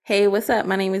Hey, what's up?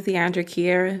 My name is Deandra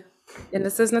Kiera, And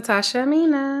this is Natasha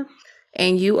Amina.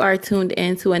 and you are tuned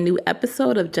in to a new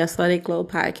episode of Just Let It Glow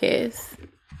podcast.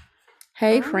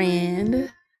 Hey, Hi.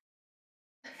 friend.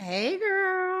 Hey,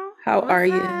 girl. How are What's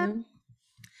up? you?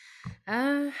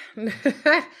 Uh,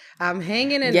 I'm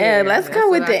hanging in Yeah, there. let's go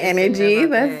That's what with I the can say energy.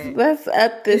 about Let's that. let's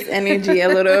up this energy a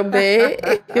little bit.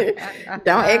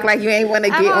 Don't act like you ain't want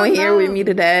to I get on don't here with me know.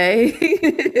 today.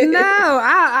 No,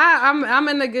 I'm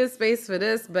in a good space for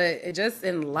this, but just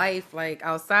in life, like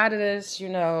outside of this,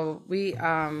 we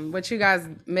what you guys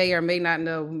may or may not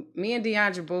know, me and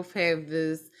DeAndre both have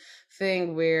this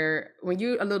thing where when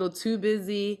you're a little too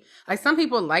busy, like some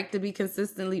people like to be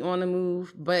consistently on the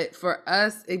move, but for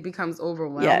us it becomes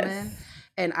Yes. overwhelming.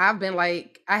 And I've been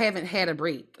like, I haven't had a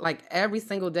break. Like every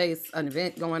single day is an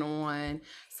event going on,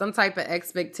 some type of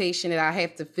expectation that I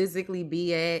have to physically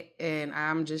be at, and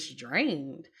I'm just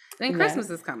drained. Then No. Christmas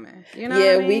is coming. You know what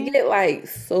I Yeah, we mean? get like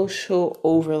social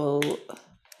overload.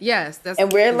 Yes, that's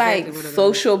And we're exactly like what it is.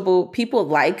 sociable. People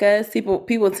like us.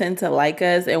 People tend to like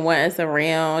us and want us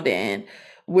around, and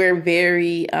we're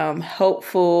very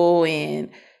helpful, and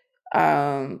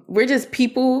we're just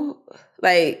people.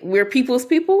 Like we're people's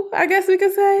people, I guess we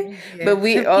could say. Yeah, But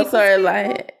we also people's are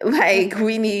people. like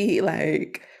we need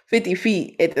like 50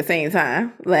 feet at the same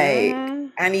time. Like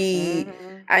Mhm. I need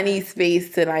Mhm. I need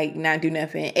space to like not do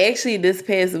nothing. Actually, this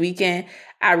past weekend,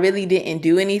 I really didn't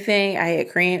do anything. I had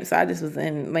cramps, so I just was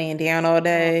in laying down all Oh,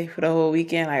 day for the whole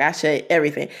weekend. Like I shut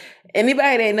everything.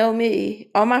 Anybody that know me,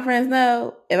 all my friends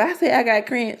know, if I say I got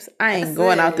cramps, I ain't that's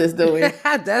going out it. this door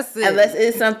That's unless it.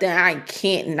 it's something I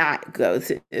can't not go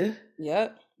to.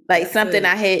 Yep. Like That's something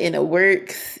I it. had in the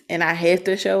works and I have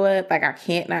to show up, like I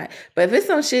can't not. But if it's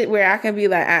some shit where I can be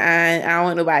like, I don't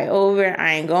want nobody over,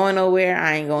 I ain't going nowhere,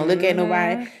 I ain't gonna look at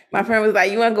nobody. Mhm. My friend was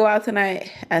like, "You wanna go out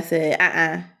tonight?" I said,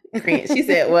 cramps. She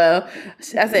said, "Well,"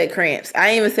 I said cramps. I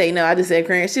didn't even say no, I just said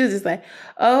cramps. She was just like,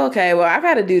 "Oh, okay, well, I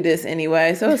gotta do this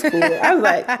anyway, so it's cool." I was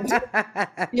like,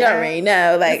 "You already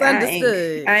know, like It's I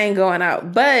understood. ain't going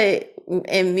out." But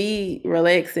in me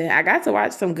relaxing, I got to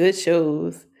watch some good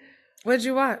shows. What'd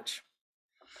you watch?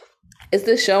 It's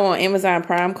this show on Amazon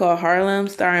Prime called Harlem,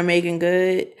 starring Megan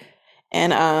Good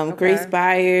and Grace Okay.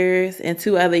 Byers and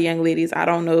two other young ladies. I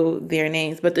don't know their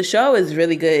names, but the show is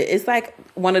really good. It's like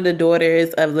one of the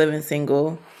daughters of Living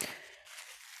Single.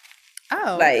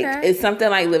 Oh, Like okay. it's something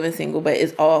like Living Single, but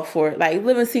it's all for like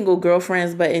Living Single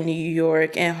girlfriends, but in New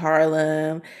York and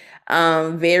Harlem.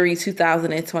 Very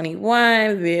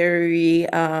 2021, very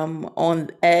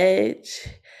on edge.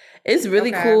 It's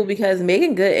really Okay. cool because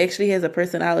Megan Good actually has a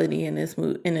personality in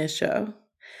this show.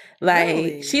 Like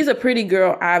Really? she's a pretty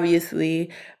girl,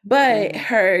 obviously, but Mhm.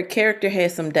 her character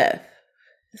has some depth.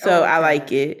 So I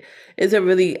like Okay. it.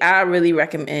 I really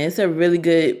recommend. It's a really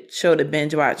good show to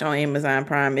binge watch on Amazon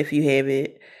Prime if you have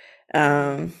it.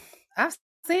 Okay. Um, I've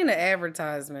seen the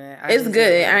advertisement. I it's just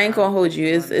good. never I ain't gonna hold clicked you.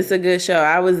 on It's it. a good show.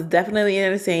 I was definitely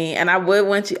entertained, and I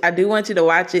do want you to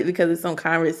watch it because it's some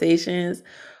conversations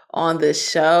on the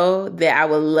show that I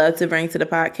would love to bring to the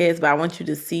podcast. But I want you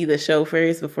to see the show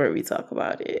first before we talk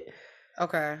about it.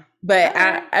 Okay. But All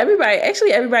right. everybody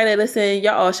that listen,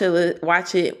 y'all all should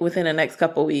watch it within the next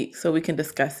couple weeks so we can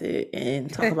discuss it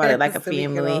and talk about it like a So we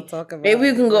can all family. talk Maybe about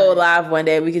we it. can go Right. live one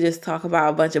day. We could just talk about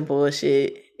a bunch of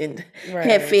bullshit and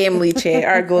have Right. family chat,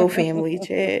 our glow family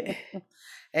chat.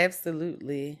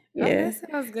 Absolutely. Oh, Yeah, that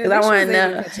sounds good. because At I least you want was to able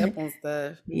to know. catch up on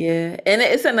stuff. Yeah, and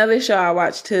it's another show I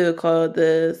watched too called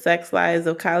The Sex Lives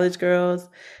of College Girls.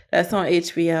 That's on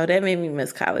HBO. That made me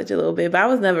miss college a little bit, but I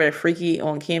was never freaky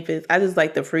on campus. I just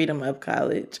like the freedom of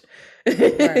college.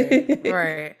 Right. I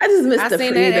Right. just miss I the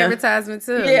seen that freedom. advertisement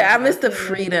too. Yeah, I I miss the seen that.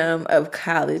 freedom of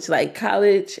college. Like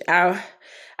college,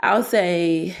 I'll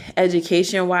say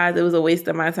education wise, it was a waste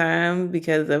of my time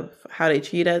because of how they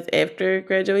treat us after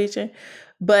graduation.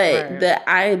 But Right. the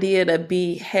idea to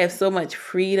be have so much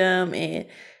freedom and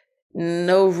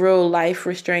no real life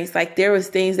restraints. Like there was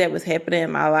things that was happening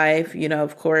in my life,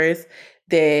 of course,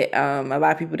 that a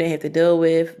lot of people didn't have to deal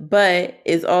with. But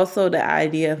it's also the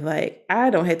idea of like I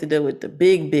don't have to deal with the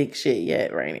big shit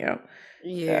yet right now.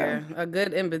 So Yeah, a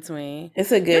good in between.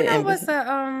 it's a You good know what's emphasis.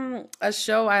 a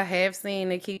show I have seen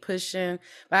they keep pushing,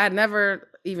 but I'd never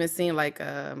even seen like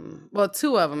well,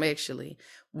 two of them actually.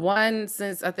 One,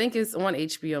 since I think it's on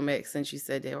HBO Max since you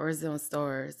said that, or is it on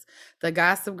Stars? The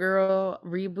Gossip Girl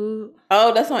reboot.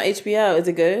 Oh, that's on HBO. Is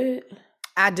it good?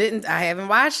 I haven't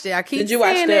watched it. I keep Did you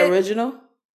watch seeing the it. original?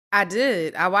 I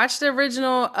did. I watched the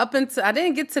original up until I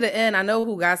didn't get to the end. I know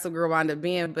who Gossip Girl wound up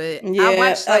being, but I Yeah,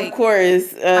 watched of like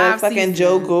course. five Fucking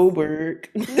Joe seasons. Goldberg.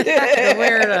 The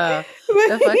weirdo,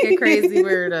 the fucking crazy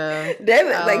weirdo.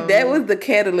 That was the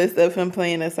catalyst of him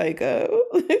playing a psycho.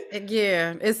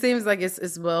 Yeah, it seems like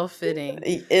it's well fitting.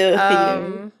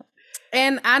 Yeah.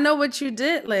 And I know what you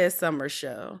did last summer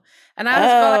show, and I just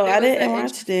felt Oh, like it I was an didn't watch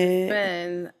interesting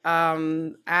that.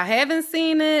 spin. I haven't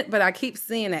seen it, but I keep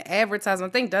seeing the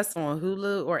advertisement. I think that's on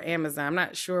Hulu or Amazon. I'm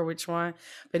not sure which one,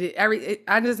 but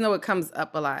I just know it comes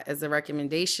up a lot as a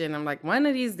recommendation. I'm like, one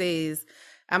of these days,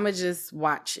 I'm gonna just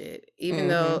watch it, even Hmm.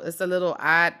 though it's a little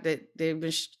odd that they've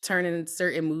been turning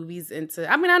certain movies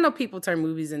into. I mean, I know people turn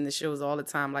movies into shows all the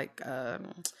time, like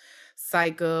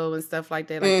Psycho and stuff like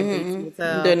that, like the Bates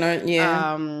Motel,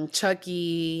 Yeah.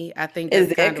 Chucky. I think Is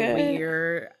that's that kind of good?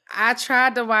 weird. I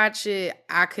tried to watch it.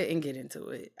 I couldn't get into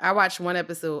it. I watched one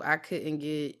episode. I couldn't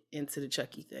get into the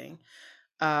Chucky thing.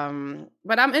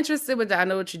 But I'm interested with that. I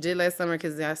know what you did last summer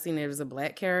because I seen there was a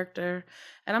black character,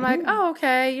 and I'm like, Mm. oh,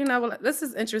 okay. Well, this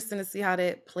is interesting to see how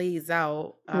that plays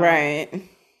out. Right.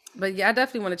 But yeah, I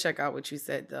definitely want to check out what you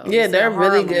said though. You Yeah, said they're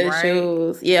really Harlem, good right?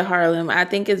 shows. Yeah, Harlem. I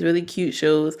think it's really cute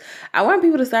shows. I want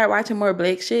people to start watching more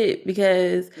black shit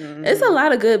because it's a Hmm.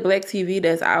 lot of good black TV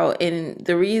that's out. And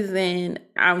the reason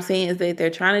I'm saying is that they're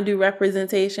trying to do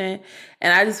representation.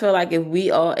 And I just feel like if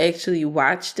we all actually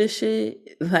watch the shit,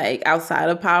 like outside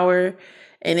of Power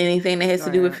and anything that has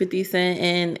to do with Right. 50 Cent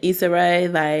and Issa Rae,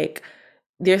 like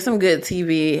there's some good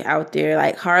TV out there.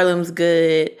 Like Harlem's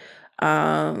good.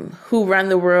 Who Run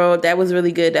the World, that was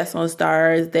really good. That's on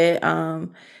Stars.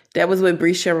 That was with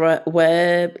Brisha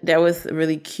Webb. That was a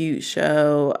really cute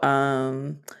show.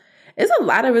 It's a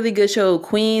lot of really good shows.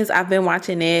 Queens, I've been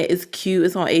watching that. It's cute.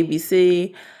 It's on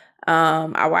ABC.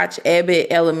 I watched Abbott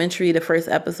Elementary. The first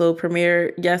episode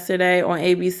premiered yesterday on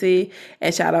ABC.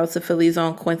 And shout out to Philly's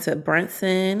own Quinta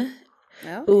Brunson,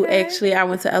 who Okay. actually I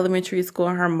went to elementary school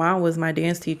and her mom was my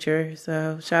dance teacher.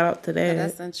 So shout out to Oh, that.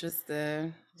 that's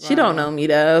interesting. She don't know Wow. me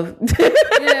though.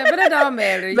 Yeah, but it don't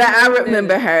matter. But You I you did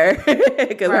remember it. her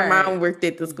because her Right. mom worked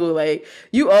at the school. Like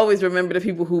you always remember the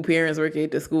people who parents work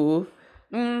at the school.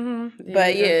 Yeah, you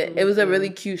But yeah, it definitely was a really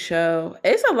do. cute show.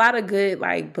 It's a lot of good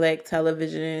like black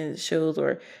television shows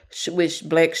or with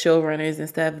black showrunners and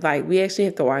stuff. Like we actually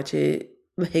have to watch it.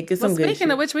 Like it's Well, some good speaking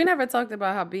of shit. which, we never talked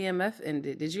about how BMF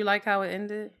ended. Did you like how it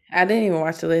ended? I didn't even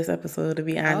watch the last episode to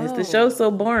be honest. The show's so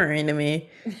Oh. boring to me.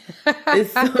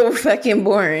 It's so fucking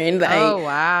boring. Oh, Like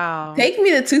wow. take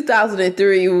me to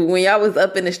 2003 when y'all was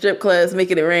up in the strip clubs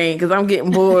making it rain because I'm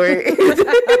getting bored.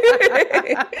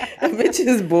 That bitch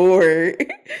is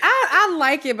bored. I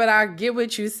like it, but I get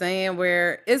what you're saying.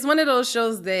 Where it's one of those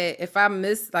shows that if I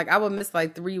miss, like, I would miss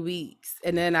like 3 weeks,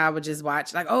 and then I would just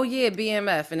watch, like, oh yeah,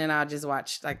 BMF, and then I'll just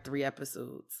watch like 3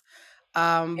 episodes. But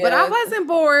I Yeah. wasn't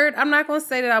bored. I'm not gonna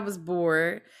say that I was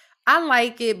bored. I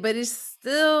like it, but it's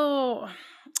still,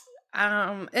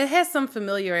 it has some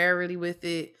familiarity with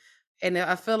it, and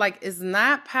I feel like it's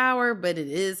not Power, but it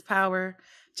is Power,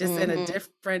 just in a Hmm.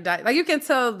 different like you can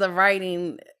tell the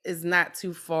writing is not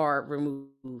too far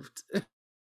removed.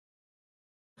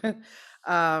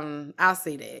 I'll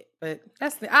say that, but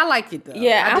I like it though.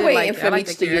 Yeah, I I'm did waiting like it. for I like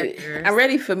the Meech to get. characters. I'm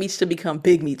ready for Meech to become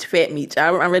Big Meech, Fat Meech.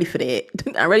 I'm ready for that.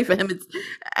 I'm ready for him. He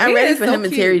I'm ready is for so him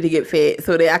and Terry cute. to get fat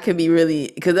so that I can be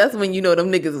really because that's when you know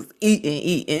them niggas was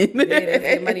eating. Yeah, that's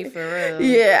their money for real.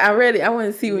 Yeah, I'm ready. I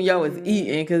want to see when y'all was Mhm.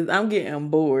 eating because I'm getting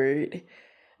bored.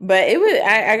 But it was.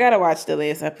 I gotta watch the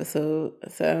last episode,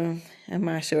 so I'm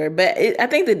not sure. But I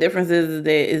think the difference is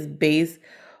that it's based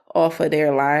off of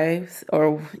their lives,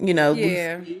 or Yeah,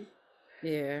 loosely.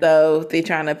 yeah, So they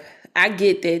trying to. I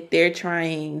get that they're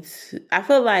trying to. I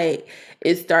feel like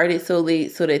it started so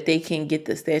late so that they can get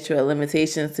the statute of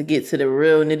limitations to get to the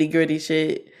real nitty gritty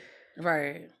shit.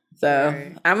 right, So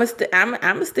right. I'm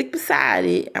gonna stick beside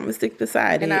it. I'm gonna stick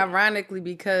beside And it. ironically,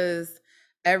 because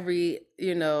every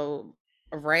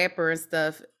rapper and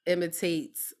stuff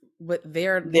imitates what these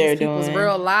They're people's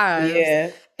real doing. lives,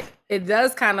 Yeah. it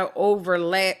does kind of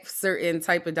overlap certain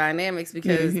type of dynamics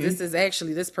because this Mhm. is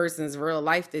actually this person's real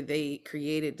life that they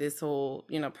created this whole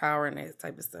power and that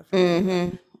type of stuff on.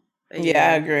 Mhm. But Yeah, I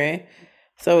yeah, agree.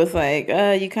 So it's like,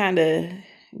 you kind of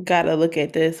gotta look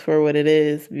at this for what it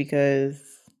is because,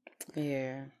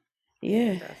 yeah,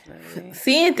 yeah, yeah, definitely.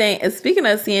 seeing things. Speaking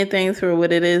of seeing things for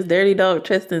what it is, Dirty Dog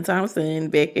Tristan Thompson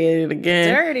back at it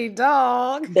again. Dirty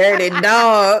dog. Dirty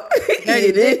Dog, Dirty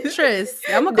it Dick is. Tris.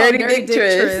 I'm gonna call him Dirty Dirty Dick Dick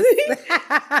Tris.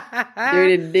 Tris.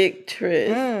 Dirty Dick Tris.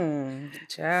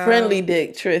 Friendly Child.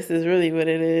 Dick Tris is really what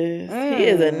it is. He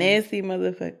is a Mm. nasty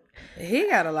motherfucker. He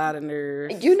got a lot of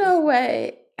nerves. You know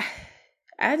what?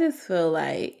 I just feel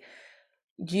like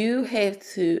you have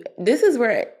to. This is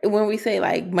where when we say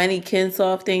like money can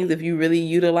solve things if you really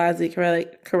utilize it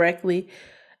correctly.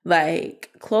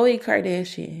 Like Khloe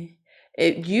Kardashian,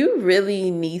 if you really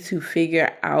need to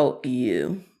figure out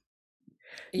you.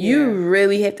 You Yeah.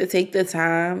 really have to take the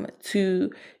time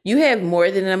to. You have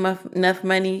more than enough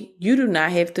money. You do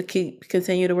not have to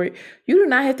continue to work. You do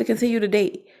not have to continue to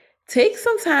date. Take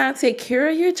some time, take care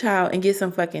of your child, and get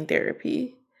some fucking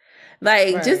therapy.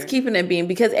 Like just Right. keeping it being,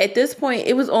 because at this point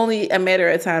it was only a matter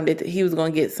of time that he was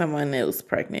going to get someone else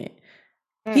pregnant.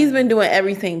 He's been Mm. doing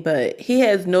everything, but he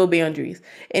has no boundaries.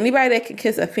 Anybody that can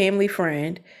kiss a family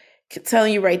friend,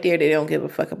 telling you right there they don't give a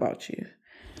fuck about you.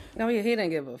 No, yeah, he didn't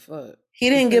give a fuck He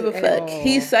didn't give a at fuck.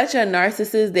 He's all. such a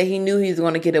narcissist that he knew he was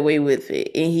going to get away with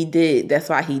it, and he did. That's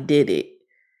why he did it.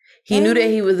 He knew that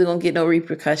Mm. he wasn't going to get no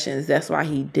repercussions. That's why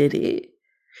he did it,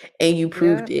 and you Yeah.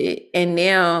 proved it. And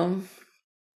now,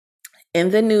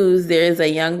 in the news, there is a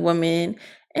young woman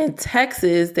in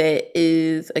Texas that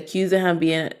is accusing him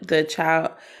being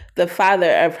the father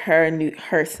of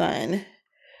her son.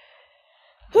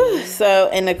 So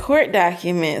in the court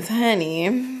documents, honey,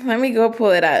 let me go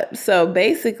pull it up. So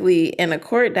basically, in the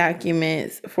court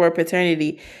documents for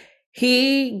paternity,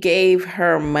 he gave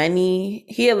her money.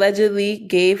 He allegedly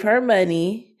gave her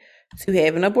money to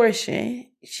have an abortion.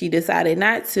 She decided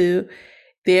not to.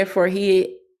 Therefore,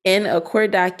 in a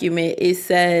court document, it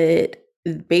said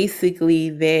basically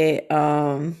that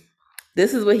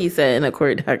this is what he said in a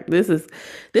court doc. This is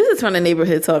from the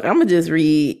neighborhood talk. I'm gonna just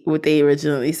read what they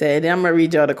originally said. Then I'm gonna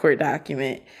read y'all the court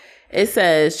document. It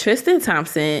says Tristan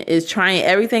Thompson is trying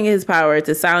everything in his power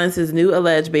to silence his new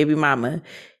alleged baby mama.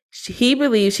 He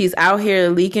believes she's out here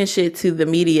leaking shit to the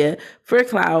media for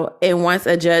clout and wants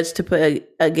a judge to put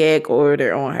a gag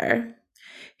order on her.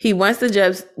 He wants the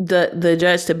judge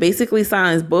to basically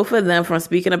silence both of them from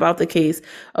speaking about the case,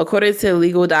 according to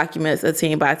legal documents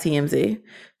obtained by TMZ.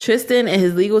 Tristan and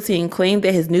his legal team claimed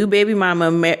that his new baby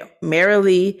mama,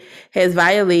 Marilee, has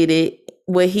violated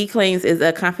what he claims is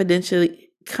a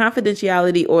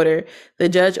confidentiality order the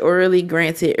judge orally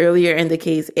granted earlier in the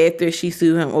case after she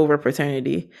sued him over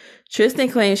paternity.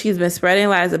 Tristan claims she's been spreading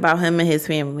lies about him and his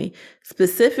family.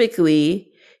 Specifically,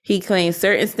 he claims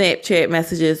certain Snapchat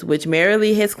messages, which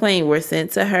Marilee has claimed were sent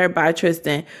to her by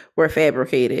Tristan, were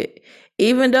fabricated.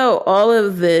 Even though all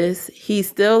of this, he's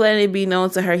still letting it be known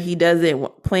to her he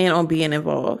doesn't plan on being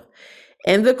involved.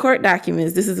 In the court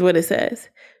documents, this is what it says.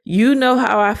 You know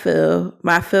how I feel.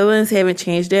 My feelings haven't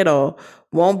changed at all.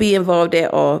 Won't be involved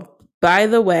at all. By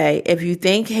the way, if you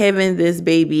think having this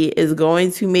baby is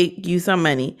going to make you some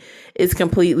money, it's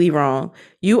completely wrong.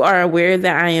 You are aware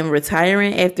that I am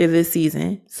retiring after this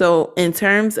season. So in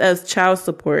terms of child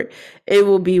support, it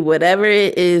will be whatever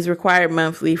it is required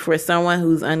monthly for someone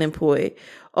who's unemployed.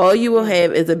 All you will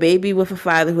have is a baby with a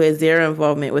father who has zero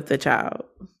involvement with the child.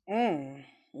 Mm.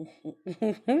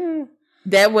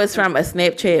 That was from a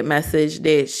Snapchat message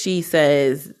that she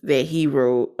says that he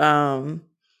wrote.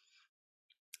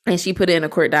 And she put it in the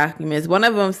court documents. One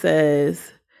of them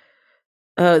says,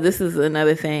 oh, this is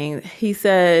another thing. He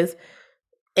says,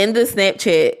 in the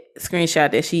Snapchat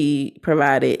screenshot that she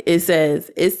provided, it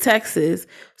says, it's Texas,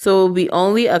 so it'll be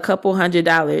only a couple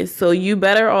 $100. So you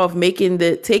better off taking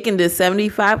the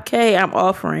 $75K I'm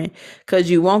offering,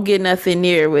 because you won't get nothing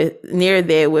near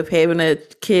that with having a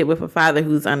kid with a father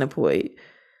who's unemployed.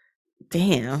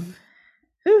 Damn.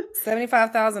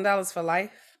 $75,000 for life?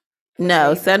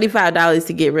 No, $75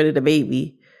 to get rid of the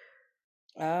baby.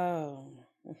 Oh.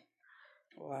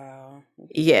 Wow.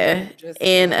 Yeah.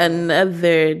 In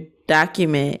another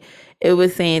document, it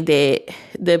was saying that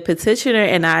the petitioner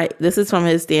and I, this is from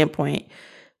his standpoint,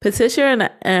 petitioner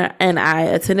and I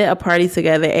attended a party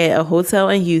together at a hotel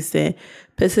in Houston.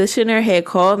 Petitioner had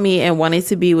called me and wanted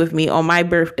to be with me on my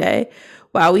birthday.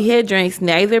 While we had drinks,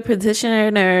 neither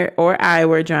petitioner or I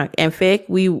were drunk. In fact,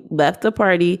 we left the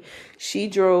party. It's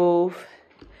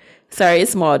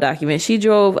small document. She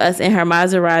drove us in her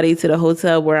Maserati to the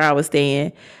hotel where I was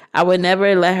staying. I would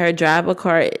never let her drive a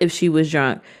car if she was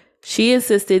drunk. She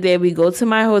insisted that we go to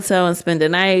my hotel and spend the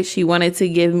night. She wanted to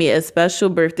give me a special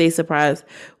birthday surprise,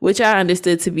 which I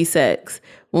understood to be sex.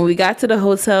 When we got to the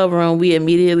hotel room, we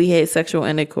immediately had sexual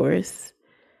intercourse.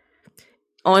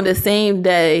 On the same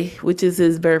day, which is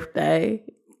his birthday,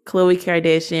 Khloe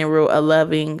Kardashian wrote a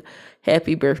loving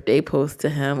happy birthday post to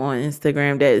him on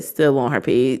Instagram that is still on her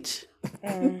page.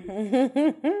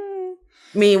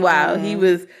 Meanwhile, he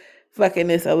was fucking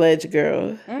this alleged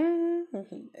girl.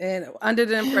 And under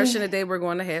the impression that they were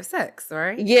going to have sex,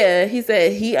 right? Yeah, he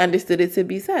said he understood it to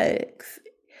be sex.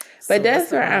 But So what's that's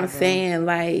the where I'm problem? saying,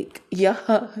 like,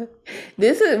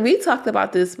 we talked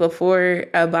about this before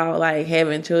about like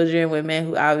having children with men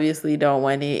who obviously don't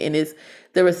want it. And it's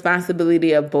the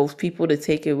responsibility of both people to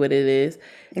take it what it is.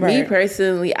 Me Right.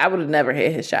 personally, I would have never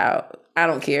had his child. I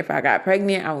don't care if I got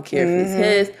pregnant. I don't care if it's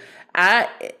Mm-hmm.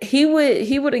 his.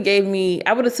 He would have gave me,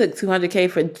 I would have took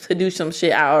 200K to do some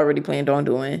shit I already planned on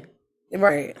doing.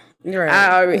 Right. I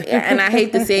Right. already, and I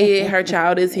hate to say it, her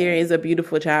child is here, is a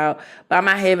beautiful child, but I'm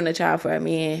not having a child for a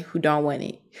man who don't want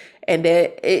it. And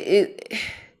that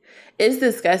it's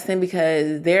disgusting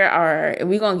because there are, and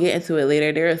we're gonna get into it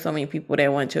later, there are so many people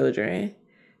that want children.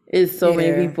 It's so many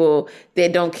Yeah. people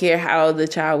that don't care how the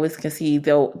child was conceived,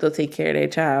 they'll take care of their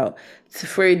child.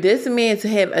 For this man to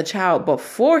have a child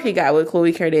before he got with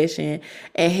Khloe Kardashian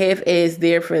and half as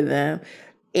there for them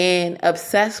and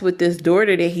obsessed with this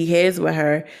daughter that he has with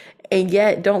her, and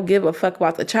yet don't give a fuck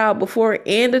about the child before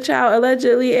and the child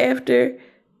allegedly after.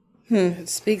 It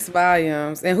speaks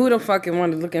volumes. And who the fucking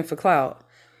one looking for clout?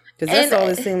 Because that's And all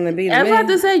it seemed to be to I'm about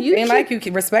me. to say, It ain't like you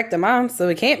can respect the mom, so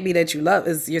it can't be that you love.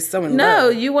 Is you're so in no,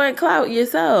 love. you want clout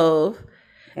yourself.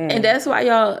 And that's why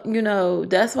y'all,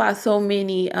 that's why so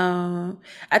many,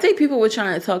 I think people were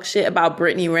trying to talk shit about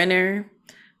Brittany Renner,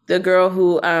 the girl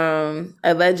who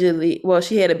allegedly, well,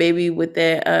 she had a baby with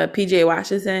that PJ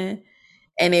Washington,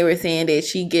 and they were saying that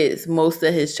she gets most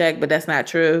of his check, but that's not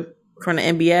true from the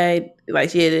NBA. Like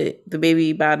she had the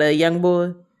baby by the young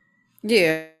boy.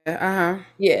 Yeah. Uh-huh.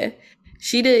 Yeah.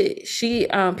 She did.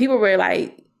 People were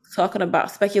like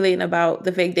speculating about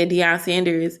the fact that Deion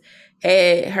Sanders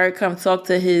had her come talk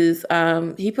to his,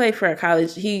 he played for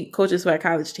he coaches for a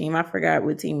college team. I forgot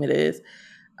what team it is,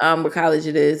 what college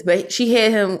it is, but she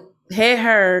had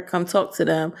her come talk to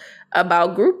them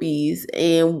about groupies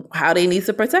and how they need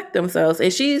to protect themselves.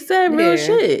 And she said real Yeah.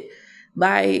 shit.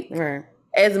 Like, Right.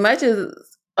 as much as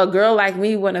a girl like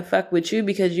me want to fuck with you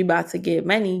because you about to get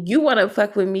money, you want to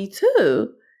fuck with me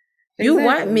too. You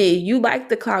want Exactly. me. You like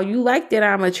the clout. You like that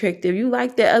I'm attractive. You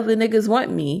like that other niggas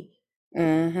want me.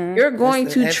 Mm-hmm. You're That's going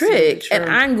to absolutely trick and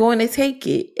true. I'm going to take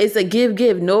it. It's a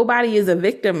give. Nobody is a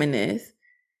victim in this.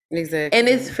 Exactly. And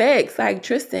it's facts. Like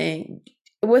Tristan,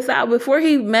 before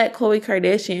he met Khloe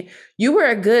Kardashian, you were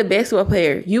a good basketball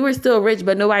player. You were still rich,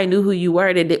 but nobody knew who you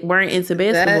were that weren't into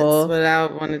basketball. That's what I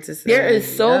wanted to say. There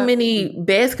is so Yep. many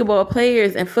basketball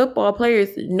players and football players.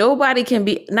 Not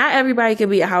everybody can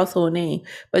be a household name,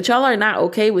 but y'all are not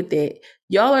okay with that.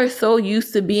 Y'all are so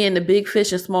used to being the big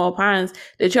fish in small ponds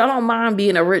that y'all don't mind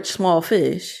being a rich small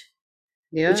fish.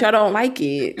 Yeah. But y'all don't like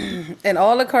it. And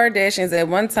all the Kardashians at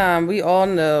one time, we all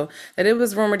know that it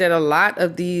was rumored that a lot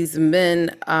of these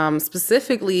men,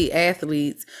 specifically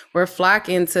athletes, were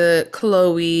flocking to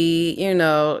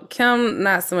Khloe. Kim,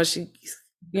 not so much. She,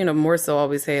 more so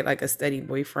always had like a steady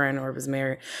boyfriend or was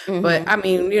married. But I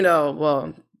mean,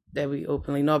 well, that we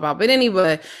openly know about. But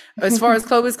anyway, as far as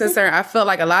Khloe's concerned, I felt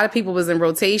like a lot of people was in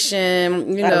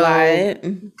rotation,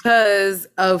 because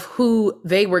of who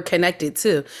they were connected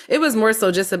to. It was more so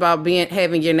just about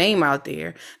having your name out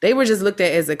there. They were just looked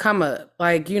at as a come up.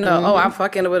 Like, oh, I'm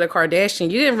fucking with a Kardashian.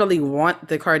 You didn't really want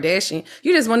the Kardashian.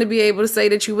 You just want to be able to say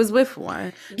that you was with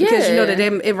one. Because you know that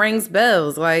it rings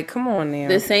bells. Like, come on now.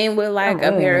 The same with like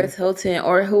a Paris Hilton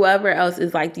or whoever else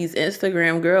is like these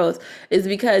Instagram girls is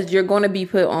because you're going to be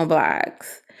put on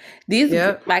blocks. These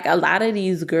like a lot of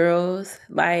these girls,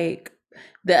 like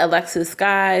the Alexis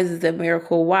Skies, the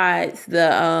Miracle Watts, the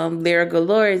Lyra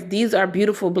Galores, these are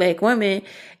beautiful Black women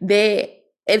that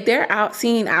if they're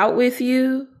seen out with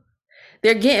you,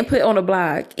 they're getting put on a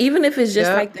block. Even if it's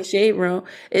just like the Shade Room,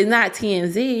 it's not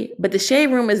TMZ, but the Shade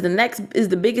Room is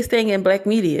the biggest thing in Black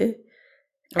media.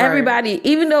 Right. Everybody,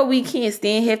 even though we can't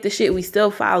stand half the shit, we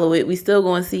still follow it. We still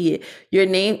going to see it. Your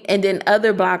name, and then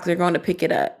other blogs are going to pick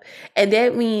it up. And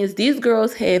that means these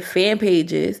girls have fan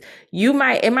pages.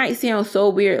 It might sound so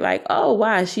weird, like, oh,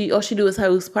 why? All she do is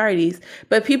host parties.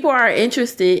 But people are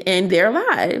interested in their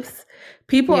lives.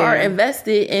 People are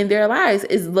invested in their lives.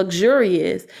 It's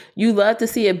luxurious. You love to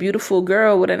see a beautiful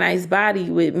girl with a nice body,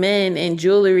 with men and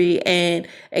jewelry and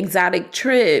exotic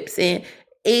trips, and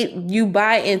you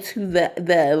buy into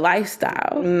the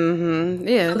lifestyle.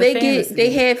 Yeah,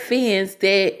 they have fans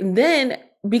that then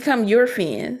become your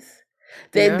fans.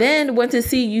 They then want to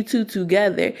see you two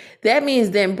together. That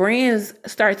means then brands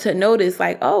start to notice,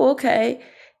 like, oh, okay,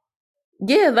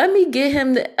 yeah, let me get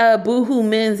him the Boohoo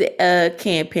Men's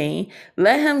campaign.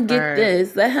 Let him get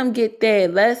this. Let him get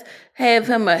that. Let's have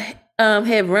him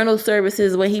have rental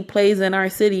services when he plays in our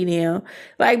city now.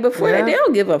 Like before that, they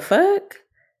don't give a fuck.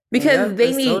 because Yep, they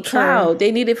it's so need true. clout.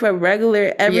 They need it for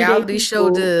regular everyday Reality show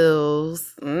people.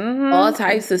 deals. All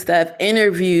types of stuff,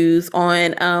 interviews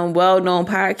on well-known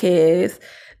podcasts,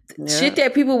 shit Yeah.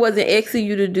 that people wasn't asking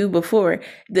you to do before.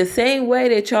 The same way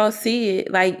that y'all see it,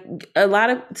 like a lot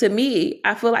of, to me,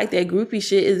 I feel like that groupie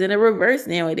shit is in a reverse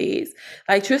nowadays.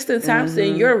 Like Tristan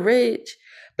Thompson, you're rich,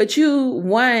 but you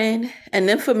one, an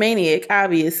nymphomaniac,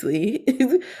 obviously,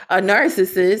 a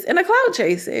narcissist, and a cloud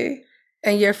chaser.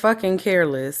 And you're fucking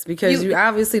careless because you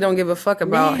obviously don't give a fuck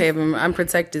about having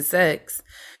unprotected sex.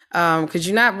 Because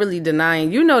you're not really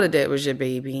denying, you know that was your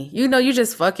baby. You know, you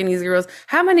just fucking these girls.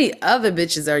 How many other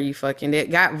bitches are you fucking that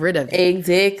got rid of it?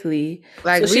 Exactly.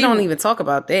 Like, so we don't even talk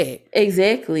about that.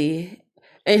 Exactly.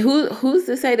 And who's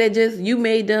to say that just you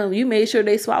made sure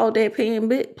they swallowed that plan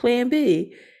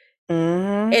B.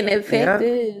 Mm-hmm. And the fact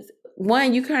is,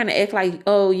 one, you kind of act like,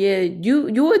 oh yeah,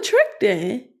 you a trick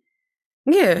then.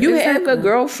 Yeah. You have a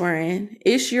girlfriend.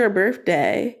 It's your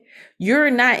birthday. You're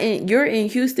in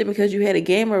Houston because you had a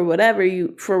game or whatever,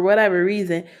 for whatever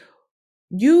reason.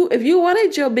 If you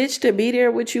wanted your bitch to be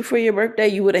there with you for your birthday,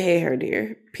 you would have had her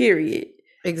there. Period.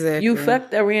 Exactly. You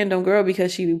fucked a random girl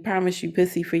because she promised you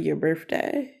pussy for your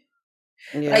birthday.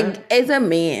 Yeah. Like, as a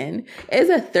man, as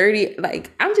a 30,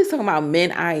 like, I'm just talking about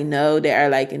men I know that are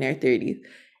like in their 30s.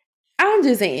 I'm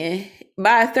just saying,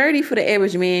 by 30 for the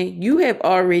average man, you have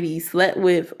already slept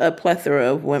with a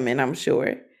plethora of women, I'm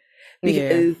sure.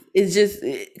 Because it's just,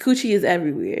 coochie is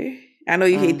everywhere. I know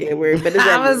you hate that word, but it's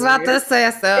everywhere. I was about to say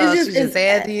so. It's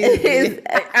had to use it.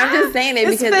 I'm just saying it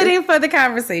because it's fitting for the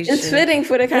conversation. It's fitting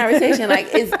for the conversation. Like,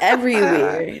 it's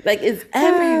everywhere. Like, it's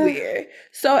everywhere.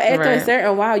 So after a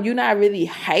certain while, you're not really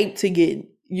hyped to get,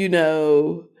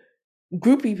 groupie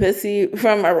pussy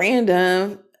from a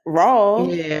random raw.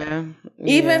 Yeah.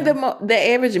 Even the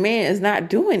average man is not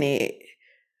doing it.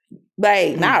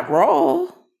 Like, not raw.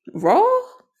 Raw?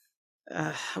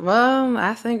 Well,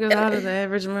 I think a lot of the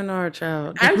average men are,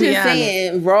 child. I'm just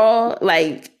saying raw.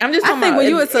 Like, I'm just talking I think about when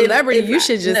you're a celebrity, you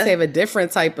should just have a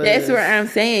different type of. That's what I'm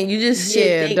saying. You just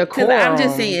should think, because I'm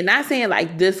just saying, not saying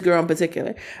like this girl in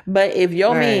particular, but if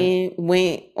your man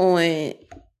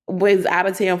was out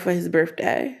of town for his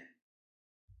birthday,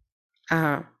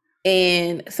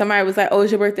 and somebody was like, "Oh,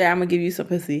 it's your birthday, I'm gonna give you some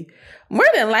pussy," more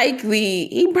than likely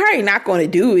he probably not gonna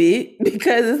do it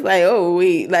because it's like, oh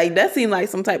wait, like that seemed like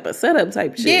some type of setup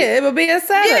type shit. Yeah, it would be a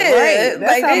setup. Yeah, right?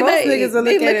 That's like how most niggas are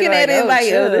looking at it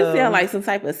like, oh, this sound like some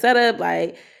type of setup.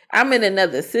 Like, I'm in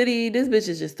another city, this bitch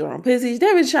is just throwing pussies.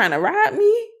 They was trying to rob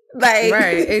me. Like,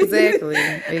 right, exactly.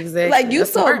 Like, you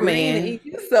so green,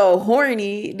 you so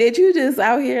horny that you just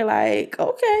out here like,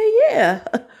 okay, yeah.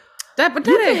 But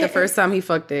that ain't the first time he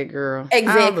fucked that girl.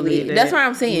 Exactly. That's what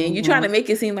I'm saying. Mm-hmm. You trying to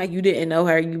make it seem like you didn't know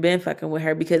her, you been fucking with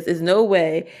her, because there's no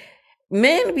way.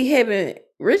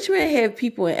 Rich men have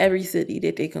people in every city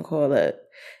that they can call up.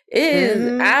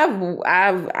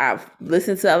 I've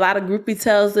listened to a lot of groupie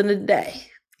tales in the day.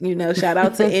 Shout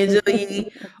out to Angela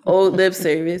Old Lip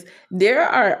Service. There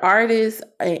are artists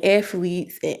and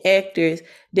athletes and actors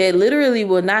that literally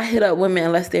will not hit up women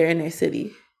unless they're in their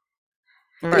city.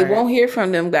 Right. They won't hear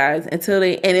from them guys until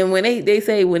and then when they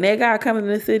say, when that guy comes in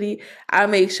the city, I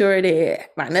make sure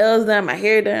that my nails done, my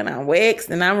hair done, I'm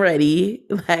waxed, and I'm ready.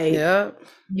 Like,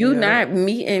 you not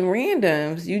meeting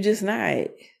randoms. You just not.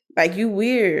 Like, you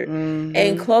weird. Mm-hmm.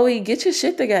 And Chloe, get your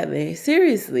shit together.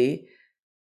 Seriously.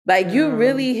 Like, you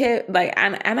really have, like,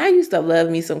 and I used to love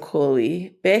me some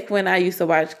Chloe. Back when I used to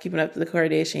watch Keeping Up with the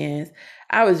Kardashians,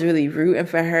 I was really rooting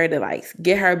for her to, like,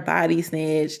 get her body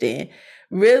snatched and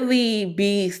really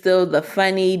be still the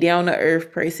funny,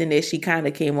 down-to-earth person that she kind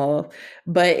of came off.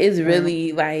 But it's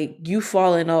really, like, you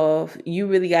falling off. You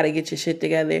really got to get your shit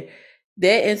together.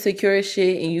 That insecure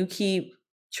shit, and you keep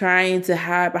trying to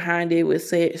hide behind it with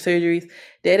surgeries,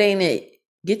 that ain't it.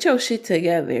 Get your shit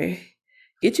together.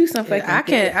 Get you some fucking.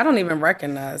 I don't even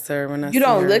recognize her when I. You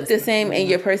don't look the same, and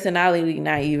your personality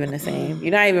not even the same.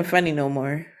 You're not even funny no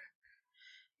more.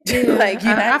 Yeah, like,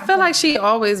 I feel like she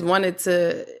always wanted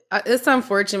to. It's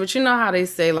unfortunate, but you know how they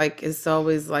say, like, it's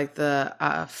always like the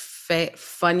fat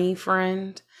funny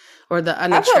friend or the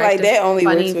unattractive I feel like that only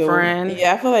funny works friend.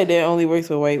 I feel like that only works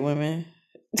with white women.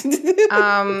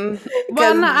 Well,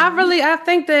 no, I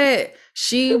think that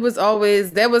she was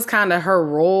always, that was kind of her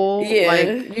role. Yeah.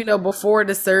 Like, before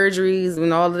the surgeries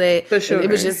and all of that. For sure. It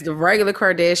was just the regular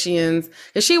Kardashians.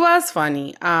 And she was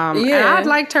funny. And I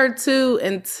liked her too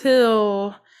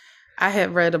until I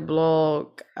had read a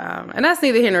blog. And that's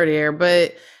neither here nor there,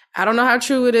 but I don't know how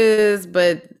true it is,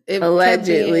 but it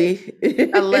allegedly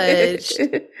alleged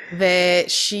that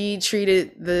she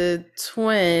treated the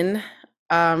twin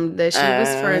that she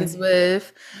was friends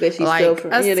with, but she's still like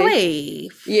a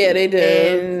slave. Yeah, they do.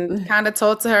 And kind of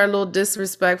talked to her a little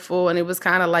disrespectful, and it was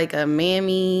kind of like a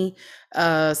mammy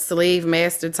slave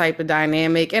master type of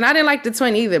dynamic. And I didn't like the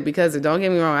twin either, because don't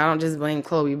get me wrong, I don't just blame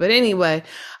Chloe. But anyway,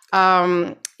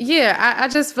 yeah, I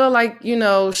just feel like,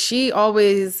 she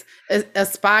always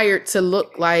aspired to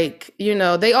look like,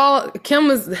 Kim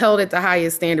was held at the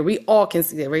highest standard. We all can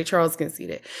see that. Ray Charles can see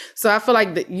that. So I feel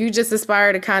like that you just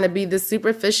aspire to kind of be the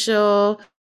superficial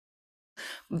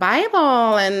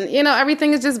Bible, and,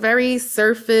 everything is just very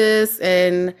surface,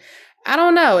 and I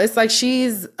don't know. It's like she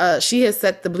has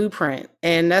set the blueprint,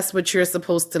 and that's what you're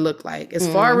supposed to look like. It's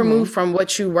far removed from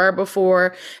what you were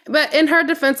before. But in her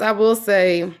defense, I will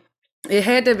say, it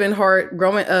had to have been hard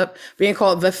growing up, being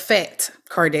called the fat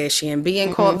Kardashian,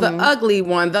 being called the ugly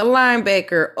one, the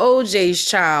linebacker, OJ's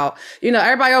child.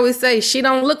 Everybody always say she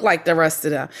don't look like the rest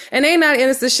of them. And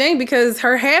it's a shame, because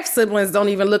her half siblings don't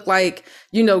even look like,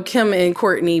 Kim and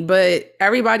Courtney, but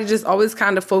everybody just always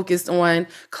kind of focused on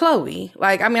Chloe.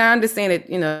 Like, I mean, I understand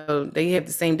it, they have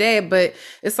the same dad, but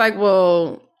it's like,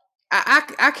 well,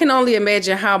 I can only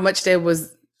imagine how much that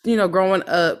was, growing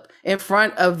up in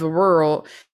front of the world,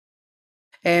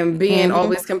 and being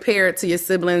always compared to your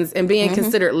siblings, and being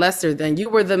considered lesser than. You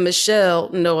were the Michelle,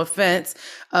 no offense,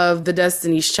 of the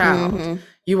Destiny's Child.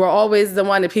 You were always the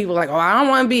one that people were like, oh, I don't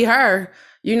want to be her.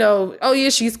 Oh yeah,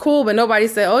 she's cool, but nobody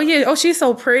said, oh yeah, oh, she's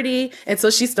so pretty. And so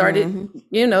she started,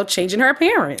 changing her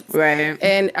appearance. Right.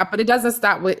 And, but it doesn't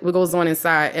stop what goes on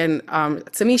inside. And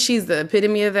to me, she's the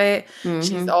epitome of that.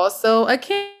 She's also a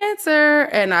Cancer.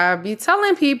 And I be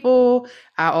telling people,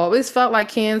 I always felt like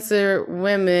Cancer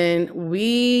women,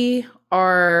 we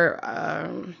are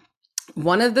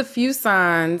one of the few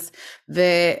signs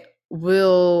that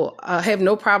will have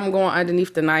no problem going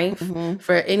underneath the knife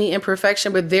for any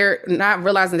imperfection, but they're not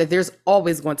realizing that there's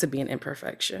always going to be an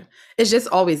imperfection. It just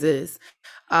always is.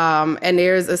 And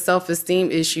there's a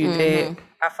self-esteem issue that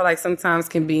I feel like sometimes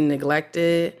can be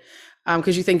neglected,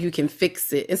 because you think you can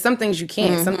fix it. And some things you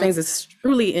can't. Some things is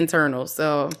truly internal.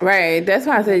 So right. That's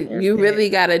why I said you really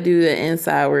got to do the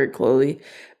inside work, Chloe,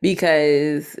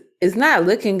 because it's not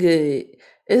looking good.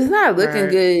 It's not looking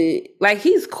good. Like,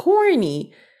 he's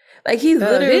corny. Like, he's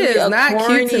literally a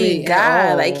corny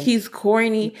guy. Like, he's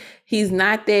corny. He's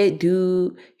not that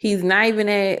dude. He's not even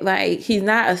he's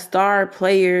not a star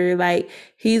player. Like,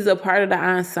 he's a part of the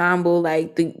ensemble.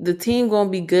 Like, the team gonna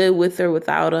be good with or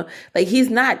without him. Like, he's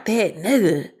not that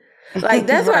nigga. Like,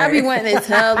 that's what I be wanting to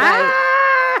tell,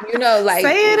 like,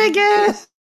 say it again.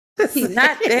 He's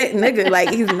not that nigga.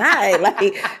 Like, he's not.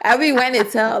 Like, I be wanting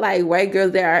to tell, like, white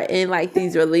girls that are in, like,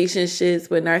 these relationships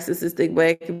with narcissistic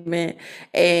black men,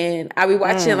 and I be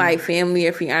watching like Family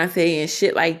or Fiance and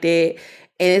shit like that,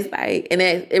 and it's like, and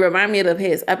it reminded me of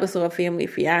his episode of Family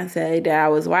Fiance that I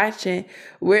was watching,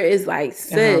 where it's like,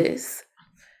 sis,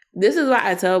 this is why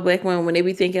I tell black women when they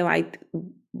be thinking like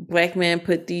black men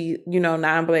put the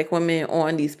non-black women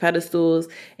on these pedestals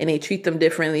and they treat them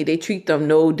differently. They treat them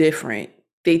no different.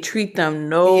 They treat them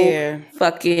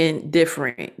fucking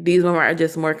different. These women are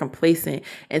just more complacent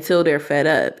until they're fed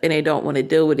up and they don't want to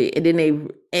deal with it.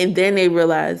 And then they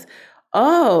realize,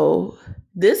 oh,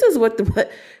 this is what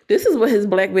his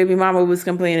black baby mama was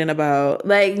complaining about.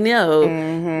 Like,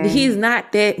 no, he's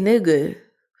not that nigga.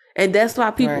 And that's why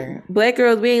black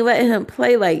girls, we ain't letting him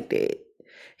play like that.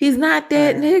 He's not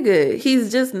that nigga.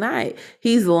 He's just not.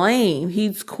 He's lame.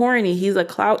 He's corny. He's a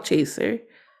clout chaser.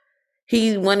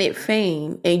 He wanted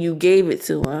fame and you gave it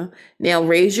to him. Now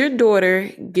raise your daughter,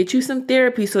 get you some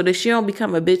therapy so that she don't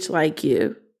become a bitch like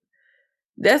you.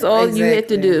 That's all you have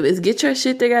to do is get your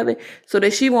shit together so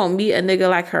that she won't meet a nigga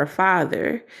like her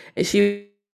father and she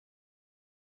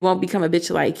won't become a bitch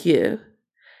like you.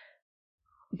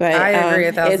 But I agree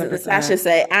 1,000%. As Sasha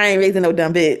say, I ain't raising no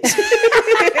dumb bitch.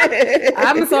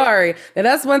 I'm sorry. And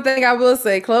that's one thing I will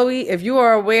say, Chloe, if you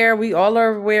are aware, we all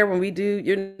are aware when we do,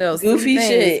 goofy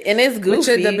shit. And it's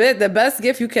goofy. The best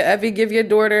gift you could ever give your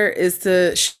daughter is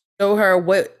to show her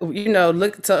what,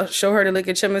 show her to look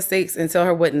at your mistakes and tell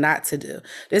her what not to do.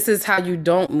 This is how you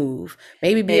don't move.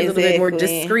 Maybe be a little bit more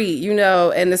discreet,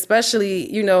 and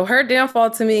especially, her downfall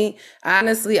to me,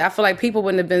 honestly, I feel like people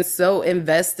wouldn't have been so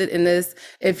invested in this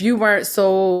if you weren't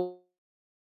so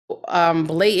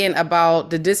blatant about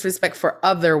the disrespect for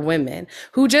other women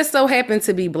who just so happen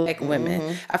to be Black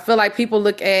women. I feel like people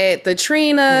look at the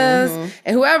Trinas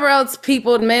and whoever else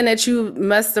people, men that you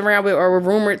messed around with or were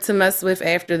rumored to mess with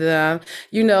after them.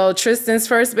 You know, Tristan's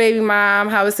first baby mom,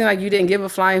 how it seemed like you didn't give a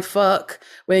flying fuck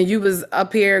when you was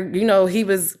up here. You know, he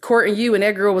was courting you and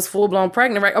that girl was full blown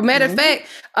pregnant, right? Oh, matter of fact,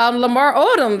 Lamar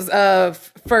Odom's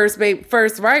first,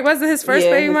 right? Was it his first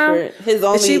baby mom? His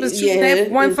only, she was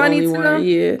that one funny to him.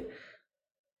 Yeah.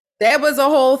 That was a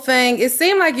whole thing. It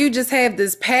seemed like you just have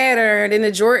this pattern, and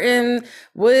the Jordan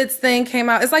Woods thing came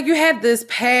out. It's like you have this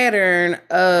pattern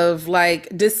of like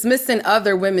dismissing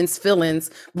other women's feelings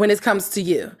when it comes to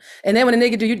you. And then when a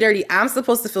nigga do you dirty, I'm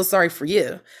supposed to feel sorry for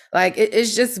you. Like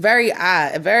it's just very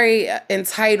odd, a very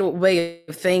entitled way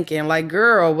of thinking. Like,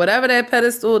 girl, whatever that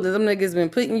pedestal that them niggas been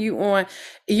putting you on,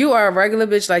 you are a regular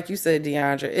bitch, like you said,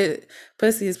 DeAndre.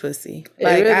 Pussy is pussy.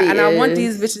 Like, really I want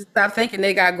these bitches to stop thinking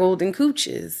they got golden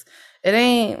cooches. It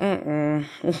ain't.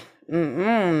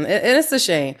 It's a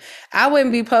shame. I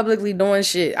wouldn't be publicly doing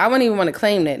shit. I wouldn't even want to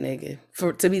claim that nigga.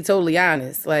 To be totally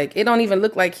honest, like it don't even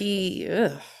look like he.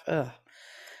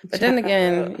 But then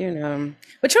again, you know.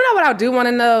 But you know what I do want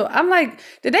to know? I'm like,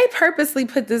 did they purposely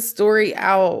put this story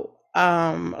out?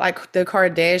 Like the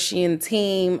Kardashian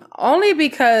team, only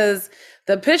because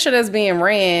the picture that's being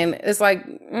ran, it's like,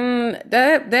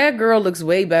 that girl looks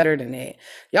way better than that.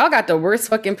 Y'all got the worst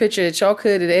fucking picture that y'all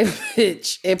could of that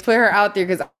bitch and put her out there,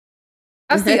 because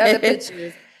I see other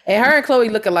pictures and her and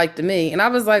Khloe looking like to me. And I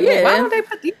was like, well, why don't they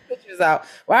put these pictures out?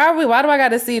 Why do I got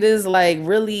to see this like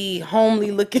really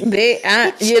homely looking? The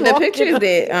pictures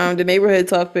that the neighborhood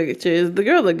talk pictures, the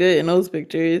girl look good in those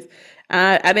pictures.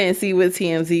 I didn't see what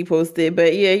TMZ posted,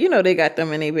 but yeah, you know they got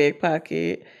them in their back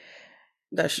pocket.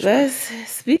 That's true.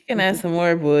 Speaking of some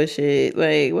more bullshit,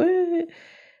 like what?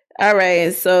 All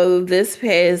right, so this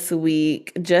past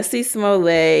week, Jussie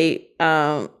Smollett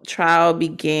trial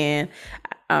began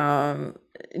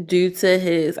due to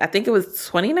his, I think it was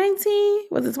 2019.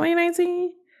 Was it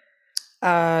 2019?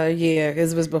 Yeah,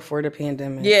 because it was before the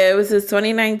pandemic. Yeah, it was his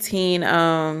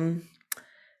 2019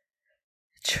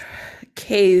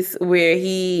 case where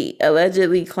he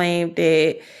allegedly claimed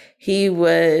that he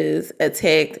was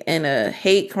attacked in a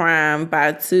hate crime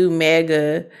by two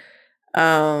MAGA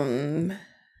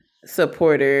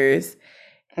supporters.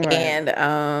 Right.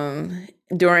 And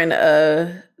during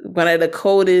one of the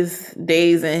coldest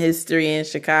days in history in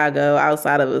Chicago,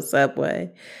 outside of a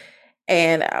subway.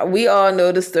 And we all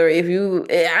know the story.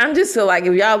 I just feel like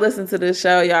if y'all listen to the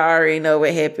show, y'all already know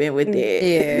what happened with that.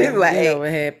 Yeah, like, you know what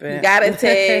happened. You got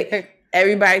attacked.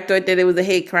 Everybody thought that it was a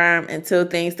hate crime until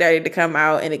things started to come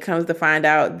out, and it comes to find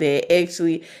out that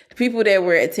actually the people that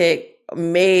were attacked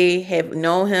may have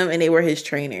known him and they were his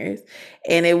trainers.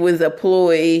 And it was a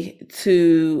ploy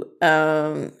to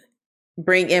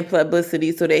bring in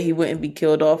publicity so that he wouldn't be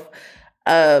killed off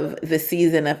of the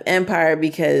season of Empire,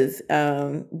 because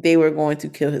they were going to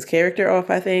kill his character off,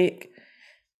 I think.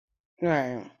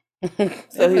 Right.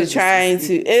 So he's trying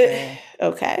to...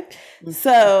 Okay.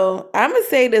 So I'm going to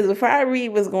say this before I read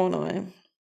what's going on.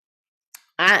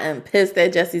 I am pissed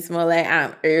at Jussie Smollett.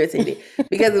 I'm irritated.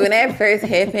 Because when that first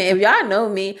happened, if y'all know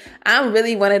me, I'm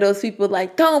really one of those people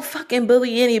like, don't fucking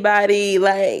bully anybody.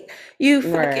 Like, you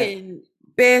fucking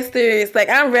bastards. Like,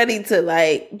 I'm ready to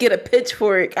like get a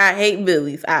pitchfork. I hate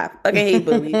bullies. I fucking hate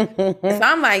bullies. So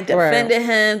I'm like defending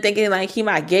him, thinking like he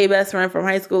my gay best friend from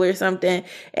high school or something.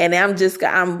 And I'm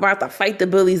about to fight the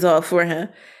bullies off for him.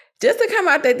 Just to come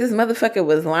out that this motherfucker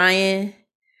was lying.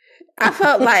 I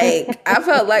felt like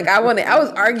I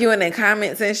was arguing in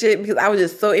comments and shit because I was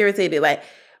just so irritated. Like,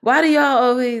 why do y'all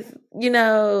always,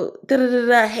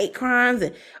 hate crimes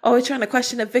and always trying to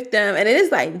question the victim? And it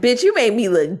is like, bitch, you made me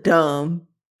look dumb.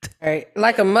 Right,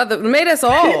 like a mother made us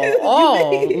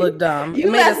all look dumb. You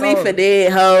left me for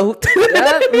dead, hoe.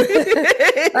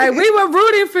 Like we were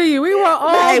rooting for you. We were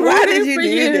all rooting why did you for do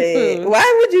you. That?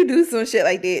 Why would you do some shit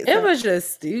like that? It was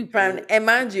just stupid. And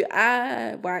mind you,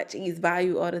 I watch East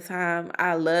Bayou all the time.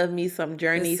 I love me some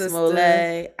Journey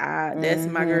Smollett. That's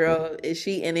my girl. Is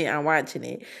she in it? I'm watching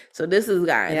it. So this has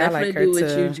got nothing to do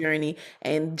with you, Journey.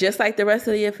 And just like the rest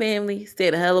of your family,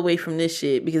 stay the hell away from this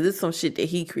shit because it's some shit that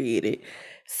he created.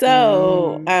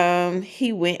 So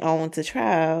he went on to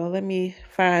trial. Let me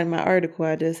find my article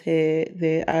I just had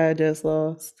that I just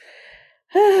lost.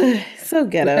 So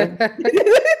ghetto.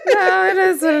 No, it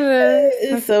is what it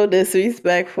is. It's so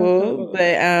disrespectful.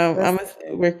 But I'm gonna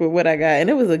work with what I got. And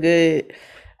it was a good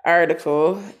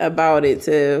article about it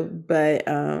too. But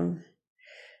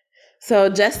so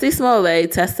Jussie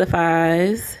Smollett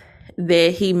testifies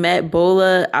that he met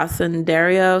Bola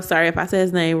Osundayo. Sorry if I said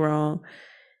his name wrong.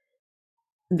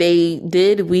 they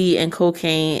did weed and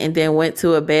cocaine and then went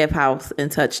to a bathhouse and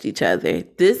touched each other.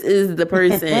 This is the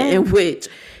person in which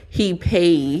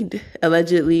he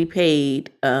allegedly paid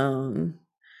to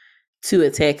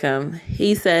attack him.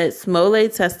 He said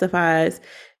Smollett testifies.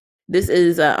 This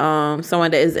is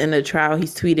someone that is in the trial.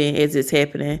 He's tweeting as it's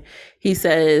happening. He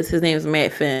says his name is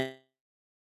Matt Finn.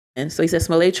 And so he says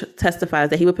Smollett testifies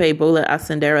that he would pay Bola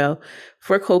Ascendero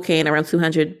for cocaine around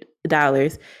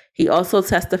 $200. He also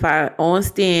testified on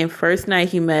stand first night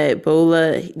he met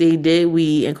Bola. They did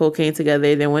weed and cocaine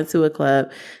together, then went to a club,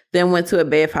 then went to a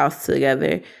bathhouse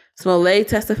together. Smollett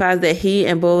testifies that he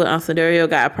and Bola Ascendero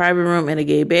got a private room in a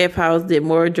gay bathhouse, did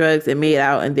more drugs, and made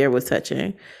out, and there was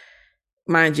touching.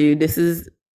 Mind you, this is.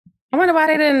 I wonder why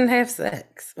they didn't have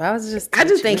sex. I just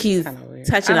think he's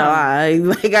touching a lot.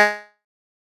 Like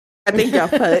I think y'all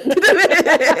fucked.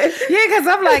 Yeah, because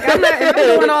I'm like, I'm not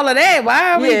doing all of that.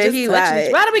 Why are we just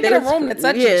touching? Why do we get a room to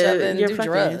touch each other and do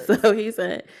drugs? So he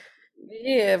said,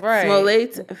 yeah, right.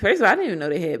 Smollett, first of all, I didn't even know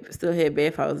they still had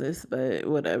bathhouses, but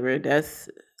whatever. That's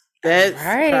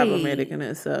right. Problematic in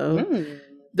it. So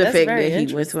the fact that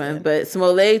he went to him. But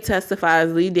Smollett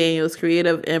testifies Lee Daniels,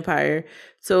 creative Empire,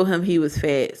 told him he was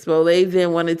fat. Smollett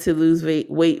then wanted to lose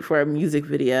weight for a music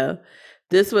video.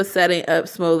 This was setting up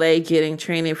Smollett getting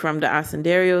training from the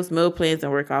Ascenderos, meal plans,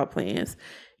 and workout plans.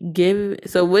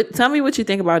 Tell me what you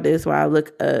think about this while I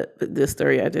look up this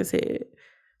story I just had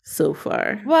so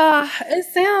far. Well, it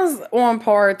sounds on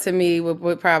par to me with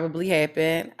what probably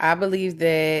happened. I believe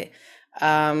that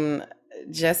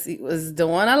Jesse was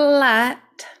doing a lot.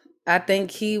 I think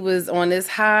he was on this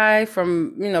high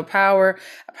from, power.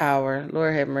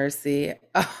 Lord have mercy.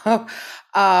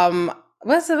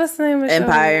 What's the name of the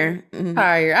Empire? Show?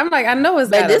 Empire. I'm like, I know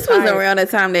it's but this was around the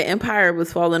time that Empire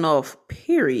was falling off,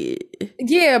 period.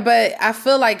 Yeah, but I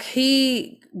feel like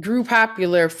he grew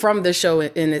popular from the show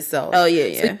in itself. Oh,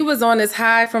 yeah. So he was on this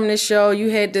high from this show. You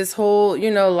had this whole,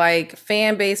 like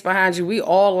fan base behind you. We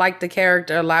all liked the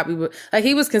character a lot.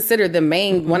 He was considered the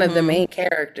main, one of the main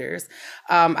characters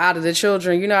out of the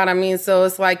children. You know what I mean? So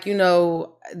it's like,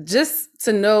 just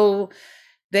to know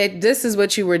that this is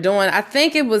what you were doing. I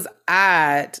think it was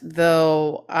odd,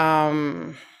 though,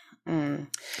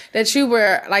 that you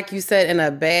were, like you said, in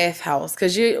a bathhouse.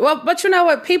 But you know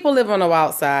what? People live on the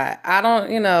outside. I don't,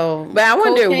 But I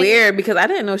wonder where, because I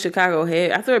didn't know Chicago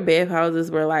had. I thought bathhouses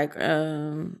were like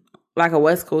a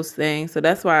West Coast thing. So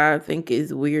that's why I think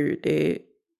it's weird that.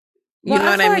 You know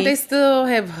what I mean? Like they still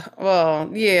have. Well,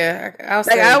 yeah, I'll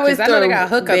say. I always know they got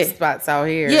hookup spots out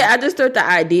here. Yeah, I just thought the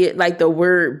idea, like the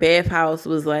word bathhouse,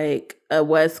 was like a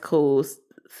West Coast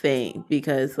thing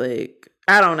because, like,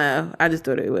 I don't know. I just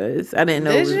thought it was. I didn't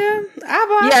know. Did you?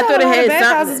 I thought it had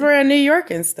bathhouses were in New York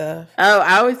and stuff. Oh,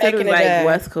 I always thought it was like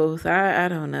West Coast. I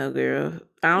don't know, girl.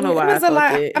 I don't know why I thought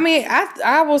that. I mean,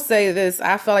 I will say this.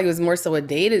 I felt like it was more so a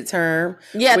dated term.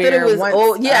 Yeah, I thought it was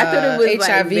old. Yeah, I thought it was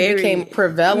HIV like became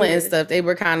prevalent and stuff. They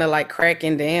were kind of like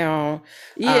cracking down.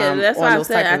 Yeah, that's why I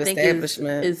said I think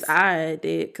it's odd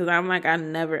because I'm like I've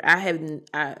been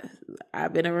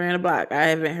around the block. I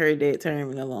haven't heard that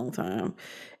term in a long time.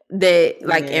 That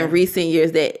in recent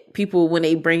years that people, when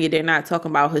they bring it, they're not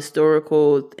talking about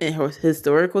historical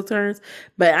terms.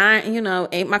 But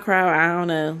ain't my crowd. I don't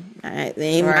know.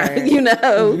 Ain't my,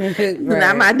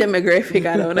 not my demographic.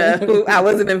 I don't know. I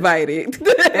wasn't invited.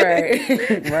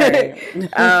 right.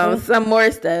 Some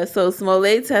more stuff. So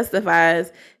Smollett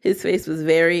testifies his face was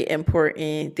very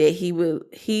important. That he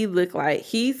looked like,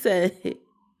 he said,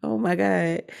 oh my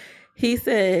God, he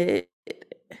said.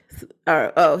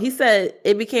 He said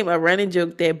it became a running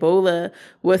joke that Bola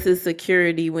was his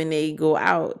security when they go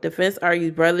out. Defense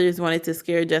argues brothers wanted to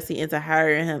scare Jesse into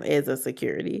hiring him as a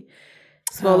security.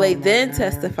 Smollett then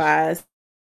testifies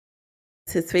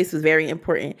his face was very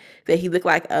important, that he looked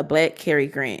like a black Cary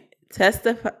Grant.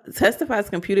 Testifies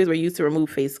computers were used to remove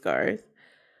face scars.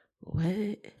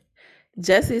 What?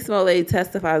 Jesse Smollett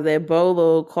testifies that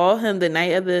Bolo called him the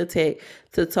night of the attack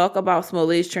to talk about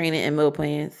Smollett's training and meal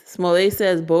plans. Smollett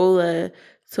says Bola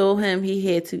told him he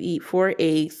had to eat 4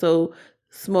 eggs, so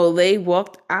Smollett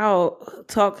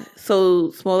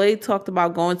Smollett talked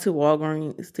about going to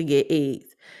Walgreens to get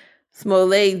eggs.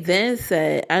 Smollett then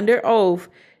said, under oath,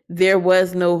 there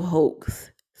was no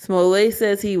hoax. Smollett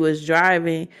says he was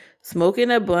driving,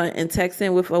 smoking a blunt, and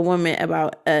texting with a woman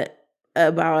about an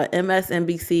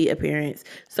MSNBC appearance.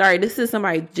 Sorry, this is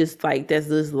somebody just like that's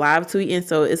just live tweeting,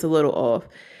 so it's a little off.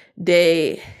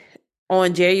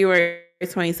 On January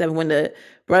 27th, when the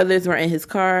brothers were in his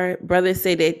car, brothers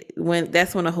say that's when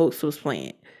the hoax was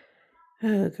planned.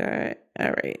 Oh God.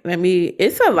 All right.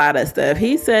 It's a lot of stuff.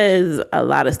 He says a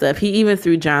lot of stuff. He even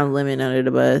threw John Lemon under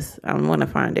the bus. I want to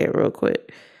find that real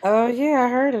quick. Oh yeah, I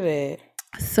heard of it.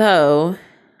 So,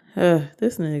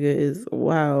 this nigga is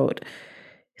wild.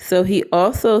 So he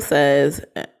also says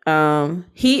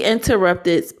he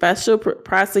interrupted special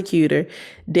prosecutor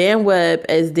Dan Webb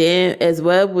as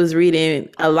Webb was reading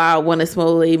aloud one of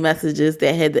Smollett's messages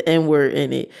that had the N-word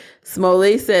in it.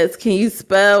 Smollett says, "Can you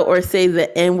spell or say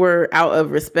the N-word out of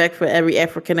respect for every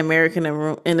African American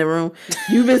in the room?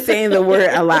 You've been saying the word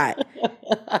a lot."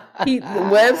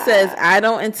 Webb says, "I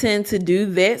don't intend to do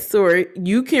that sort.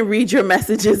 You can read your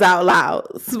messages out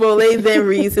loud." Smollett then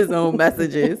reads his own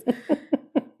messages.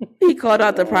 He called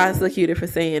out the prosecutor for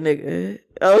saying nigga.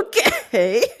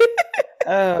 Okay.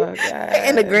 Oh God!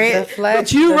 And the grant,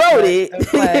 but you wrote it,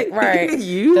 right?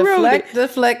 You wrote it.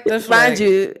 Deflect. Mind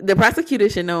you, the prosecutor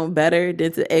should know better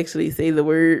than to actually say the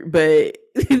word, but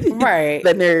right,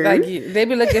 the nerve. Like they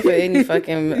be looking for any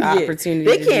fucking opportunity.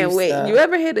 They can't wait. Stuff. You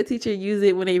ever had a teacher use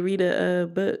it when they read a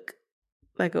book,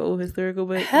 like an old historical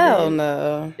book? Hell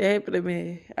no. That happened to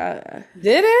me.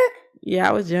 Did it? Yeah,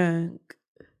 I was young.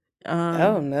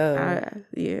 Oh no.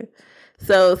 Yeah.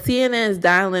 So CNN's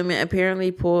Don Lemon apparently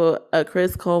pulled a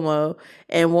Chris Cuomo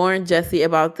and warned Jesse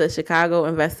about the Chicago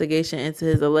investigation into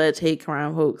his alleged hate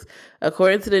crime hoax.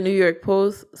 According to the New York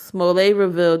Post, Smollett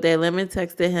revealed that Lemon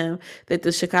texted him that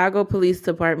the Chicago Police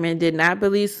Department did not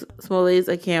believe Smollett's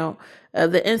account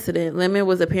of the incident. Lemon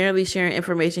was apparently sharing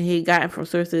information he had gotten from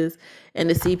sources in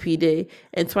the CPD.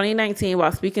 In 2019,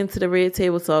 while speaking to the Red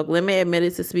Table Talk, Lemon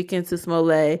admitted to speaking to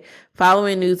Smollett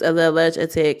following news of the alleged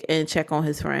attack and check on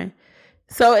his friend.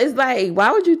 So it's like, why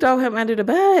would you throw him under the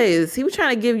bus? He was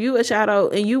trying to give you a shout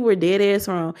out and you were dead ass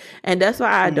wrong. And that's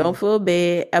why I don't feel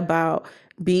bad about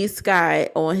B. Scott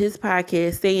on his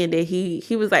podcast saying that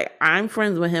he was like, I'm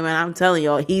friends with him and I'm telling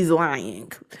y'all he's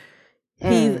lying.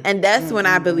 And that's when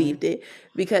I believed it,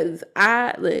 because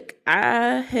I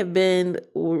have been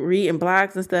reading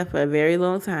blogs and stuff for a very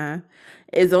long time.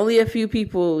 It's only a few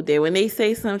people that when they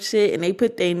say some shit and they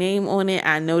put their name on it,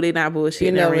 I know they're not bullshitting.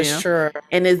 You know around. It's true.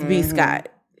 And it's B. Scott.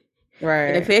 Right.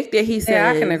 And the fact that he said,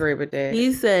 yeah, I can agree with that.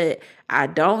 He said, I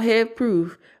don't have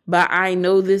proof, but I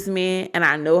know this man and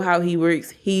I know how he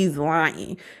works. He's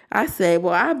lying. I said,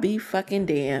 well, I'll be fucking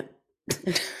damned.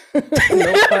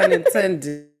 No pun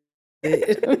intended. Wow.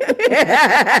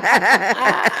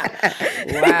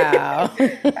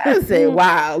 I said,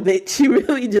 wow, bitch, you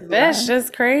really that's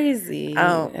just crazy.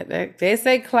 They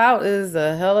say clout is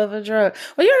a hell of a drug.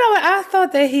 Well, you know what? I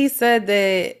thought that he said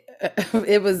that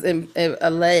it was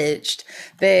alleged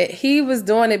that he was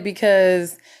doing it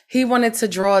because he wanted to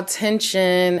draw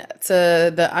attention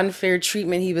to the unfair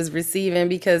treatment he was receiving,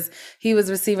 because he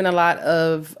was receiving a lot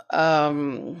of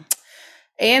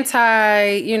MSM,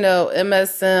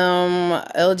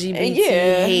 LGBT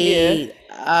hate,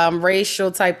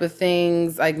 racial type of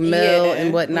things like Mill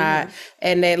and whatnot.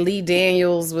 And that Lee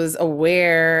Daniels was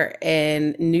aware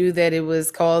and knew that it was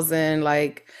causing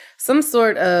like some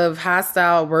sort of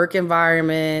hostile work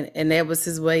environment, and that was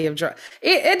his way of it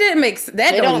didn't make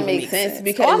that don't make sense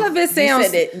because all of it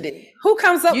sounds who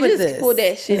comes up with this? You just pull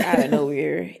that shit out of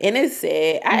nowhere. And it's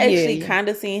sad. I actually kind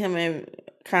of seen him in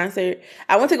concert.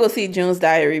 I went to go see June's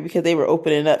Diary because they were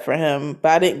opening up for him,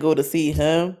 but I didn't go to see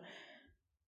him.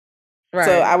 Right.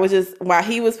 So I was just, while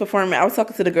he was performing, I was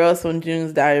talking to the girls from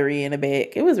June's Diary in the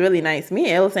back. It was really nice. Me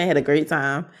and Ellison had a great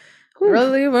time. Whew.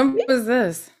 Really? When was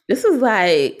this? This was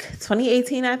like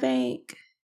 2018, I think.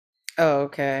 Oh,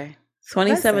 okay.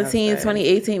 2017,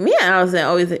 2018. Me and Allison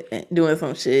always doing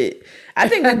some shit. I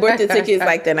think we bought the tickets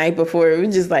like the night before. We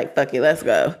were just like, fuck it, let's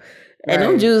go. And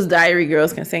them June's Diary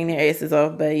girls can sing their asses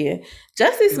off. But yeah,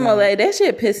 Jussie Smollett, that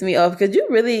shit pissed me off because you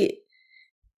really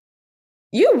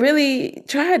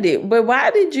tried it. But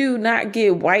why did you not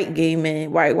get white gay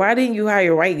men? Why didn't you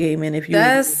hire white gay men if you?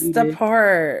 That's the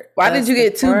part. Why did you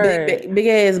get two big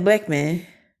ass black men?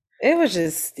 It was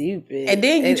just stupid. And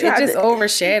then it just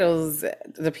overshadows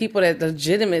the people that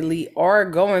legitimately are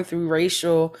going through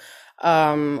racial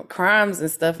crimes and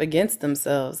stuff against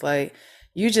themselves. Like,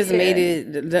 you just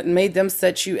made them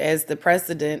set you as the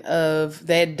precedent of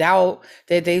that doubt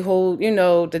that they hold,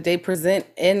 that they present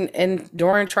in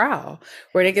during trial,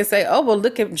 where they can say, oh, well,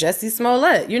 look at Jussie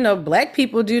Smollett. Black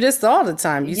people do this all the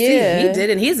time. You see, he did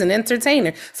it. He's an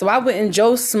entertainer. So why wouldn't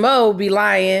Joe Smo be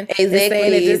lying and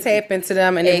saying that this happened to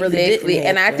them and it really didn't happen?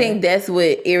 And I think that's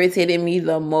what irritated me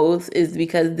the most, is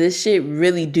because this shit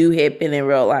really do happen in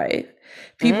real life.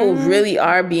 People really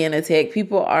are being attacked.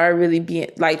 People are really being,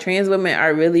 like, trans women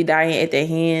are really dying at the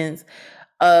hands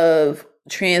of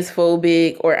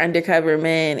transphobic or undercover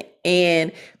men.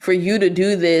 And for you to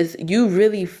do this, you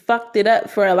really fucked it up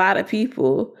for a lot of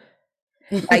people.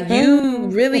 Like you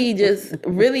really just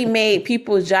really made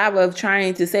people's job of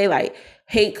trying to say like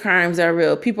hate crimes are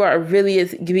real. People are really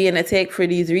being attacked for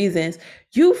these reasons.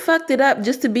 You fucked it up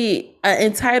just to be an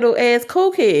entitled ass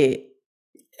cokehead.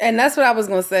 And that's what I was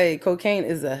gonna say. Cocaine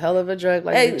is a hell of a drug,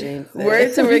 like Rick James said.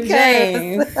 Word to Rick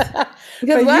James.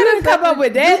 Because why didn't come up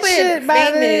with that shit by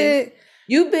it?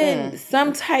 You've been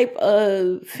some type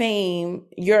of fame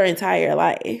your entire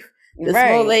life. The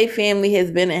Smollett family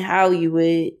has been in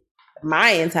Hollywood my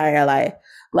entire life.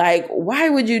 Like, why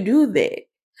would you do that?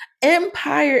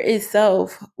 Empire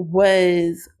itself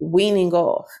was weaning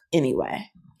off anyway.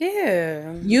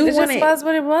 Yeah. It just was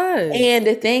what it was. And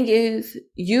the thing is,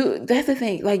 that's the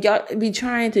thing. Like, y'all be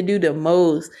trying to do the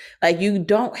most. Like, you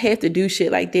don't have to do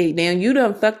shit like that. Now, you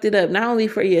done fucked it up, not only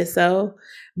for yourself,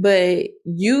 but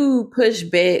you push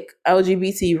back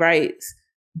LGBT rights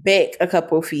back a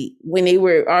couple feet when they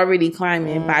were already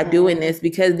climbing by doing this,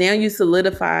 because now you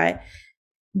solidify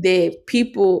that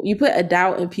you put a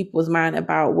doubt in people's mind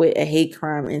about what a hate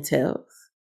crime entails.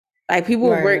 Like, people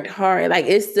worked hard. Like,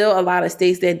 it's still a lot of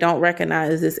states that don't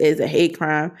recognize this as a hate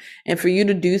crime. And for you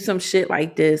to do some shit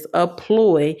like this, a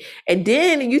ploy, and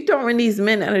then you throwing these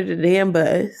men under the damn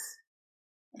bus.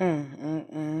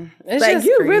 It's like, just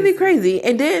you're crazy. really crazy.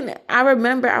 And then I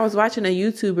remember I was watching a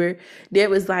YouTuber that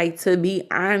was like, to be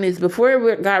honest, before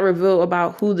it got revealed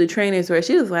about who the trainers were,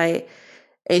 she was like,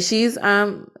 and she's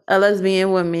a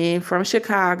lesbian woman from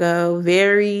Chicago,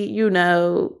 very,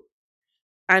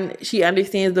 and she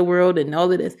understands the world and all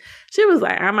of this. She was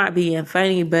like, I'm not being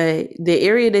funny, but the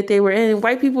area that they were in,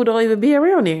 white people don't even be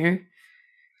around there.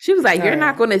 She was like, you're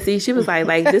not going to see. She was like,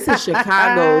 this is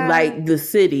Chicago, like the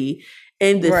city.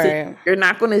 And the city, you're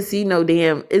not going to see no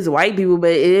damn, it's white people,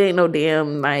 but it ain't no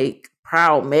damn like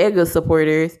proud MAGA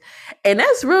supporters. And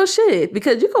that's real shit,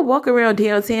 because you can walk around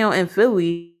downtown in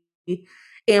Philly,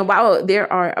 and while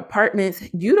there are apartments,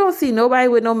 you don't see nobody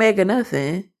with no MAGA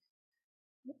nothing.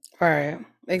 Right.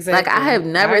 Exactly. Like, I have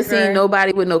never seen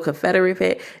nobody with no Confederate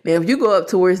flag. Now, if you go up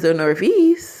towards the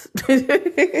Northeast, like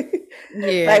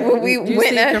when we went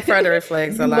see Confederate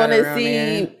flags a lot around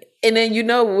there. And then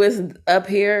what's up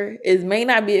here may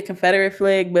not be a Confederate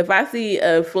flag, but if I see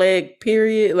a flag,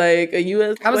 period, like a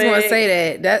U.S. flag, I was going to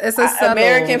say that it's a subtle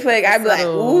American flag, I'd be like,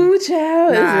 ooh,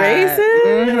 child, it's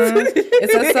racist.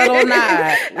 It's a subtle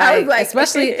nod. I was like,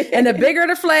 especially, and the bigger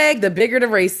the flag, the bigger the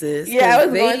racist. Yeah, I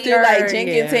was going through like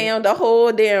Jenkintown, the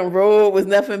whole damn road was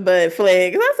nothing but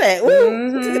flags. I said,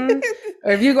 ooh.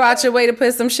 Or if you go out your way to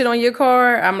put some shit on your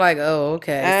car, I'm like, oh,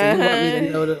 okay. So you want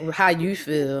me to know how you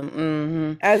feel.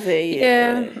 I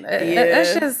said,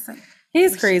 that's just,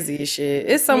 he's crazy as shit.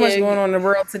 It's so much going on in the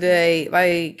world today.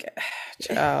 Like,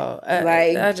 child,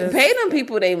 pay them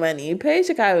people their money. Pay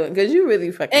Chicago, because you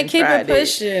really fucking and keep it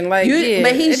pushing. Like,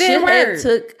 but he should have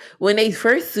took, when they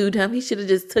first sued him, he should have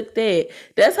just took that.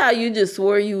 That's how you just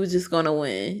swore you was just gonna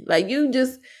win. Like, you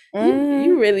just.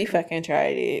 You really fucking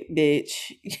tried it, bitch.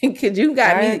 Cause you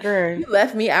got you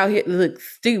left me out here to look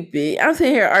stupid. I'm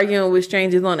sitting here arguing with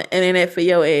strangers on the internet for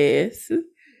your ass.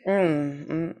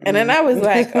 And then I was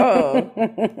like, oh.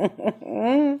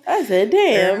 I said,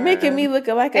 damn, making me look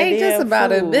like a ain't damn just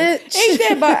about fool. a bitch. Ain't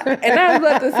that about, and I was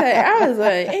about to say, I was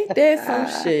like, ain't that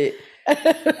some shit?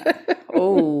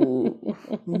 Oh,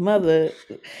 mother.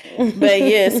 But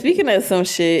yeah, speaking of some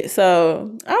shit,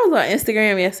 so I was on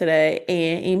Instagram yesterday,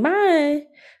 and Iman,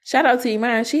 shout out to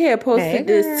Iman, she had posted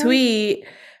this tweet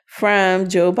from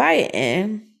Joe Biden,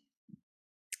 and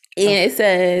it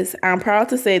says, I'm proud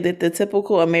to say that the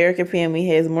typical American family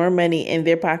has more money in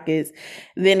their pockets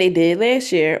than they did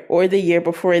last year or the year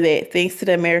before that, thanks to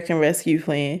the American Rescue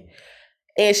Plan.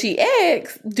 And she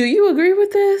asks, do you agree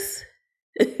with this?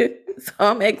 So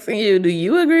I'm asking you, do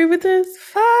you agree with this?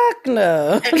 Fuck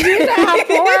no. Do you know how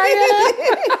poor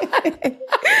I am?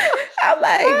 I'm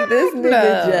like,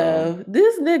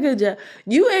 this nigga Joe.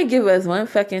 You ain't give us one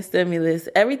fucking stimulus.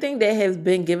 Everything that has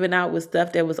been given out was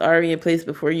stuff that was already in place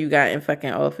before you got in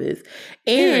fucking office.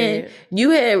 And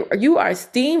you are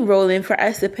steamrolling for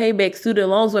us to pay back student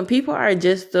loans when people are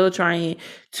just still trying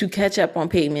to catch up on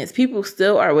payments. People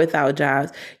still are without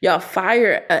jobs. Y'all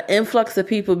fire an influx of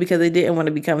people because they didn't want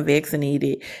to become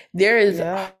vaccinated. There is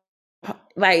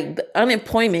like, the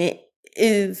unemployment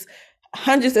is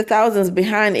hundreds of thousands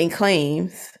behind in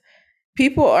claims.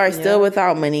 People are still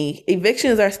without money.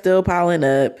 Evictions are still piling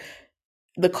up.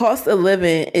 The cost of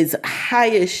living is high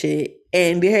as shit.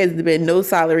 And there has been no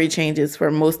salary changes for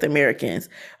most Americans.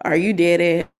 Are you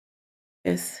dead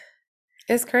ass?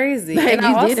 It's crazy. Like, and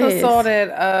I also saw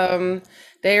that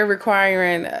They're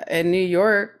requiring in New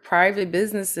York, private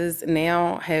businesses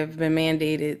now have been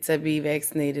mandated to be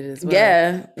vaccinated as well.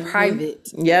 Yeah. Private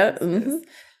Yeah. businesses.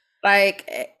 Like,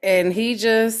 and he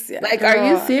just Like, girl, are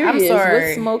you I'm serious? What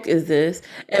sorry. smoke is this?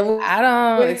 And I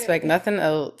don't expect nothing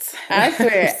else. I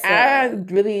swear, So,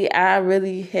 I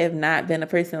really have not been a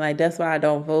person like that's why I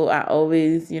don't vote. I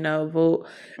always, vote.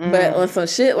 But on some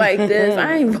shit like this,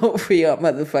 I ain't vote for y'all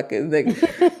motherfuckers.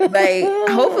 Like,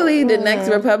 hopefully the next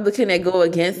Republican that go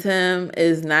against him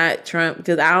is not Trump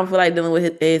because I don't feel like dealing with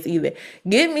his ass either.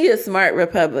 Give me a smart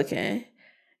Republican.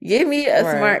 Give me a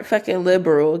smart fucking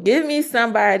liberal. Give me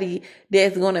somebody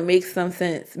that's going to make some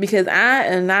sense because I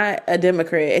am not a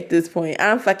Democrat at this point.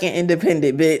 I'm fucking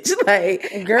independent, bitch.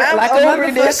 Like, girl, I'm like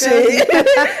over this shit.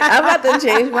 I'm about to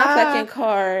change my fucking a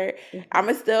card.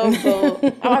 I'ma still vote.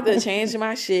 I'm about to change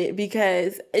my shit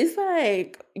because it's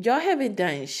like y'all haven't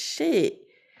done shit.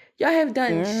 Y'all have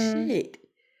done shit.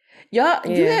 Y'all,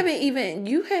 you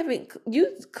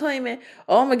claiming,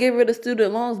 oh, I'm gonna get rid of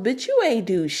student loans, but you ain't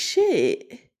do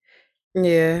shit.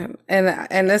 Yeah, and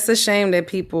that's a shame that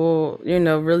people,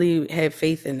 really have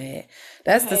faith in that.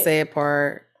 That's the sad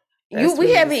part. That's We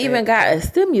really the haven't sad even got part. a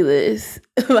stimulus.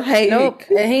 Like, Nope,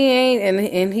 and he ain't,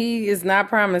 and he is not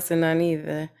promising none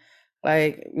either.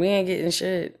 Like, we ain't getting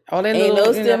shit. All that ain't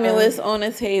little, no stimulus on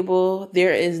the table.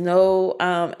 There is no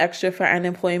extra for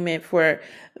unemployment for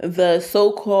the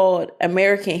so-called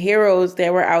American heroes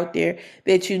that were out there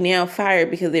that you now fired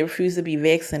because they refuse to be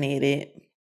vaccinated.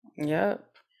 Yep.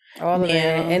 All of that.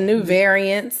 Now, And new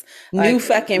variants. new Like,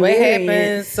 fucking what happens?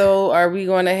 variants. So are we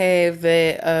going to have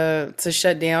that to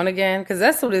shut down again? Because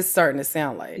that's what it's starting to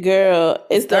sound like. Girl,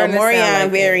 it's the starting to sound Morion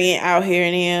like variant out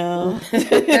here now.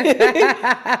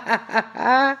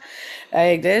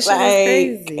 Like, that shit is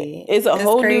Like, crazy. it's a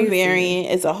whole new crazy.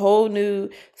 variant. It's a whole new.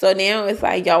 So now it's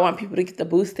like y'all want people to get the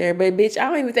booster, but bitch, I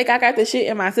don't even think I got the shit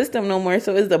in my system no more.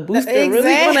 So is the booster really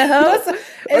going to help,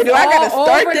 or do I got to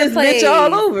start this bitch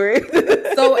all over?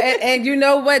 So and you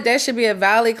know what? That should be a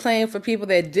valid claim for people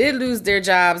that did lose their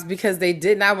jobs because they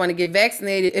did not want to get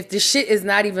vaccinated. If the shit is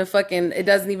not even fucking, it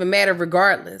doesn't even matter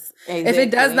regardless. Exactly. If it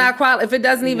does not if it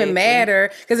doesn't even matter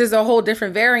because there's a whole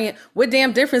different variant, what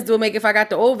damn difference do it make if I got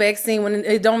the old vaccine when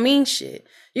it don't mean shit?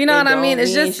 You know what I mean?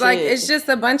 It's just like, it's just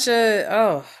a bunch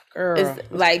of, girl. It's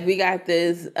like we got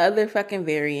this other fucking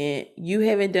variant. You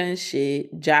haven't done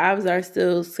shit. Jobs are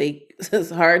still it's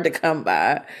hard to come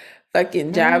by.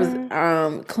 Fucking jobs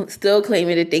still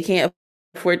claiming that they can't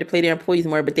afford to pay their employees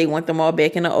more, but they want them all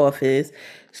back in the office.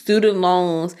 Student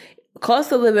loans.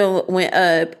 Cost of living went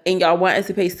up and y'all want us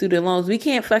to pay student loans. We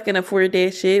can't fucking afford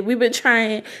that shit. We've been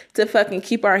trying to fucking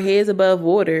keep our heads above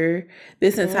water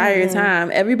this entire time.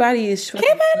 Everybody is keeping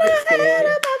our head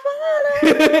above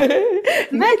water.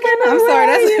 I'm sorry,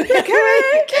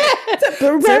 that's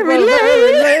temporary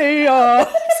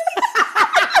layoff.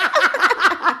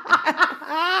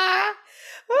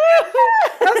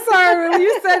 I'm sorry, when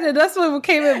you said it, that's what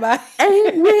came in my head.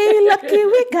 Ain't we lucky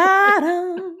we got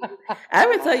 'em? I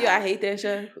ever tell you I hate that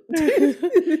show?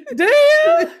 Do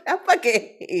you? I fucking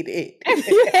hate it.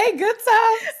 You hate Good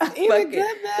Times? Even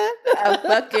Good Man? I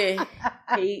fucking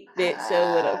hate that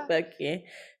show with a fucking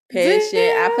passion.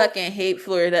 I fucking hate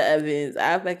Florida Evans.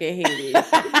 I fucking hate it.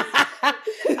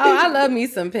 Oh, I love me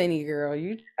some Penny, girl.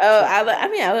 I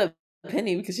love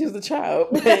Penny because she was a child.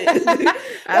 But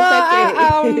I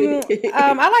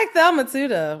like Thelma too,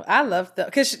 though. I love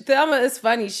Thelma because Thelma is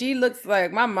funny. She looks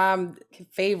like my mom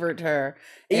favored her.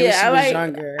 When she was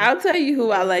younger. I'll tell you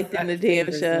who I liked in the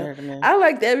damn show. I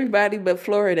liked everybody but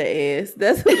Florida ass.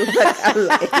 That's what the fuck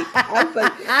I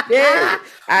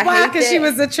like. Why? Because she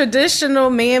was a traditional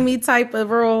mammy type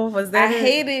of role. Was that? I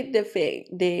hated the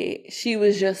fact that she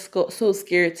was just so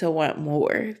scared to want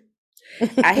more.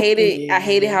 I hated I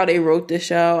hated how they wrote the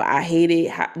show. I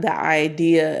hated the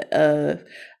idea of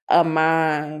a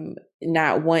mom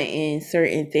not wanting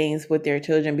certain things with their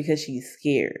children because she's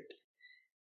scared.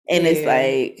 And it's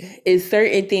like, it's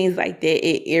certain things like that.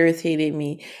 It irritated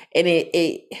me. And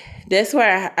it that's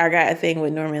why I got a thing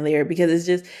with Norman Lear, because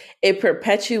it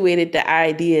perpetuated the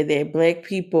idea that Black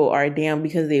people are down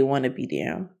because they want to be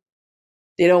down.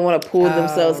 They don't want to pull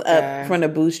themselves up from the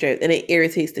bootstraps, and it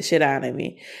irritates the shit out of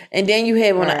me. And then you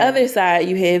have on the other side,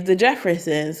 you have the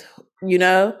Jeffersons,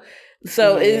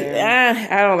 So I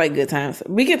don't like Good Times.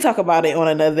 We can talk about it on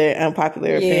another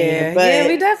unpopular opinion. But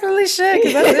we definitely should,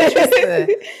 because that's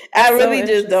interesting. I really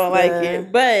just don't like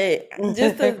it. But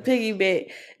just to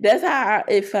piggyback, that's how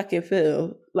it fucking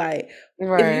feel. Like,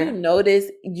 if you notice,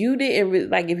 you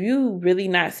didn't if you really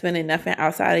not spending nothing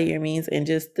outside of your means and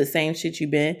just the same shit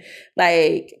you've been.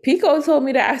 Like, Pico told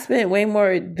me that I spent way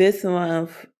more this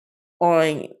month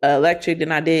on electric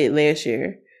than I did last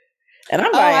year. And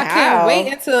I'm I can't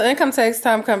wait until income tax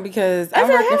time come because I'm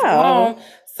working from home.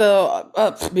 So,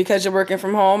 because you're working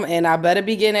from home, and I better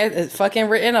be getting it fucking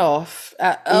written off.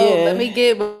 Let me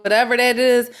get whatever that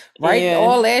is, write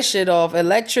all that shit off.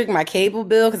 Electric, my cable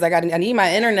bill, because I need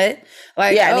my internet.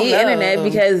 Like, I need internet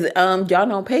because y'all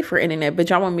don't pay for internet, but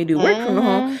y'all want me to work from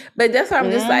home. But that's why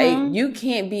I'm just like, you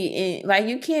can't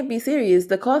be serious.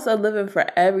 The cost of living for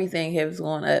everything has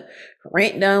gone up.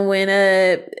 Rent done went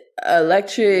up.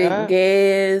 Electric,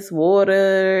 gas,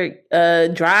 water,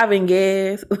 driving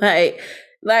gas,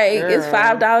 like it's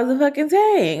 $5 a fucking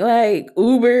tank, like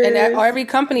Uber. And every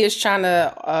company is trying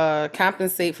to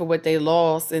compensate for what they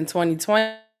lost in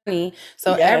 2020.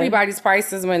 So everybody's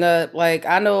prices went up. Like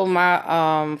I know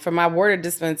my for my water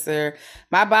dispenser,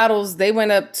 my bottles, they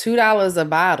went up $2 a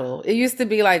bottle. It used to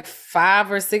be like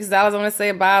 $5 or $6, I want to say,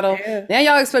 a bottle. Yeah. Now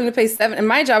y'all expect me to pay $7. And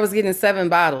mind you, I was getting 7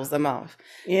 bottles a month.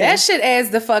 Yeah. That shit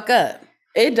adds the fuck up.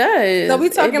 It does. So we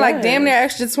talking like damn near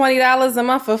extra $20 a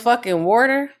month for fucking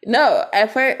water? No,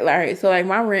 at first, all right, so like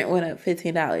my rent went up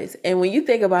 $15. And when you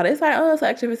think about it, it's like, oh, it's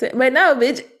extra percent. But no,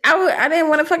 bitch, I didn't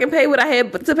want to fucking pay what I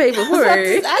had to pay before. I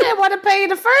didn't want to pay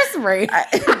the first rate.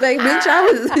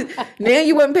 Bitch, now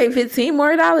you wouldn't pay $15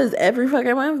 more every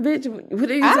fucking month, bitch. What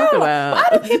are you talking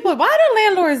about? Why do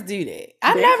landlords do that?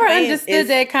 I never understood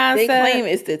that concept. They claim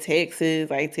it's the taxes,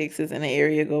 like taxes in the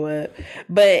area go up.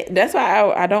 But that's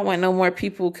why I don't want no more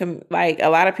people like a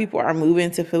lot of people are moving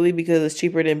to Philly because it's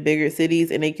cheaper than bigger cities,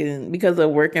 and they can, because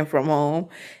of working from home,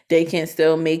 they can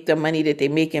still make the money that they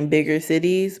make in bigger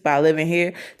cities by living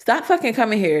here. Stop fucking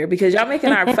coming here because y'all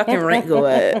making our fucking rent go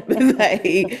up. Like,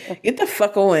 get the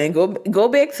fuck on. Go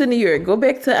back to New York. Go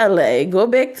back to LA. Go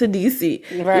back to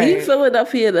DC. Right. Leave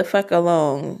Philadelphia the fuck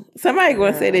alone. Somebody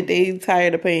gonna say that they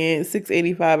tired of paying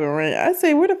 $685 in rent. I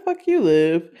say, where the fuck you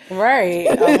live? Right.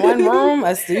 One room,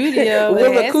 a studio.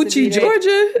 Willacoochee,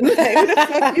 Georgia. Like, where the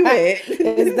fuck you at?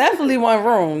 It's definitely one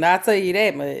room. I'll tell you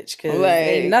that much. Cause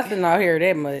ain't nothing out here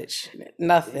that much.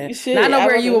 Nothing. Not know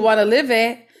where you would want to live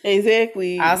at.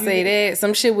 Exactly. I'll say that.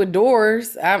 Some shit with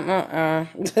doors. That's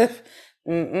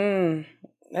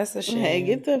a shame. Hey,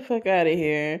 get the fuck out of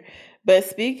here. But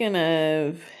speaking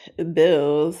of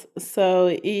bills,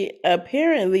 so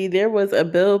apparently there was a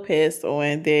bill passed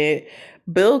on that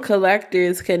bill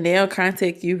collectors can now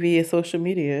contact you via social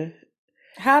media.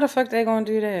 How the fuck they gonna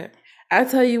do that? I'll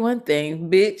tell you one thing,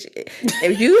 bitch.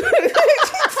 If you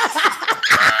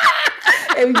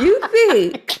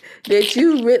think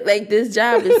that like this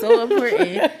job is so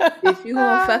important that you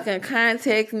gonna fucking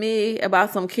contact me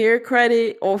about some care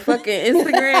credit on fucking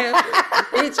Instagram,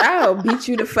 bitch, I'll beat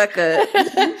you the fuck up.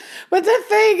 But the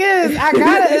thing is, I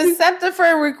gotta accept a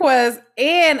friend request,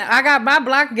 and I got my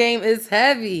block game is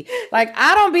heavy. Like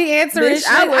I don't be answering shit.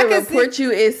 I will report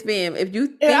you as spam if you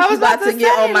think you about to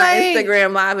get on my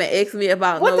Instagram live and ask me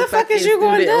about what the fuck is you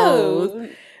gonna do?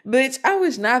 Bitch, I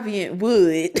wish Navient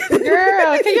would.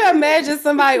 Girl, can you imagine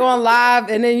somebody on live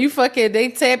and then you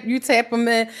tap them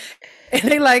in and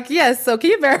they like, yes, so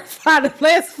can you verify the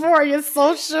last 4 of your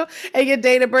social and your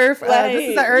date of birth? This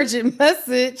is an urgent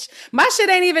message. My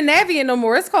shit ain't even Navient no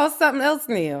more. It's called something else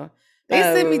now. They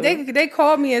sent me, they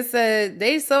called me and said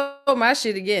they sold my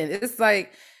shit again. It's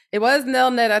like, it was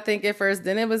Nelnet, I think, at first.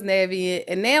 Then it was Navient.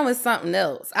 And now it's something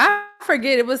else. I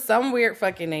forget. It was some weird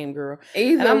fucking name, girl.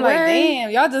 And I'm like, damn,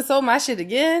 y'all just sold my shit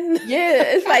again? Yeah,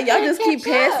 it's like y'all just keep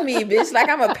passing me, bitch. Like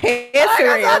I'm a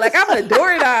passer. Like I'm a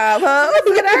doorknob, huh?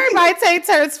 Can everybody take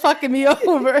turns fucking me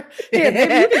over? Here,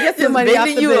 baby, you can get some money out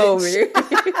the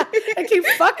bitch. And keep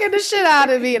fucking the shit out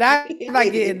of me. And I'm not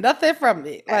getting nothing from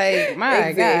it. Like,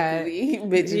 my God.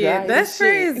 Bitch, yeah, that's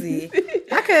crazy.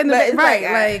 I couldn't,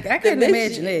 I couldn't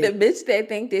imagine it. The bitch that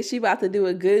think that she about to do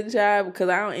a good job because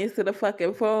I don't answer the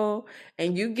fucking phone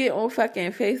and you get on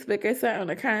fucking Facebook or something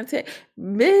to contact,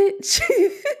 bitch.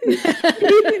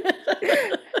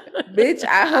 Bitch,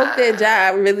 I hope that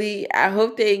job I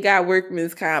hope they got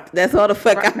workman's comp. That's all the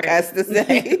fuck I got to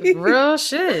say. Real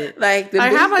shit. Like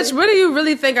how much, what do you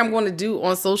really think I'm going to do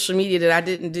on social media that I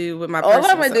didn't do with my personal?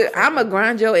 All I'm going to do, I'm going to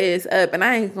grind your ass up and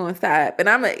I ain't going to stop. And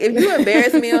if you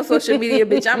embarrass me on social media,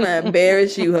 bitch, I'm going to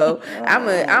embarrass you, ho. I'm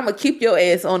going to keep your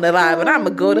ass on the live and I'm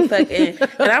going to go to fucking,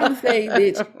 and I'm going to say,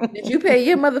 bitch, did you pay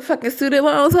your motherfucking student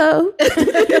loans, ho?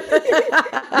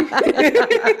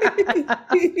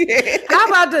 How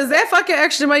about this? that fucking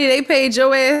extra money they paid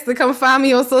your ass to come find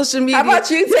me on social media. How about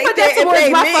you take put that and towards pay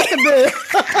my me? fucking bill?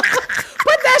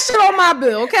 Put that shit on my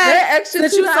bill, okay? That extra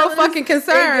Since you so fucking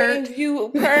concerned. they gave you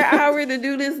per hour to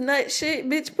do this nut shit,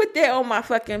 bitch. Put that on my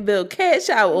fucking bill. Cash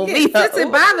out on me. Since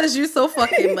it bothers you so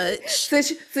fucking much.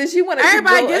 Since you want to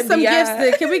everybody get some gifts.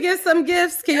 Then. Can we get some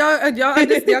gifts? Can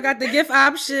y'all got the gift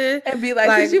option? And be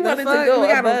like, since you wanted to go we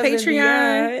got on above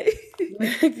Patreon.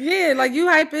 Yeah, like you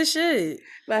hype as shit.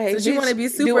 Like, so you want to be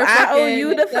super do fucking I owe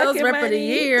you the sales fucking rep money? of the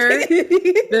year,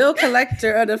 bill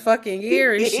collector of the fucking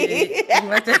year and shit.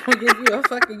 Like that will give you a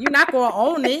fucking. You're not gonna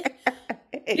own it.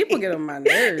 People get on my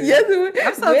nerves. Yes,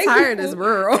 I'm so tired of this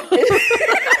world.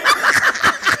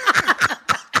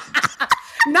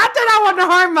 Not that I want to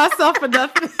harm myself or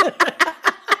nothing.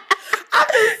 I'm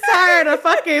just tired of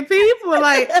fucking people,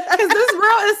 like, because this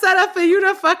world is set up for you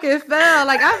to fucking fail.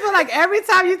 Like, I feel like every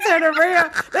time you turn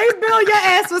around, they bill your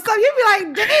ass for something. You be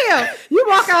like, damn. You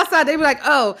walk outside, they be like,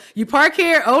 oh, you park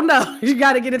here? Oh, no. You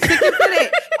got to get a ticket for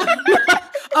that.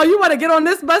 Oh, you want to get on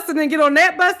this bus and then get on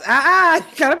that bus?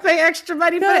 You got to pay extra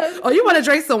money for that. Oh, you want to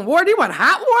drink some water? You want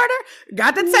hot water?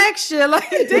 Got the text shit. Like,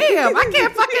 damn, I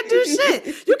can't fucking do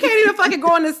shit. You can't even fucking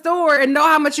go in the store and know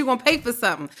how much you're going to pay for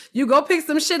something. You go pick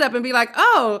some shit up and be like,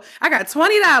 oh, I got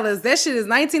 $20. That shit is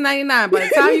 $19.99. By the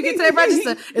time you get to that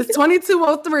register, it's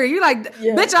 $22.03. You're like,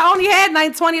 bitch, I only had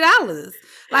 $20.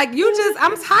 Like, you just,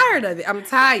 I'm tired of it. I'm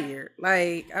tired.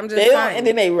 Like, I'm just tired. And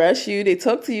then they rush you. They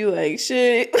talk to you like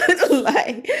shit.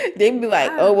 Like, they be like,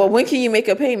 oh, well, when can you make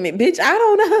a payment? Bitch, I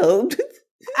don't know.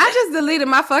 I just deleted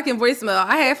my fucking voicemail.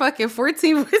 I had fucking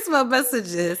 14 voicemail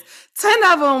messages. 10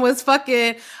 of them was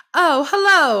fucking, oh,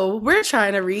 hello. We're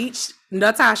trying to reach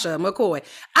Natasha McCoy.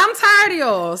 I'm tired of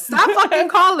y'all. Stop fucking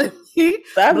calling me.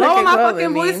 Stop blowing my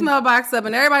fucking me. voicemail box up.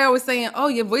 And everybody always saying, oh,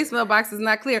 your voicemail box is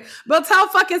not clear. But tell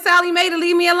fucking Sally Mae to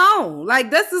leave me alone. Like,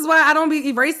 this is why I don't be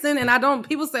erasing and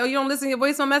people say, oh, you don't listen to your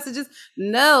voicemail messages?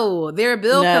 No, they're a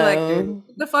bill collector.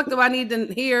 What the fuck do I need to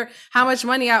hear how much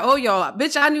money I owe y'all?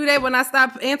 Bitch, I knew that when I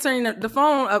stopped answering the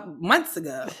phone months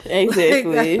ago.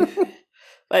 Exactly.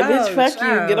 Like, bitch, fuck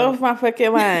you. Get off my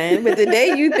fucking line. But the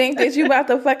day you think that you about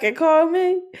to fucking call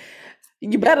me,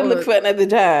 you better look for another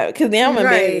job. Because now I'm a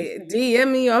bitch.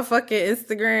 DM me on fucking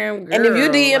Instagram, girl. And if you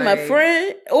DM a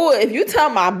friend, or if you tell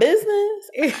my business,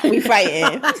 we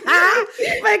fighting. But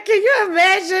can you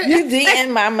imagine? You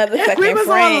DM my motherfucking we was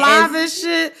friend. On live and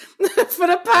shit for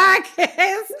the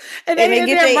podcast. And they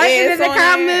get writing in the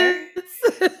comments.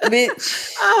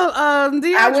 Bitch. Oh,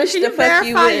 Deandra, I wish can the you fuck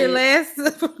verify you your would. last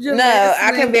No,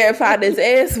 I can verify this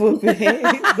ass whooping.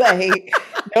 Like,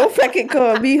 don't fucking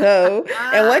call me hoe.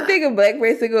 And one thing a black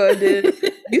person gonna do,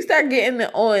 you start getting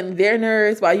on their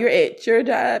nerves while you're at your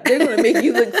job, they're gonna make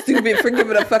you look stupid for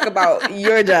giving a fuck about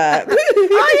your job.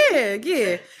 Oh yeah.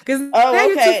 Because now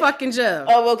you're too fucking Joe.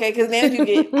 Oh, okay. Because now you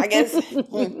get, I guess.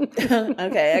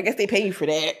 Okay, I guess they pay you for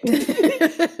that.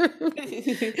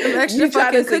 Some extra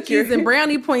fucking cookies and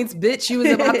brownie points, bitch. You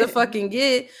was about to fucking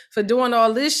get for doing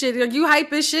all this shit. You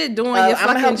hype as shit doing your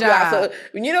fucking job. So,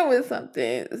 you know what's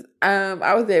something?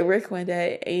 I was at work one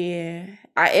day and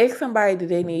I asked somebody, did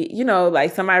they need,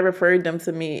 like somebody referred them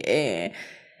to me, and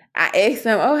I asked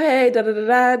them, oh, hey,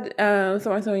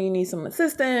 so you need some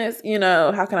assistance,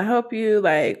 how can I help you?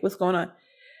 Like, what's going on?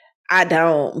 I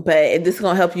don't, but if this is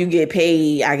going to help you get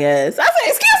paid, I guess. I said,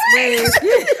 excuse me.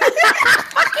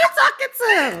 Fuck you talking to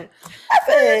him? I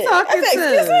said,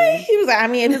 excuse me? He was like, I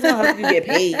mean, if it's going to help you get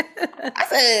paid. I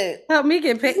said, help me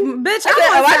get paid? Bitch,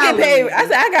 I get paid. I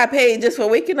said, I got paid just for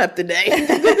waking up today.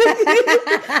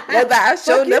 Whether I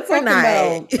showed up or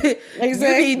not.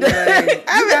 Exactly. He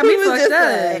was just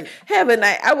like, have a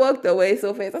night. I walked away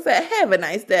so fast. I said, have a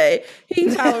nice day. He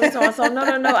followed me on, so no,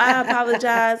 I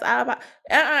apologize.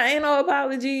 Ain't no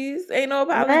apologies.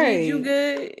 Right. You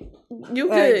good. You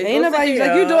good. Ain't nobody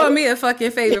like you doing me a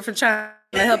fucking favor for trying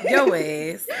to help your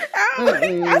ass.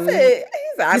 I said,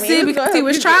 you see, because he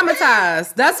was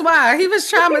traumatized. That's why he was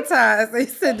traumatized. He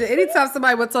said that anytime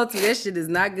somebody would talk to you, that shit is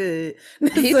not good. So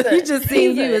he just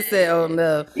seen you and said, "Oh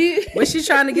no, what's she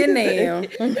trying to get now?"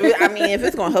 I mean, if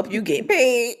it's gonna help you get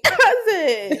paid, I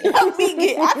said, help me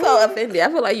get. I felt offended. I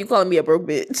feel like you calling me a broke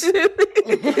bitch.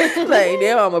 Like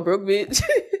now I'm a broke bitch.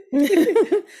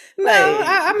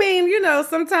 I mean,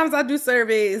 sometimes I do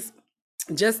surveys.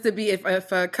 Just to be,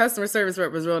 if a customer service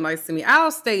rep was real nice to me,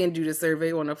 I'll stay and do the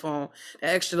survey on the phone, the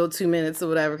extra little 2 minutes or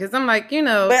whatever. Because I'm like, But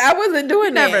I wasn't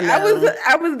doing that.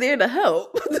 I was there to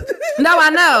help. No,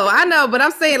 I know. But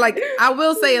I'm saying, like, I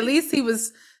will say at least he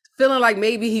was feeling like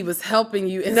maybe he was helping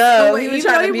you. No, he was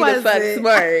trying to be the fuck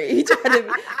smart. He tried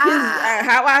to.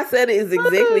 How I said it is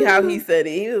exactly how he said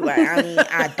it. He was like, I mean,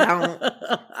 I don't.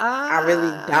 I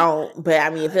really don't. But I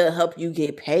mean, if it'll help you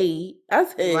get paid, I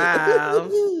said, Wow.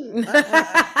 no,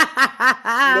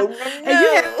 And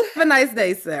you have a nice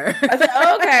day, sir. I said,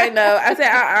 okay, no. I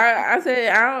said, I said,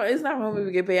 I don't. It's not for me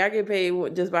to get paid. I get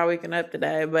paid just by waking up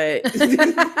today, but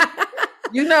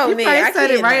you know You me. probably I said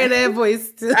it can't. right in that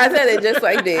voice too. I said it just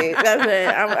like that. I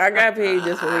said, I got paid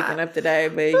just for waking up today,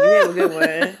 but you have a good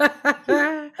one.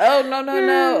 Oh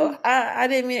no! I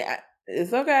didn't mean.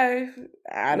 It's okay.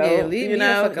 I don't. Yeah, leave me the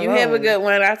fuck you have a alone. good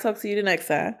one. I'll talk to you the next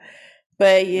time.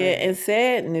 But yeah, in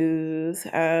sad news,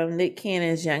 Nick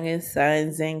Cannon's youngest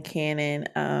son, Zen Cannon,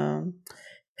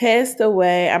 passed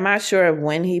away. I'm not sure of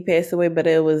when he passed away, but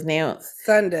it was announced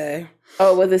Sunday.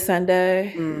 Oh, was it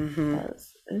Sunday? Mm-hmm.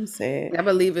 I'm sad. I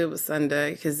believe it was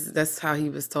Sunday because that's how he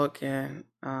was talking.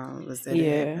 Was that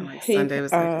Yeah, like he Sunday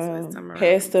was like his first time around.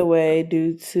 passed away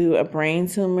due to a brain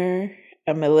tumor,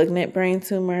 a malignant brain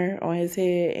tumor on his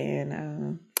head,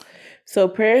 and so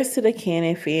prayers to the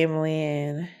Cannon family.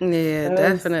 And yeah,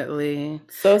 definitely.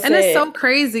 So sad. And it's so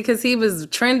crazy because he was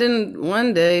trending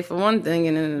one day for one thing,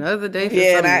 and then another day for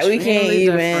something we can't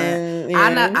even. Different.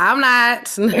 I'm not,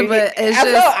 but it's I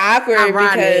just felt awkward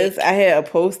ironic. because I had a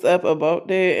post up about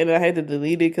that, and I had to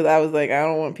delete it because I was like, I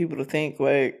don't want people to think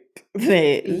like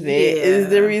that is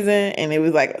the reason, and it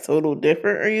was like a total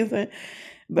different reason.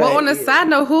 But well, on a side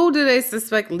note, who do they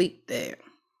suspect leaked that?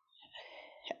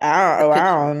 I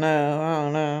don't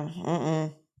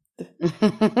know. I do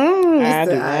not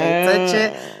touch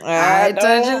it. I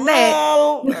touch it.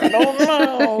 I don't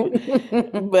know.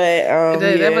 But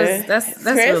that's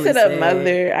really to the sad.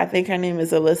 Mother. I think her name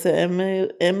is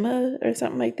Alyssa Emma or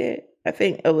something like that. I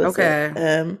think Alyssa.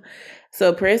 Okay.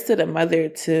 So prayers to the mother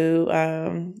too,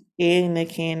 Ian Nick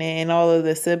Cannon and all of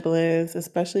the siblings,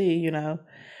 especially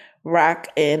Rock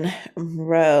and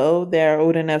Ro. They're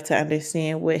old enough to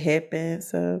understand what happened.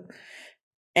 So,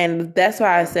 and that's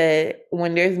why I said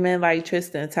when there's men like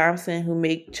Tristan Thompson who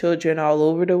make children all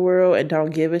over the world and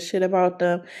don't give a shit about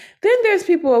them, then there's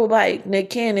people like Nick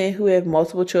Cannon who have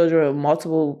multiple children with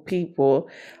multiple people,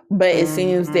 but it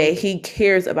seems that he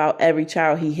cares about every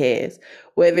child he has.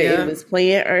 Whether it was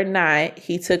planned or not,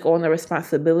 he took on the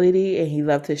responsibility and he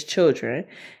loved his children.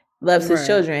 Loves his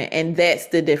children, and that's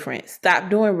the difference. Stop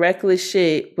doing reckless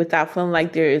shit without feeling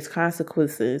like there is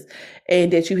consequences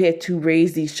and that you have to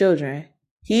raise these children.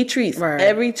 He treats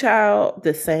every child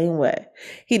the same way.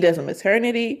 He does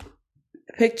maternity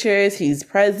pictures. He's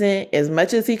present as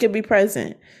much as he can be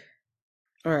present.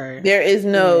 Right. There is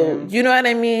no, you know what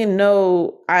I mean?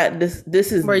 No,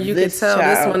 this is where you can tell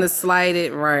child. This one is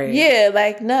slighted, right? Yeah,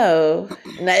 like no,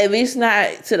 at least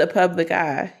not to the public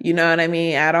eye. You know what I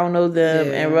mean? I don't know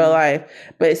them in real life,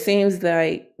 but it seems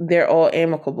like they're all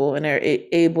amicable and they're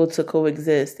able to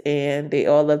coexist, and they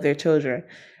all love their children.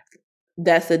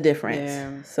 That's the difference.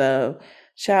 Yeah. So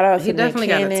shout out to he definitely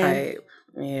Nick got a type.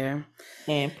 Yeah.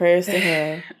 And prayers to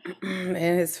him and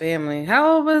his family.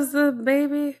 How old was the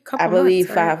baby? I believe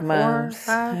 5 months.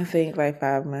 5? I think like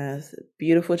 5 months.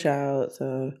 Beautiful child.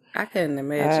 So I couldn't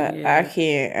imagine. I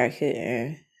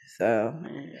couldn't. So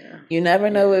you never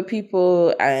know what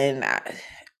people. And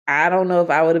I don't know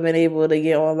if I would have been able to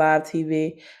get on live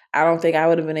TV. I don't think I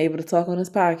would have been able to talk on this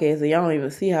podcast. So y'all don't even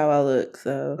see how I look.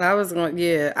 So I was going.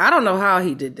 Yeah, I don't know how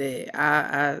he did that.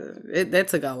 That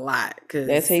took a lot because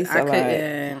that takes a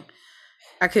lot.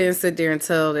 I couldn't sit there and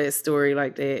tell that story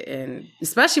like that, and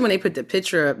especially when they put the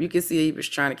picture up, you can see he was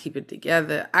trying to keep it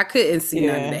together. I couldn't see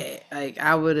none of that. Like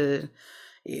I would have,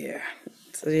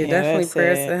 So definitely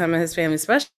prayers to him and his family,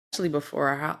 especially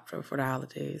before the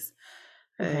holidays.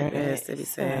 It's to be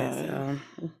sad. So.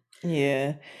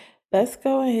 Yeah, let's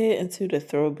go ahead into the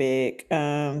throwback.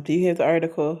 Do you have the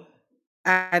article?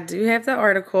 I do have the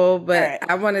article, but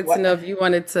I wanted to know if you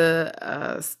wanted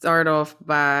to start off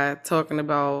by talking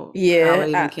about how it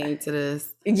even came to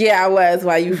this. Yeah, I was.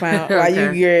 Why you read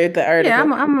the article? Yeah,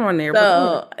 I'm on there.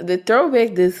 So the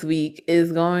throwback this week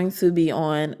is going to be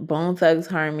on Bone Thugs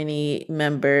Harmony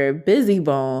member Bizzy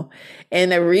Bone,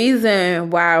 and the reason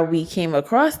why we came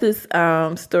across this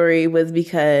story was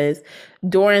because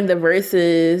during the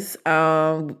verses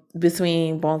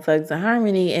between Bone Thugs and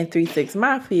Harmony and 3 6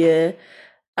 Mafia,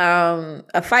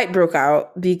 a fight broke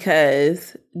out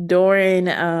because during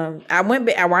I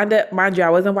wound up, mind you, I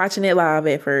wasn't watching it live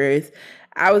at first.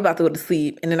 I was about to go to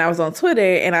sleep, and then I was on Twitter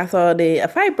and I saw that a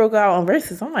fight broke out on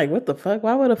Versus. I'm like, what the fuck?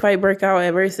 Why would a fight break out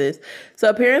at Versus? So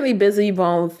apparently Bizzy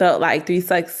Bone felt like 3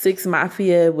 6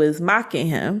 Mafia was mocking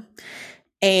him,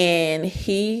 and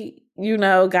he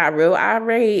got real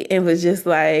irate and was just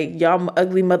like, y'all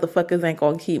ugly motherfuckers ain't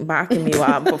gonna keep mocking me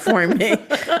while I'm performing.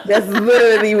 That's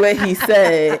literally what he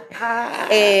said.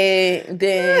 And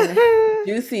then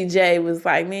Juicy J was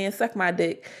like, man, suck my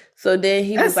dick. So then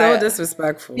he That's was so like,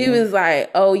 disrespectful. he was like,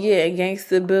 oh yeah,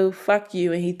 Gangsta Boo, fuck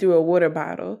you. And he threw a water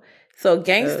bottle. So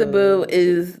Gangsta Boo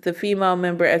is the female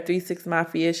member of 3 6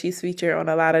 Mafia. She's featured on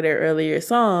a lot of their earlier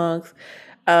songs.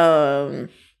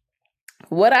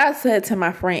 What I said to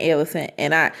my friend Ellison,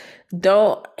 and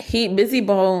Busy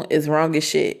Bone is wrong as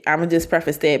shit. I'm gonna just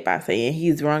preface that by saying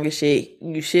he's wrong as shit.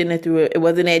 You shouldn't have threw it. It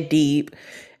wasn't that deep.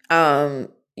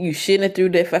 You shouldn't have threw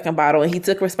that fucking bottle. And he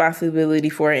took responsibility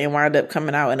for it and wound up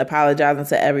coming out and apologizing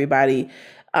to everybody,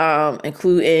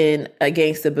 including a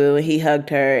Gangsta Boo. And he hugged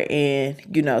her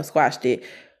and, squashed it.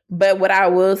 But what I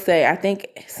will say, I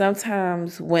think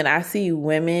sometimes when I see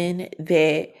women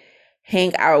that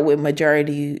hang out with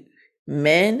majority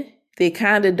men, they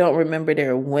kind of don't remember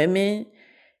they're women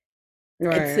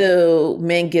until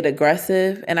men get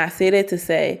aggressive. And I say that to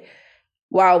say,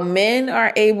 while men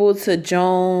are able to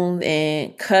jones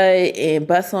and cut and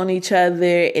bust on each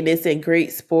other and it's a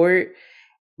great sport,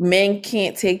 men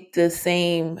can't take the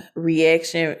same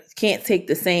reaction, can't take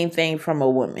the same thing from a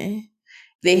woman.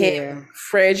 They have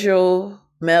fragile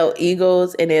male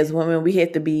egos, and as women, we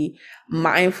have to be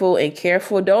mindful and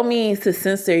careful. Don't mean to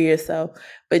censor yourself,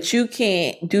 but you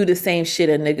can't do the same shit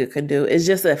a nigga can do. It's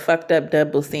just a fucked up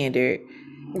double standard.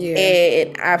 Yeah.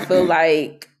 And I feel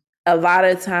like a lot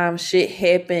of times shit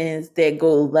happens that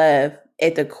go left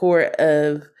at the core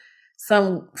of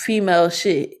some female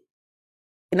shit.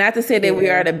 Not to say that we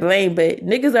are to blame, but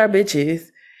niggas are bitches.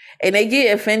 And they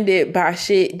get offended by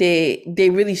shit that they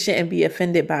really shouldn't be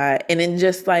offended by. And then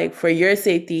just like for your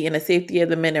safety and the safety of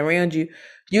the men around you,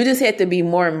 you just have to be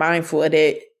more mindful of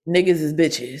that niggas is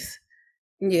bitches.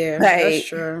 Yeah, that's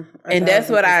true. And that's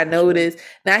what I noticed.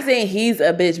 Not saying he's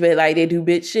a bitch, but like they do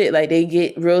bitch shit. Like they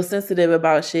get real sensitive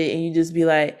about shit and you just be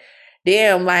like,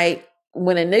 damn, like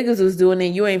when the niggas was doing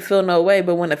it, you ain't feel no way.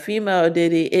 But when a female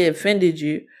did it, it offended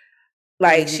you.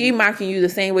 Like she mocking you the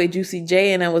same way Juicy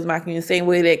J and them was mocking you, the same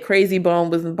way that Crazy Bone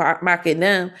was mocking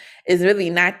them. Is really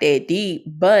not that deep.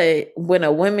 But when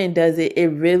a woman does it, it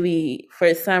really,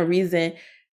 for some reason,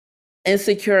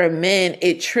 insecure men,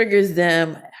 it triggers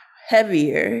them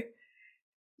heavier.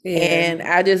 Yeah. And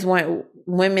I just want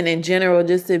women in general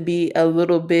just to be a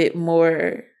little bit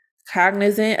more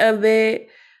cognizant of that,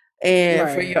 and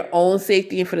for your own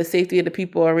safety and for the safety of the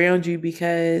people around you,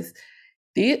 because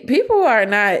these people are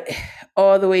not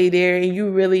all the way there and you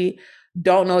really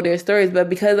don't know their stories. But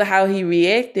because of how he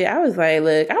reacted, I was like,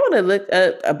 look, I want to look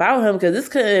up about him because this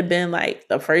couldn't have been like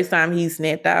the first time he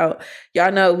snapped out.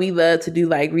 Y'all know we love to do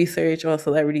like research on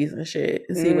celebrities and shit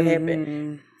and see what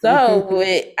happened. So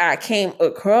what I came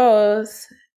across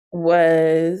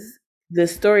was the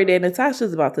story that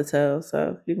Natasha's about to tell.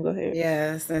 So you can go ahead.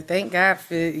 Yes, and thank God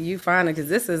for you finding, because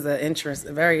this is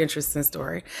a very interesting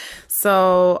story.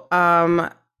 So I'm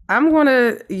going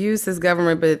to use his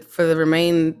government, but for the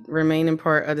remaining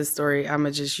part of the story, I'm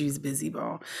going to just use Busy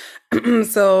Bone.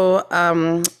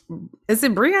 So is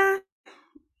it Brian?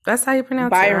 That's how you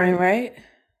pronounce Byron, it, right?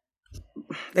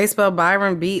 They spell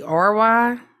Byron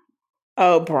B-R-Y.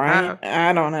 Oh, Brian.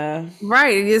 I don't know.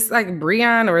 Right. It's like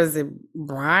Brian, or is it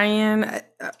Brian?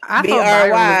 I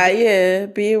B-R-Y, yeah.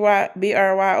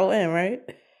 B-R-Y-O-N, right?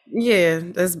 Yeah,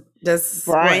 that's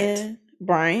Brian.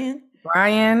 What?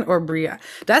 Brian or Brian.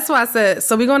 That's why I said,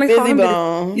 so we're going to call him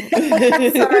Bone.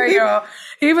 Sorry, y'all.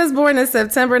 He was born in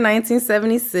September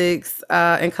 1976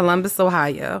 in Columbus,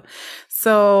 Ohio.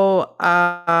 So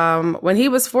when he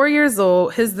was 4 years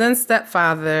old, his then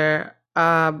stepfather,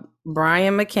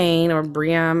 Brian McCain.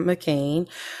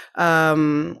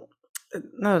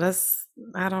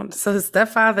 So his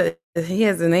stepfather, he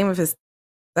has the name of his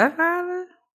stepfather?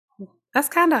 That's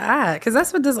kind of odd, because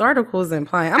that's what this article is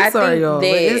implying. I'm sorry, y'all.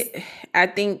 I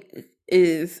think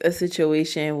is a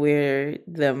situation where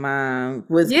the mom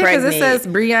was pregnant. Yeah, because it says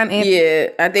Brian Anthony. Yeah,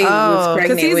 I think he was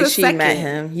pregnant when she met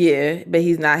him. Yeah, but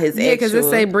he's not his actual. Yeah, because it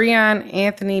say Brian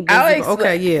Anthony.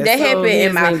 Okay, yeah. That happened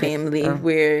in my family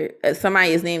where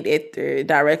somebody is named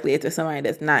directly after somebody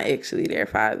that's not actually their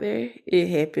father. It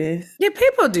happens. Yeah,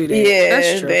 people do that. Yeah,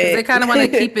 that's true. They kind of want to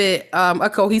keep it a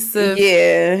cohesive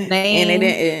name.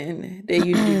 And they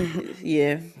usually,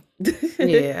 yeah.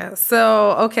 Yeah.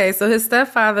 So his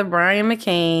stepfather, Brian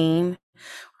McCain,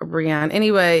 or Brian,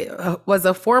 anyway, was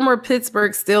a former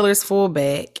Pittsburgh Steelers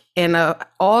fullback and an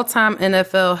all-time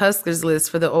NFL Huskers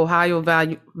list for the Ohio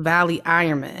Valley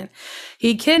Ironmen.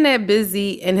 He kidnapped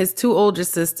Busy and his two older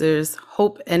sisters,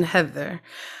 Hope and Heather.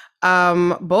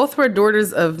 Both were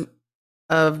daughters of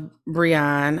of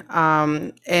Breon.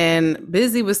 And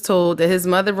Busy was told that his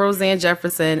mother, Roseanne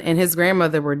Jefferson, and his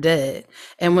grandmother were dead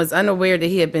and was unaware that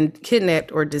he had been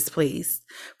kidnapped or displaced.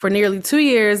 For nearly 2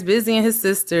 years, Busy and his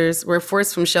sisters were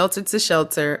forced from shelter to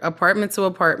shelter, apartment to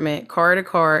apartment, car to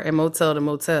car, and motel to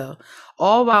motel,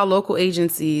 all while local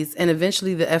agencies and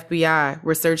eventually the FBI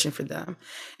were searching for them.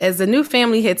 As the new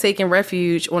family had taken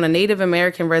refuge on a Native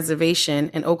American reservation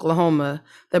in Oklahoma,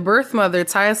 the birth mother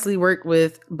tirelessly worked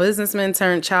with businessman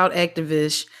turned child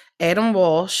activist Adam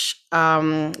Walsh,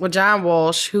 John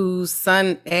Walsh, whose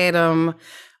son Adam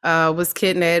was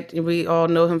kidnapped. We all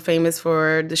know him famous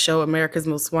for the show America's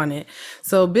Most Wanted.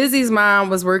 So Busy's mom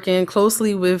was working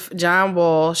closely with John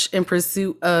Walsh in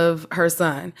pursuit of her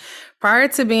son. Prior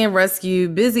to being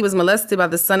rescued, Busy was molested by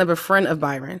the son of a friend of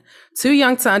Byron. Too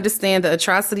young to understand the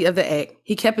atrocity of the act,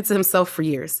 he kept it to himself for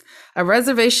years. A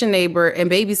reservation neighbor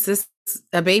and a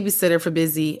babysitter for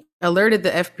Busy alerted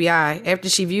the FBI after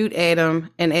she viewed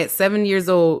Adam, and at 7 years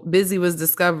old, Busy was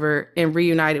discovered and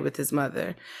reunited with his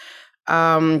mother.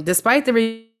 Despite the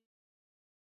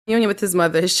reunion with his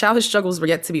mother, his childhood struggles were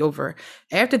yet to be over.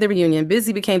 After the reunion,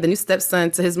 Busy became the new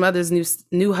stepson to his mother's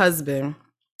new husband,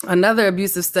 another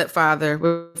abusive stepfather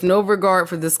with no regard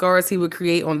for the scars he would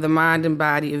create on the mind and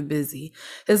body of Busy.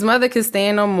 His mother could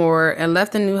stand no more and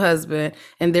left the new husband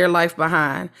and their life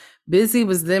behind. Busy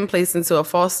was then placed into a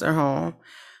foster home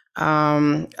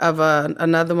of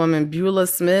another woman, Beulah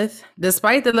Smith.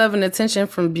 Despite the love and attention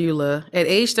from Beulah, at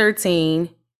age 13,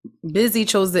 Busy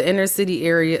chose the inner city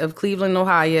area of Cleveland,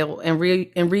 Ohio, and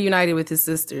reunited with his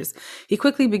sisters. He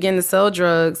quickly began to sell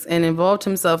drugs and involved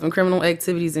himself in criminal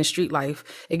activities and street life,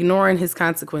 ignoring his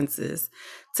consequences.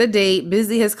 To date,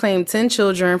 Busy has claimed 10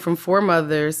 children from 4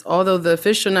 mothers, although the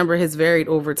official number has varied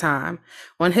over time.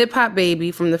 On Hip Hop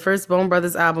Baby, from the first Bone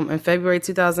Brothers album in February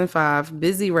 2005,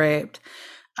 Busy rapped,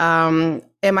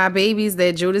 and my babies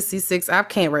that Jodeci 6, I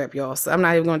can't rap, y'all, so I'm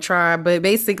not even going to try. But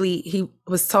basically, he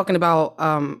was talking about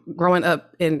growing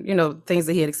up and, things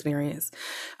that he had experienced.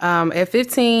 At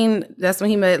 15, that's when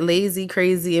he met Lazy,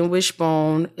 Crazy, and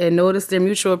Wishbone and noticed their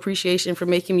mutual appreciation for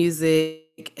making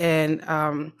music,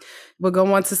 and would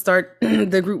go on to start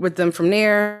the group with them from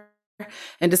there.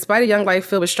 And despite a young life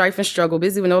filled with strife and struggle,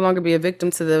 Busy would no longer be a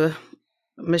victim to the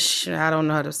I don't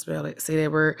know how to say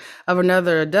that word, of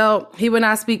another adult. He would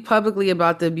not speak publicly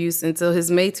about the abuse until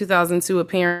his May 2002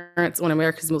 appearance on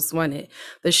America's Most Wanted.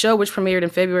 The show, which premiered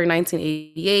in February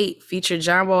 1988, featured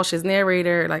John Walsh as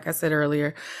narrator, like I said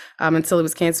earlier, until it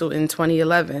was canceled in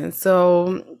 2011.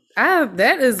 So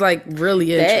that is like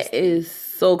really interesting. That is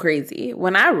so crazy.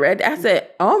 When I read, I said,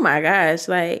 oh my gosh,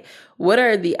 like, what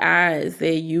are the odds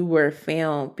that you were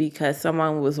filmed because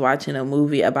someone was watching a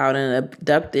movie about an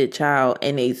abducted child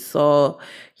and they saw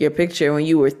your picture when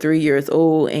you were 3 years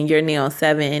old and you're now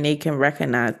 7 and they can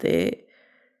recognize it?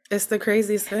 It's the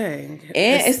craziest thing.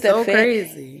 And it's so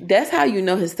crazy. That's how you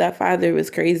know his stepfather was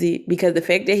crazy, because the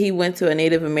fact that he went to a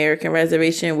Native American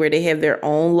reservation where they have their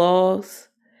own laws,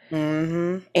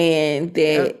 and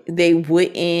that they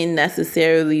wouldn't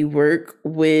necessarily work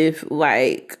with,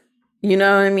 like, you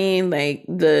know what I mean? Like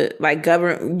the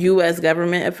U.S.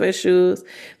 government officials,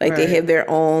 like they have their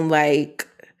own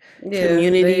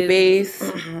community base,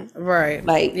 right?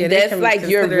 Like that's like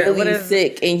you're really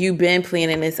sick and you've been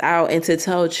planning this out, and to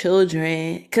tell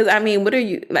children, because I mean, what are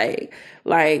you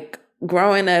like?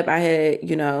 Growing up, I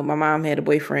had, my mom had a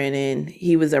boyfriend and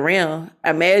he was around.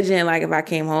 Imagine like if I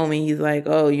came home and he's like,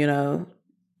 oh,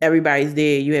 everybody's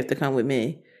dead, you have to come with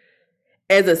me.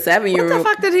 As a 7-year-old, what the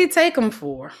fuck did he take them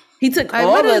for? He took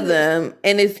all of them,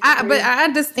 and but I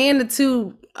understand the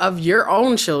 2 of your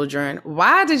own children.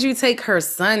 Why did you take her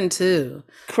son too?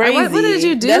 Crazy. Like, what did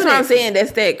you do? That's what I'm saying.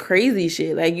 That's that crazy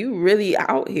shit. Like, you really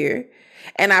out here.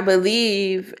 And I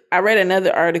read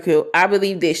another article. I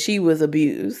believe that she was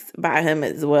abused by him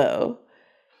as well.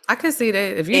 I can see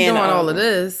that if you're doing all of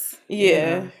this.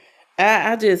 Yeah.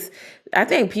 I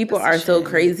think people are so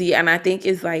crazy, and I think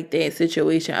it's like that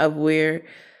situation of where,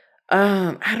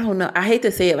 I don't know. I hate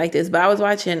to say it like this, but I was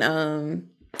watching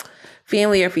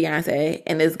Family or Fiance,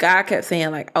 and this guy kept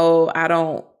saying like, "Oh,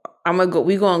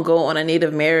 we gonna go on a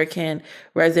Native American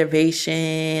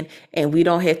reservation, and we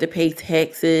don't have to pay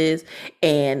taxes,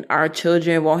 and our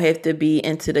children won't have to be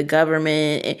into the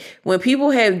government." And when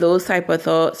people have those type of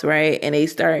thoughts, right, and they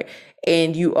start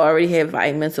and you already have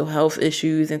like mental health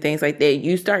issues and things like that,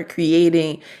 you start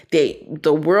creating that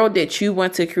the world that you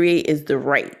want to create is the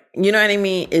right. You know what I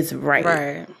mean? It's right.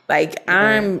 Right. Like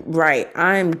I'm right.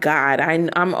 I'm God.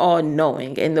 I'm all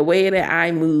knowing. And the way that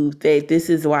I move, that this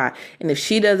is why. And if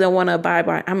she doesn't want to abide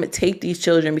by, I'm gonna take these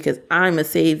children because I'm gonna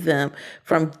save them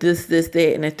from this, that,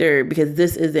 and the third, because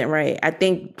this isn't right. I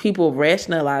think people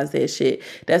rationalize that shit.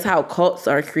 That's how cults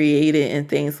are created and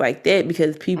things like that,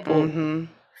 because people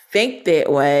think that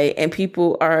way and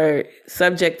people are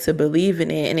subject to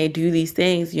believing it, and they do these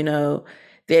things,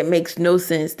 that makes no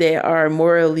sense, that are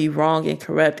morally wrong and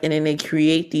corrupt, and then they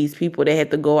create these people that have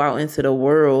to go out into the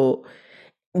world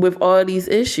with all these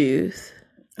issues.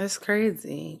 That's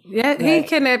crazy. Yeah, he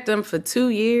kidnapped them for 2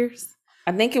 years.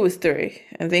 I think it was 3.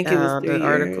 I think it was 3 the years.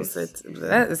 article said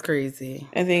that is crazy.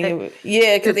 I think it was,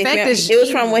 yeah, because it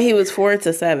was from when he was 4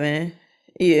 to 7.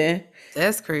 Yeah,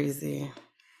 that's crazy.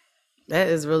 That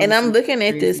is really. And I'm looking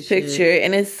at this picture,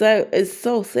 and it's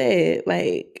so sad.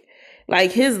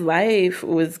 Like his life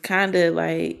was kind of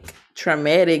like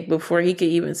traumatic before he could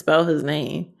even spell his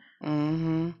name.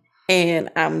 And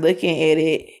I'm looking at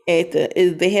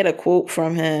it they had a quote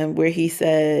from him where he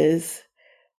says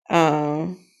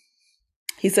about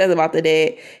the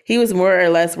dad, he was more or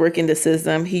less working the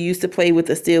system. He used to play with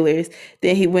the Steelers.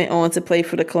 Then he went on to play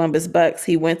for the Columbus Bucks.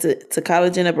 He went to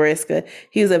college in Nebraska.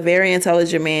 He was a very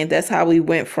intelligent man. That's how we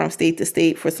went from state to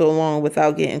state for so long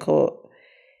without getting caught.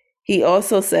 He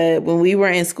also said, when we were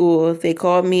in school, they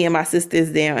called me and my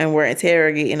sisters down and were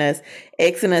interrogating us,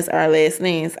 asking us our last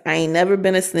names. I ain't never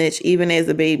been a snitch, even as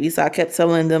a baby, so I kept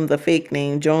telling them the fake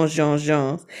name, Jones, Jones,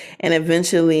 Jones. And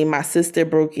eventually my sister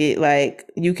broke it, like,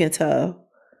 you can tell.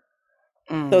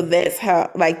 So that's how,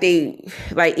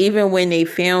 even when they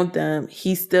found them,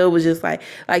 he still was just like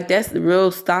that's the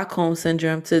real Stockholm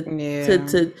syndrome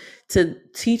to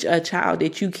teach a child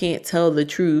that you can't tell the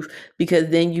truth, because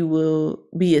then you will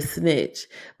be a snitch.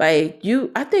 I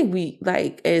think we,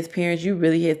 as parents, you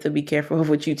really have to be careful of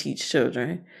what you teach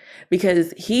children,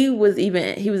 because he was in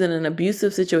an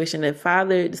abusive situation.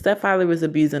 The stepfather was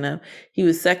abusing him. He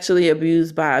was sexually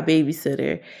abused by a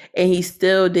babysitter, and he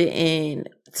still didn't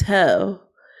tell.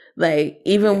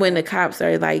 Even when the cops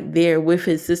are there with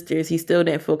his sisters, he still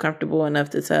didn't feel comfortable enough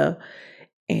to tell.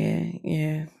 And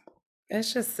yeah,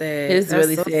 that's just sad. It's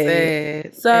really so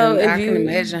sad. So I can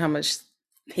imagine how much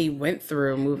he went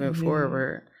through moving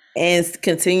forward, and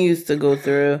continues to go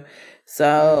through.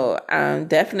 So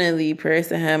definitely prayers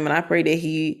to him, and I pray that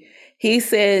he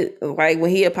said, when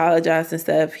he apologized and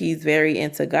stuff, he's very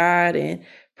into God, and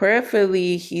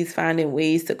prayerfully he's finding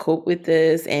ways to cope with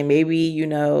this, and maybe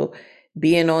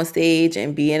being on stage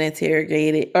and being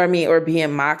interrogated, or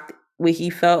being mocked, what he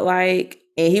felt like.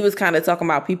 And he was kind of talking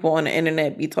about people on the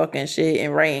internet be talking shit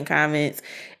and writing comments,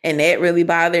 and that really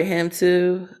bothered him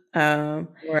too.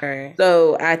 Right.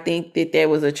 So I think that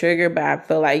was a trigger, but I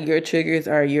feel like your triggers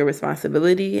are your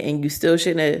responsibility, and you still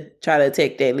shouldn't try to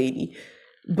attack that lady.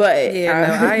 But yeah,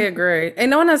 no, I agree.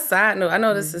 And on a side note, I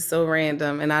know this is so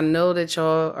random, and I know that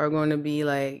y'all are going to be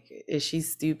like, is she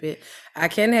stupid? I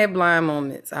can have blind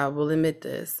moments. I will admit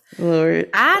this. Lord.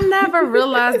 I never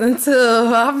realized until,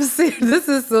 this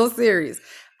is so serious.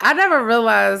 I never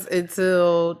realized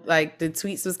until the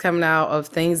tweets was coming out of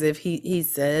things that he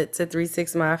said to 3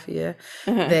 6 Mafia,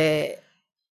 that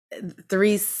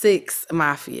 3 6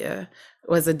 Mafia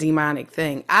was a demonic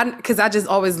thing. Because I just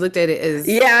always looked at it as...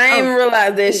 Yeah, I didn't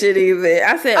realize that shit either.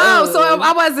 I said, so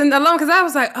I wasn't alone, because I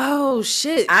was like, oh,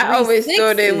 shit. I always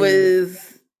thought it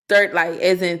was,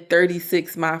 as in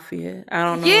 36 Mafia. I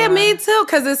don't know. Yeah, me too,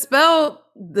 because it's spelled...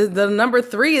 The number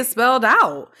 3 is spelled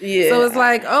out. Yeah. So it's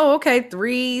like, oh, okay,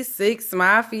 3 6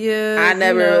 Mafia. I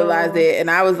never realized that. And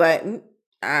I was like,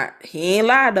 he ain't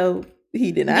lie though.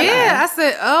 He did not lie. I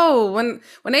said, oh, when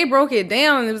they broke it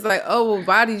down, it was like, oh, well,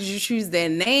 why did you choose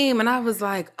that name? And I was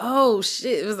like, oh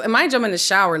shit. Mind you, I'm in the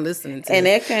shower listening to it. And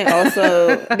that can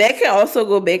also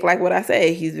go back, like what I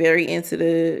said. He's very into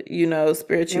the,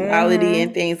 spirituality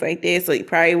and things like that. So he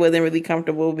probably wasn't really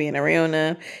comfortable being around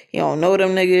them. He don't know them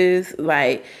niggas.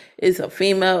 It's a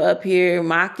female up here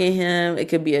mocking him. It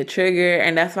could be a trigger.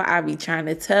 And that's why I be trying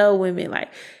to tell women,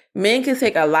 men can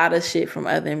take a lot of shit from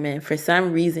other men. For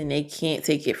some reason, they can't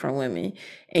take it from women.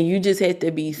 And you just have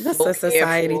to be That's a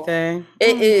society thing.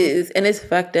 It is. And it's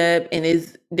fucked up. And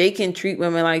they can treat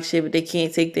women like shit, but they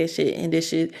can't take that shit. And this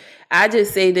shit, I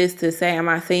just say this to say, I'm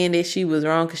not saying that she was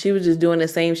wrong, because she was just doing the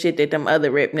same shit that them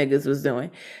other rap niggas was doing.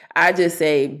 I just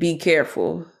say, be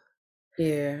careful.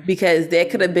 Yeah. Because that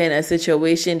could have been a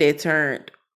situation that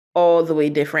turned all the way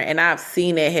different. And I've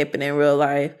seen that happen in real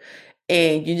life.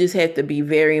 And you just have to be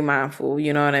very mindful.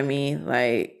 You know what I mean?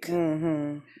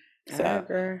 I So,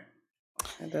 agree.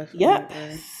 I definitely yep.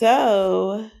 agree.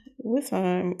 So, what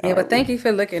time Yeah, are but thank we? you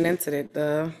for looking into it,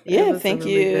 though. It Yeah, was a thank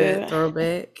really good you.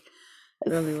 throwback.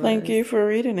 Really Thank was. you for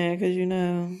reading it because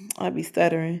I'd be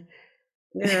stuttering.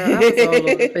 Girl, I was all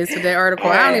over the place with that All article.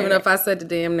 I don't even know right. if I said the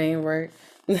damn name right.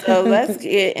 So let's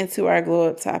get into our glow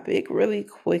up topic really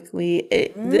quickly.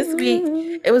 This week,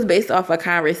 Mhm. it was based off a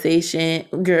conversation.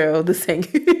 Girl, the singer,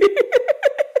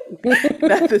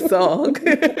 not the song.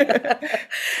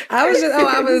 I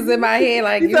was in my head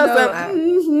like, You you saw know, some. I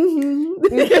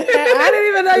didn't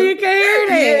even know you can hear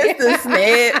Yes, the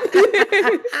snap.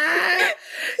 that.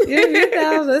 You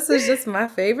know, this is just my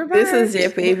favorite This is your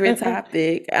favorite part.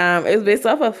 topic. It was based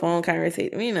off a phone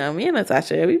conversation. You know, me and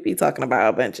Natasha, we be talking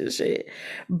about a bunch of shit.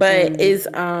 But it's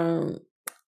Mm.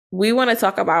 we want to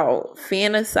talk about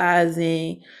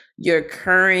fantasizing your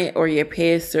current or your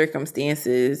past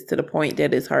circumstances to the point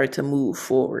that it's hard to move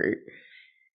forward.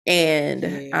 And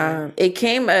Yeah. it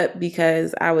came up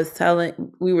because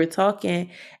we were talking,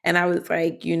 and I was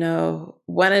like,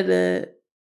 one of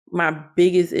my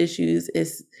biggest issues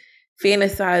is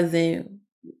fantasizing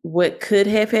what could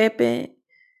have happened,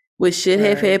 what should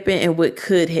have Right. happened, and what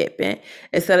could happen,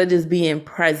 instead of just being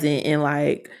present and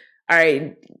like, all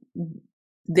right,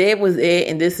 that was it,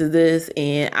 and this is this,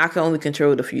 and I can only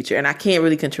control the future, and I can't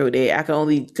really control that. I can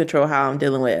only control how I'm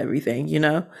dealing with everything,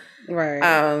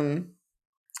 Right.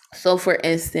 So for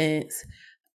instance,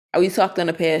 we talked on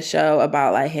the past show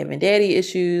about like having daddy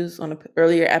issues on the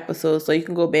earlier episodes, so you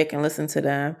can go back and listen to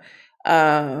them.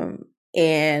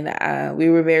 And we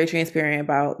were very transparent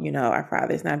about, our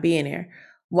fathers not being there.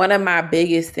 One of my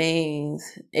biggest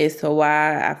things as to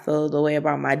why I feel the way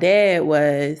about my dad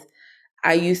was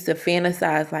I used to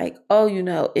fantasize like, oh,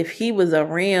 if he was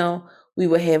around, we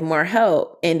would have more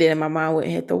help. And then my mom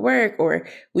wouldn't have to work, or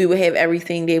we would have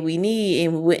everything that we need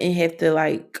and we wouldn't have to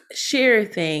like share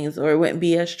things, or it wouldn't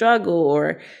be a struggle,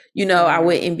 or, I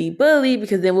wouldn't be bullied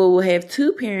because then we will have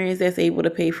two parents that's able to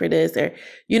pay for this, or,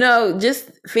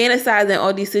 just fantasizing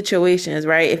all these situations,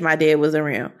 right? If my dad was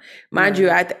around. Mind you,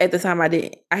 at the time I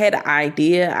had an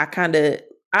idea.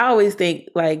 I always think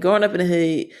like growing up in the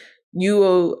hood,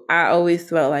 I always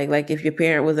felt like if your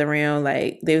parent was around,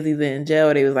 like they was either in jail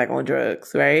or they was like on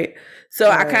drugs, right? So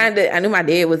I knew my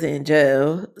dad was in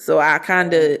jail, so I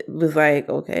kind of was like,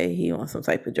 okay, he on some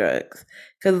type of drugs.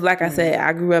 Because like I said,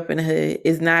 I grew up in the hood.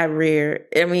 It's not rare.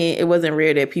 I mean, it wasn't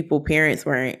rare that parents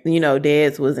weren't,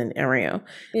 dads wasn't around.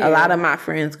 A lot of my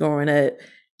friends growing up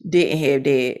didn't have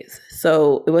dads,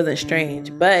 so it wasn't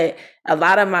strange. But a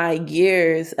lot of my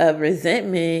years of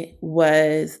resentment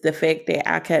was the fact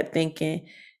that I kept thinking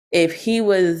if he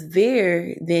was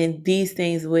there, then these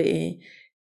things wouldn't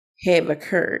have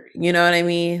occurred. You know what I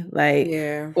mean? Like,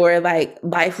 or like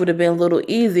life would have been a little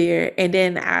easier. And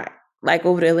then like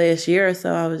over the last year or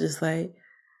so, I was just like,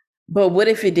 but what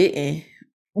if it didn't?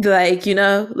 Like,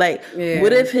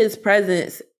 what if his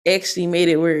presence actually made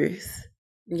it worse?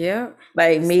 Yeah.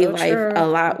 Like made life a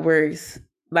lot worse.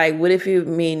 Like, what if it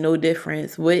made no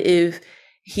difference? What if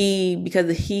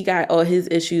because he got all his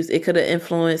issues, it could have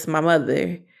influenced my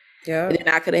mother. Yeah. And then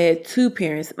I could have had two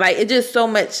parents. Like, it's just so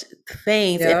much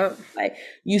things. And, like,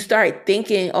 you start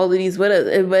thinking all of these, but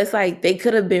it's like they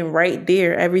could have been right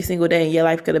there every single day, and your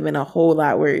life could have been a whole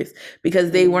lot worse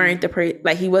because they weren't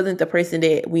he wasn't the person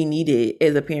that we needed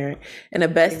as a parent. And the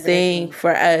best thing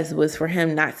for us was for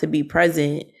him not to be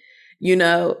present.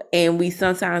 And we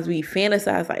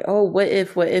fantasize like, oh, what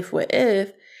if?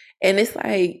 And it's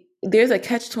like, there's a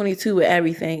catch-22 with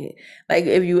everything. Like,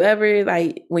 if you ever,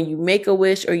 like, when you make a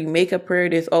wish or you make a prayer,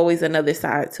 there's always another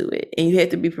side to it. And you have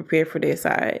to be prepared for that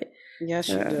side. Yes,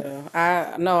 you do.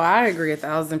 I agree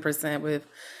 1,000% with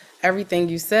everything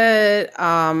you said.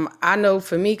 I know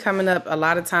for me coming up, a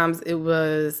lot of times it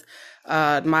was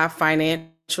my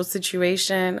financial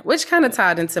situation, which kind of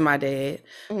tied into my dad,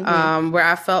 where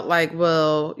I felt like,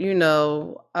 well,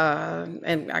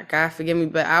 and God forgive me,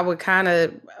 but I would kind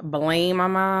of blame my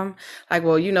mom. Like,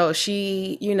 well,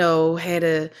 she,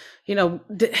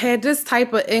 had this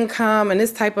type of income and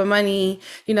this type of money,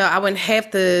 I wouldn't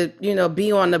have to,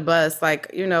 be on the bus.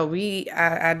 Like,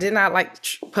 I did not like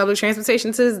public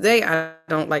transportation to this day. I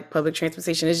don't like public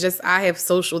transportation. It's just, I have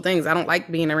social things. I don't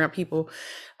like being around people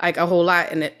like a whole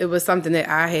lot. And it was something that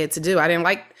I had to do. I didn't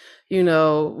like,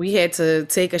 we had to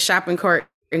take a shopping cart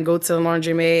and go to the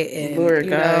laundromat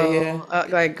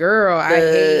and, like, girl, I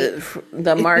hate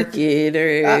the market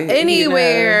or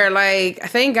anywhere. Like,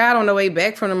 thank God on the way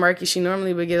back from the market, she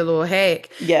normally would get a little hack.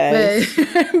 Yes.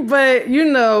 But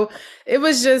it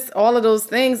was just all of those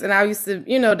things. And I used to,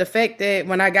 the fact that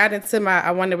when I got into I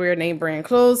wanted to wear name brand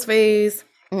clothes phase,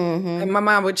 and my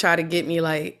mom would try to get me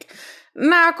like,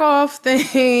 knockoff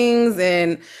things,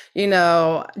 and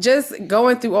just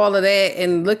going through all of that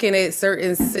and looking at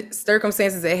certain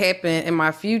circumstances that happen in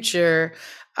my future.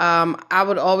 I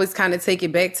would always kind of take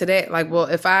it back to that. Like, well,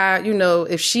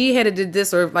 if she had did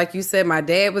this, or if, like you said, my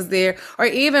dad was there, or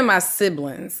even my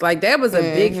siblings, like that was a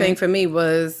big thing for me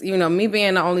was, me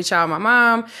being the only child of my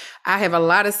mom. I have a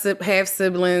lot of half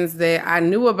siblings that I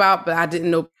knew about, but I didn't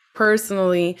know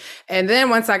personally. And then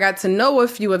once I got to know a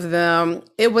few of them,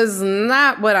 it was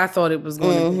not what I thought it was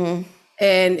going to be.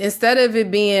 And instead of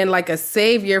it being like a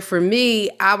savior for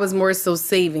me, I was more so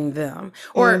saving them,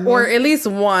 or at least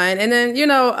one. And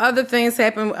then, other things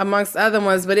happen amongst other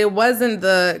ones, but it wasn't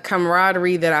the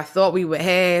camaraderie that I thought we would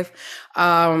have.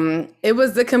 It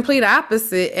was the complete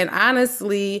opposite. And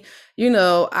honestly,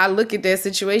 I look at that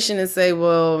situation and say,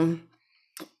 well,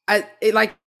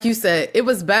 like you said, it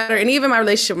was better. And even my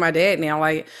relationship with my dad now,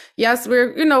 like, yes,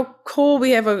 we're, cool. We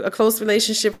have a close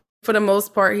relationship. For the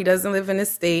most part, he doesn't live in the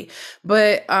state,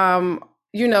 but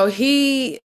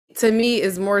he to me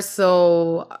is more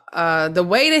so the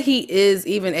way that he is,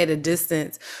 even at a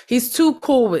distance. He's too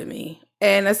cool with me,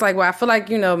 and it's like, well, I feel like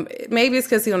maybe it's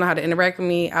because he don't know how to interact with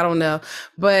me. I don't know,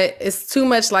 but it's too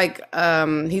much like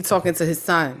he's talking to his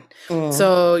son.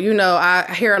 So,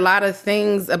 I hear a lot of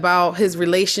things about his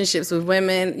relationships with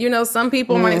women. Some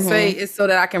people might say it's so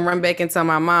that I can run back and tell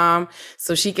my mom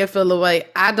so she can feel the way.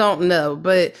 I don't know.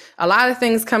 But a lot of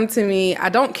things come to me. I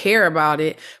don't care about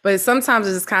it. But sometimes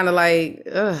it's kind of like,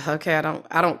 okay,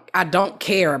 I don't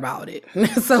care about it.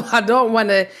 So I don't want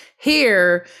to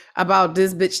hear about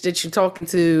this bitch that you're talking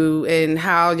to and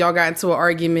how y'all got into an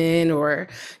argument, or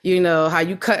how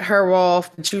you cut her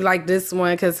off, but you like this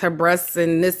one because her breasts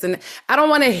and this and that. I don't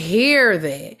want to hear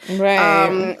that.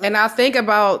 Right. And I think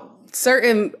about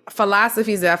certain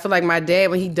philosophies that I feel like my dad,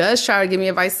 when he does try to give me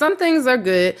advice, some things are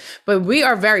good, but we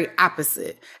are very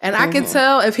opposite. And I can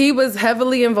tell if he was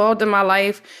heavily involved in my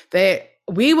life that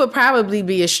we would probably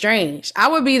be estranged. I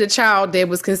would be the child that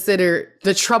was considered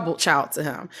the troubled child to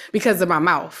him because of my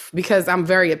mouth, because I'm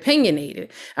very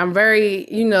opinionated. I'm very,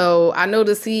 I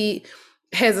notice he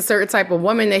has a certain type of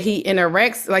woman that he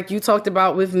interacts, like you talked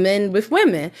about, with men, with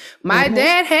women. My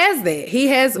dad has that. He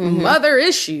has mother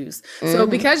issues. So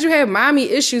because you have mommy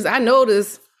issues, I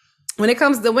notice when it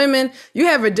comes to women, you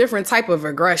have a different type of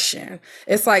aggression.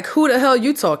 It's like, who the hell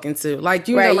you talking to? Like,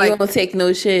 you don't take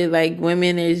no shit. Like,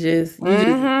 women is just, you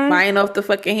just flying off the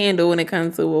fucking handle when it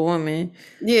comes to a woman.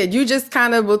 Yeah, you just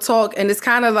kind of will talk, and it's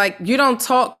kind of like you don't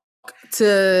talk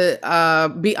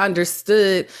to be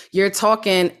understood. You're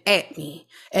talking at me.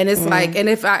 And it's like, and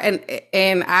if I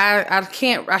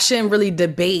shouldn't really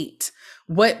debate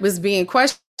what was being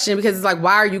questioned, because it's like,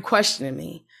 why are you questioning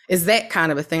me? Is that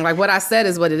kind of a thing? Like, what I said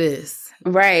is what it is.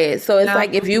 Right. So it's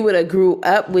like, if you would have grew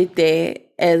up with that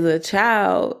as a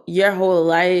child, your whole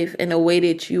life and the way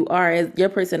that you are, as your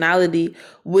personality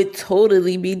would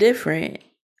totally be different.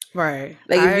 Right.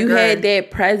 Like, if you had that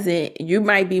present, you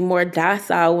might be more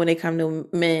docile when it comes to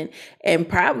men, and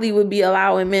probably would be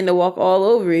allowing men to walk all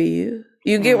over you.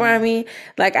 You get what I mean?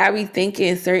 Like, I be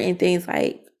thinking certain things,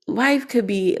 like, life could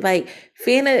be like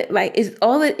it's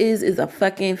all it is a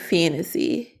fucking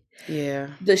fantasy. Yeah.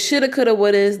 The shoulda, coulda,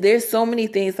 woulda. There's so many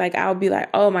things. Like, I'll be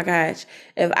like, oh my gosh,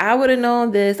 if I would have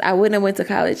known this, I wouldn't have went to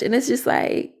college. And it's just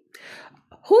like,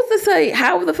 who's to say?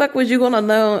 How the fuck was you gonna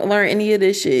learn any of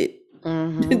this shit?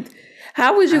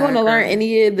 How was you gonna learn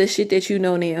any of the shit that you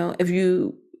know now? If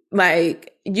you,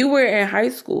 like, you were in high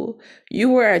school, you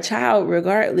were a child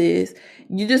regardless,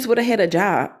 you just would have had a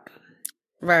job.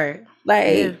 Right.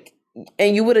 Like,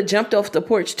 and you would have jumped off the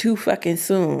porch too fucking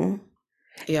soon.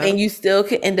 Yeah. And you still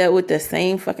could end up with the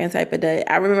same fucking type of debt.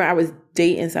 I remember I was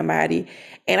dating somebody,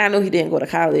 and I know he didn't go to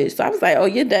college. So I was like, oh,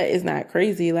 your debt is not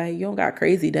crazy. Like, you don't got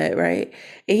crazy debt, right?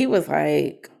 And he was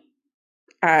like,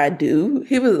 I do.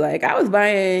 He was like, I was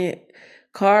buying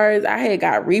cars. I had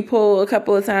got repo a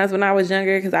couple of times when I was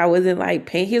younger because I wasn't like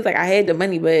paying. He was like, I had the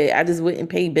money, but I just wouldn't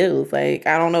pay bills. Like,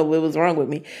 I don't know what was wrong with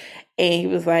me. And he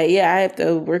was like, yeah, I have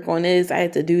to work on this. I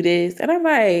have to do this. And I'm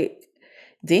like,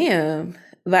 damn.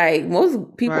 Like,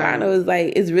 most people I know is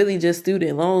like, it's really just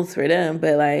student loans for them.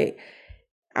 But like,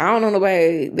 I don't know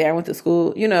nobody that I went to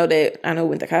school, that I know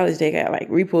went to college, they got like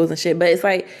repos and shit. But it's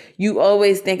like, you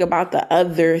always think about the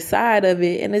other side of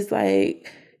it. And it's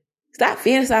like, stop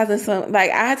fantasizing something.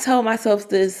 Like, I told myself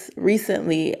this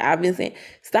recently. I've been saying,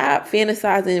 stop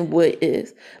fantasizing what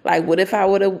is. Like, what if I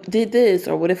would have did this?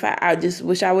 Or what if I just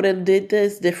wish I would have did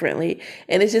this differently?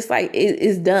 And it's just like,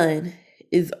 it's done.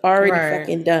 It's already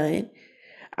fucking done.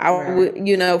 I would,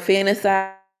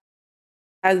 fantasizing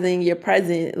your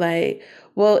present. Like,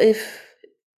 well, if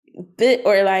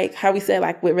or like how we said,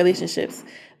 like with relationships,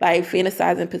 like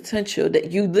fantasizing potential,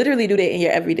 that you literally do that in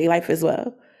your everyday life as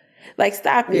well. Like,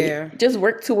 stop Yeah. it. Just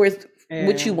work towards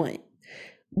what you Yeah. want.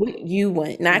 What you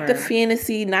want, not the Right.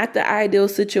 fantasy, not the ideal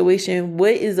situation.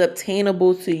 What is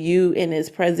obtainable to you in this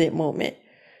present moment,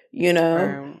 you know?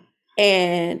 Right.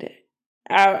 And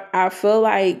I feel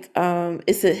like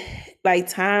it's a like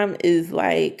time is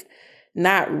like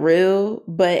not real,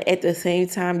 but at the same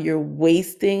time you're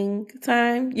wasting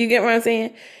time. You get what I'm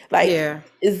saying? Like, Yeah.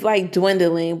 it's like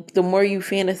dwindling. The more you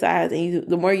fantasize and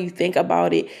the more you think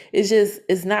about it,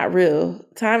 it's not real.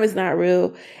 Time is not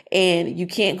real, and you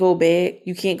can't go back.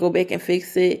 You can't go back and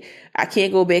fix it. I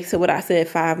can't go back to what I said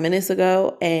 5 minutes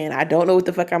ago, and I don't know what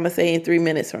the fuck I'm gonna say in 3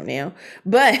 minutes from now.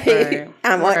 But Right.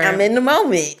 I'm in the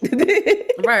moment.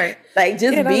 Right. Like,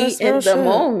 Yeah, just be that's in real the shit.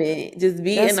 moment. Just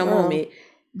be in That's the real. moment.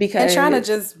 And trying to Because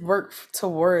just work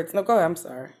towards. No, go ahead. I'm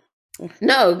sorry.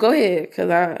 no, go ahead. Because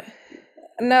I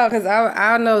No, because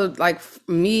I know, like,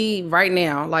 me right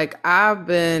now, like, I've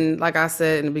been, like I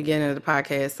said in the beginning of the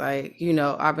podcast, like,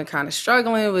 I've been kind of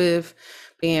struggling with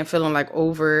feeling like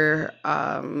over,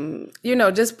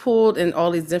 just pulled in all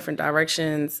these different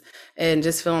directions, and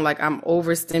just feeling like I'm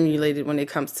overstimulated when it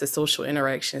comes to social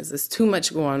interactions. There's too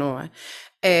much going on.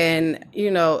 And,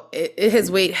 it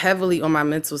has weighed heavily on my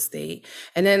mental state.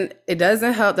 And then it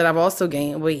doesn't help that I've also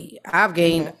gained weight. I've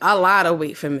gained a lot of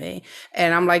weight for me.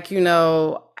 And I'm like,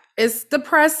 it's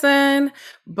depressing,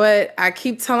 but I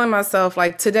keep telling myself,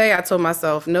 like today I told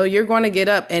myself, no, you're going to get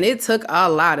up. And it took a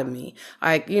lot of me.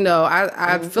 Like,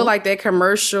 I feel like that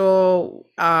commercial,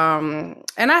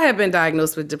 and I have been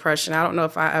diagnosed with depression. I don't know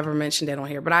if I ever mentioned that on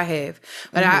here, but I have.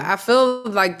 But I feel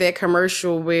like that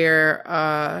commercial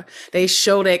where they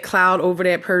show that cloud over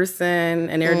that person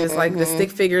and they're just like the stick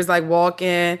figures like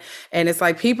walking, and it's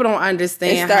like people don't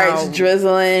understand it starts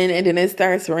drizzling, and then it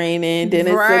starts raining, then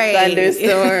it's Right. a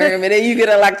thunderstorm, and then you get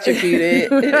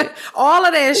electrocuted. all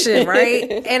of that shit, right?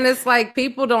 And it's like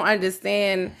people don't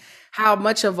understand how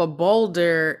much of a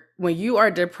boulder, when you are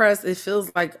depressed, it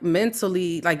feels like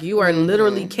mentally, like you are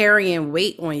literally carrying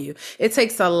weight on you. It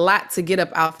takes a lot to get up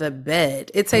out the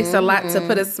bed. It takes a lot to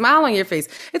put a smile on your face.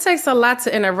 It takes a lot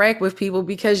to interact with people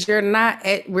because you're not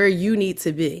at where you need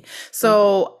to be.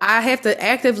 So I have to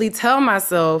actively tell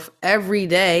myself every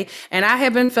day, and I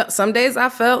have been, some days I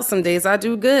felt, some days I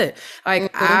do good.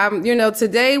 Like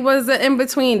today was an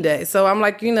in-between day. So I'm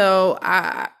like,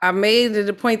 I made it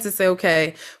a point to say,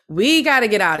 okay, we got to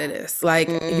get out of this. Like,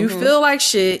 you feel like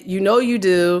shit, you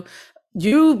do.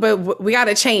 But we got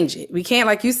to change it. We can't,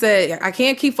 like you said, I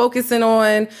can't keep focusing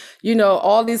on,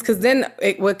 all these, because then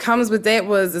what comes with that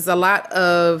is a lot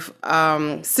of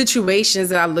situations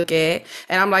that I look at,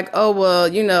 and I'm like, oh, well,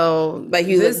 like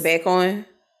you look back on.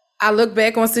 I look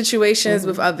back on situations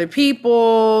with other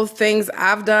people, things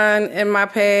I've done in my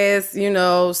past,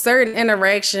 certain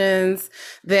interactions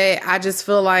that I just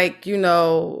feel like,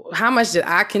 how much did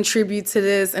I contribute to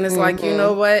this? And it's like, you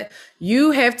know what?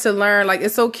 You have to learn, like,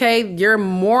 it's okay. You're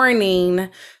mourning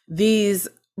these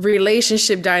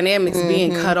relationship dynamics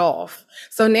being cut off.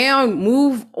 So now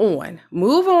move on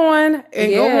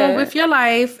and go on with your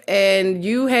life. And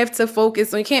you have to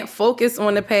focus on, you can't focus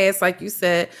on the past, like you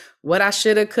said, what I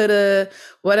shoulda, coulda,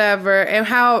 whatever, and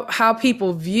how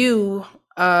people view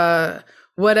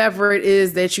whatever it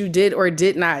is that you did or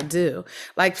did not do.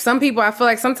 Like some people,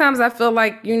 sometimes I feel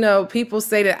like, people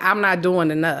say that I'm not doing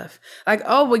enough. Like,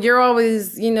 oh, well, you're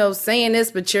always, saying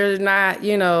this, but you're not,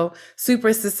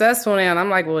 super successful now. And I'm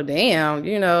like, well, damn,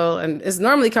 and it's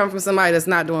normally coming from somebody that's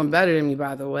not doing better than me,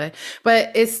 by the way,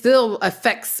 but it still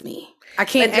affects me. I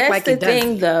can't act like it doesn't. That's the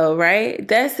thing, though, right?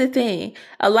 That's the thing.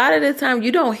 A lot of the time,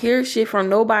 you don't hear shit from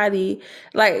nobody.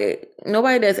 Like,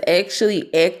 nobody that's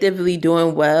actually actively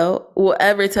doing well will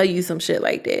ever tell you some shit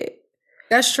like that.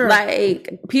 That's true.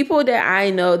 Like, people that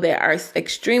I know that are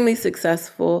extremely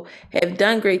successful, have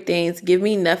done great things, give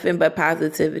me nothing but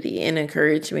positivity and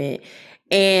encouragement.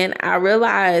 And I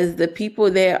realize the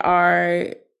people that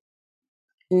are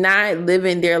not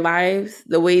living their lives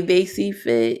the way they see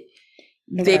fit,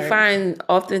 they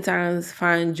oftentimes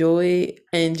find joy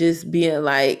in just being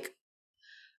like,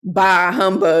 bah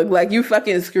humbug, like you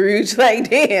fucking Scrooge, like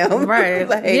damn. Right.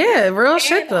 Like, yeah, real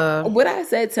shit though. What I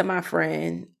said to my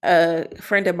friend, a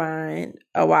friend of mine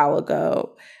a while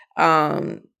ago,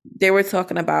 they were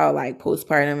talking about like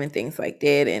postpartum and things like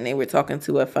that, and they were talking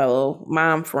to a fellow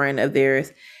mom friend of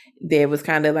theirs that was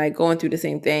kind of like going through the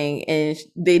same thing, and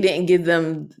they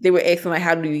were asking like,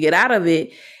 how do you get out of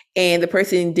it? And the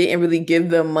person didn't really give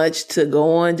them much to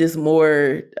go on, just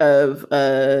more of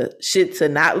shit to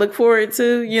not look forward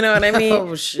to. You know what I mean?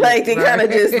 Oh, shit, like they kind of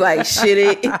just like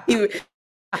shit it.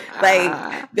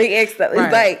 Like they ask, it's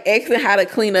Right. like asking how to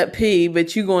clean up pee,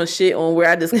 but you going shit on where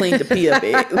I just cleaned the pee up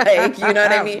at. Like, you know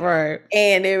what I mean? Right.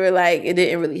 And they were like, it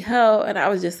didn't really help. And I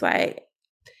was just like,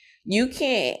 you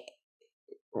can't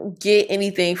get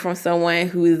anything from someone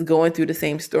who is going through the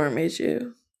same storm as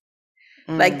you.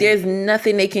 Like, there's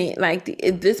nothing they can, like,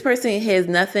 if this person has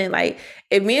nothing, like,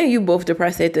 if me and you both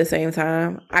depressed at the same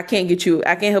time, I can't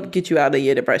help get you out of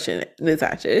your depression,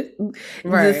 Natasha.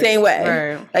 Right. The same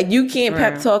way. Right. Like, you can't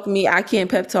Right. pep talk me, I can't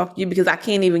pep talk you because I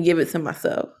can't even give it to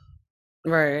myself.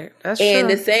 Right. That's And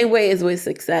true. the same way is with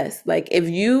success. Like, if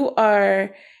you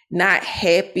are not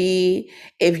happy,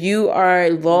 if you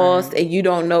are lost and you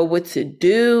don't know what to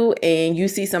do and you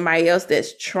see somebody else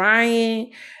that's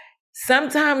trying,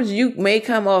 sometimes you may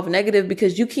come off negative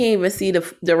because you can't even see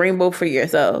the rainbow for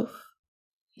yourself.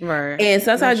 Right. And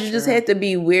sometimes That's you just true. have to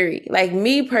be weary. Like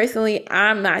me personally,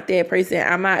 I'm not that person.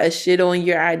 I'm not a shit on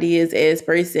your ideas as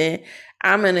person.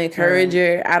 I'm an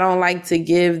encourager. I don't like to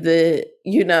give the,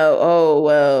 oh,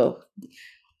 well,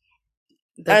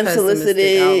 The pessimistic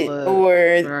unsolicited outlook.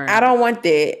 or Right. I don't want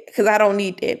that because I don't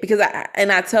need that. Because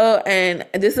and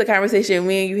this is a conversation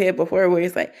me and you had before where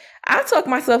it's like, I talk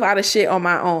myself out of shit on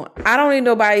my own. I don't need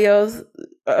nobody else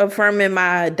affirming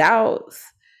my doubts.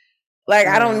 Like,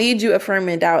 I don't need you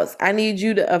affirming doubts. I need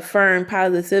you to affirm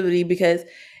positivity because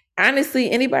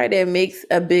honestly, anybody that makes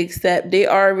a big step, they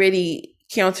already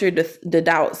countered the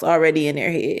doubts already in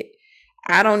their head.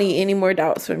 I don't need any more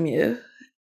doubts from you.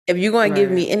 If you're going to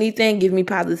give me anything, give me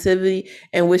positivity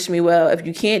and wish me well. If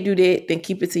you can't do that, then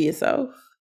keep it to yourself.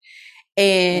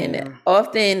 And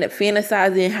often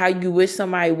fantasizing how you wish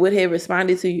somebody would have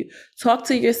responded to you, talk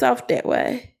to yourself that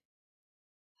way.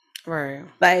 Right.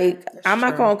 Like, I'm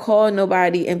not going to call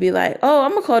nobody and be like, oh,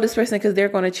 I'm going to call this person because they're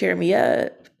going to cheer me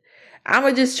up. I'm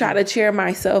going to just try to cheer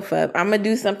myself up. I'm going to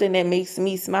do something that makes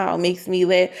me smile, makes me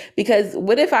laugh. Because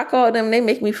what if I call them, they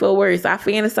make me feel worse? I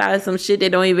fantasize some shit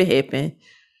that don't even happen.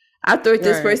 I thought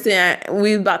this person,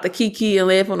 we about to kiki and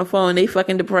laugh on the phone. They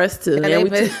fucking depressed too. Now we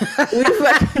fucking,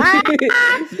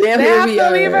 now I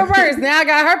feel even worse. Now I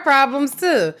got her problems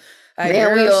too. Like,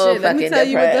 now we all shit. Let me tell depressed.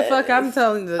 you what the fuck I'm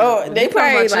telling you. Oh, they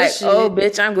probably like, oh,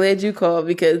 bitch, I'm glad you called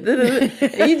because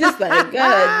and you just like,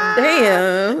 God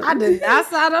damn. I did not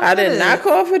sign up I did not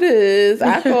call for this.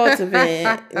 I called to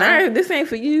vent. Nah, this ain't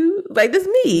for you. Like, this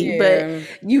me. Yeah. But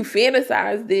you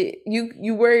fantasized it.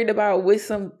 You worried about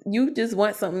you just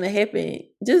want something to happen.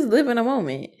 Just live in a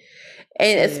moment.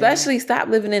 And especially stop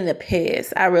living in the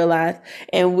past, I realized.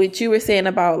 And what you were saying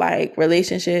about like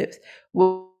relationships,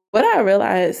 what I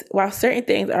realized, while certain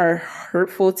things are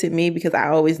hurtful to me because I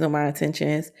always know my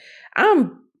intentions,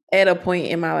 I'm at a point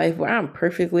in my life where I'm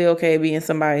perfectly okay being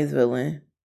somebody's villain.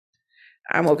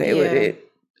 I'm okay with it.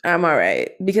 I'm all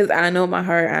right because I know my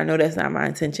heart. I know that's not my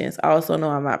intentions. I also know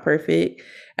I'm not perfect.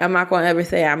 I'm not going to ever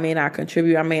say I may not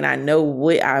contribute. I may not know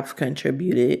what I've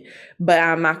contributed, but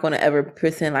I'm not going to ever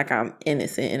pretend like I'm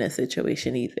innocent in a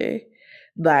situation either.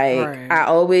 Like, I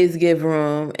always give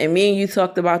room. And me and you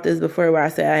talked about this before where I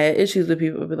said I had issues with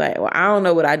people be like, well, I don't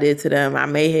know what I did to them. I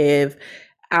may have.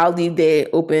 I'll leave that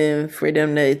open for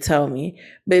them to tell me.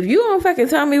 But if you don't fucking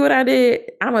tell me what I did,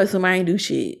 I'm gonna assume I ain't do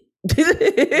shit.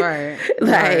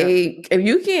 Like, if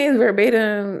you can't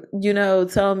verbatim,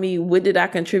 tell me what did I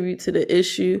contribute to the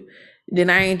issue, then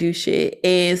I ain't do shit.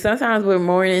 And sometimes we're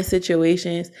more in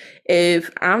situations,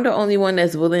 if I'm the only one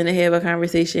that's willing to have a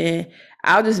conversation,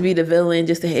 I'll just be the villain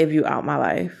just to have you out my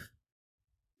life.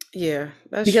 Yeah,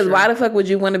 that's because true. why the fuck would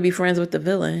you want to be friends with the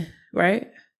villain, right?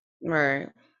 Right.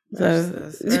 So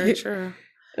That's very true.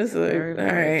 It's like, Very,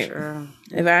 very true.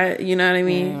 If I, you know what I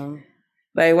mean? Yeah.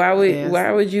 Like, why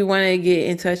would you want to get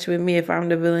in touch with me if I'm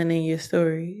the villain in your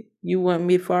story? You want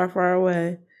me far, far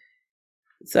away.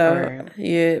 So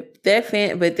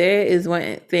but there is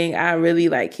one thing I really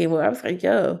like came up. I was like,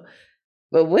 yo,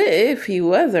 but what if he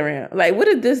was around? Like, what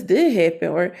if this did happen?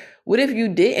 Or what if you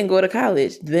didn't go to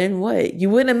college? Then what? You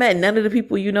wouldn't have met none of the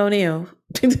people you know now.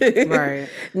 Right.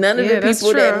 None of the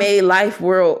people that made life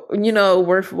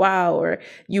worthwhile, or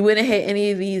you wouldn't have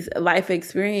any of these life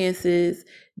experiences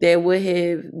that would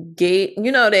have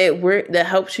that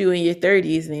helped you in your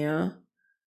 30s now.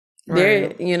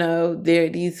 Right. There are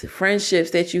these friendships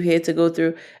that you had to go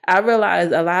through. I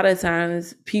realized a lot of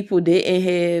times people didn't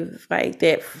have like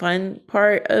that fun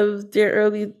part of their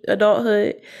early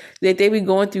adulthood, that they be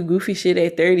going through goofy shit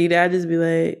at 30 that I just be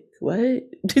like, what?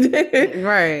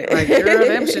 Right. Like, girl,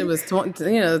 that shit was 20,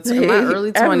 my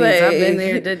early 20s. Like, I've been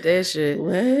there, did that shit.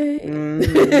 What?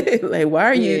 Mm-hmm. Like, why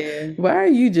are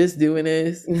you just doing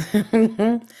this? Like,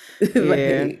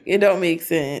 it don't make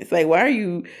sense. Like, why are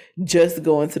you just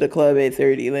going to the club at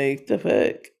 30? Like, the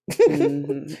fuck?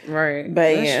 Right.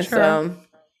 But That's yeah, true. so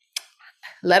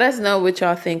let us know what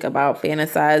y'all think about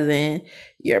fantasizing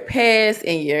your past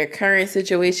and your current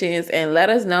situations, and let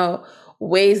us know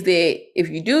ways that if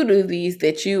you do these,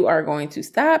 that you are going to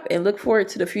stop and look forward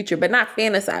to the future, but not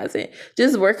fantasizing,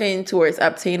 just working towards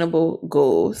obtainable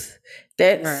goals.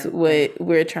 That's Right. what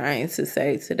we're trying to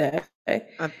say today. And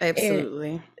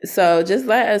Absolutely. so just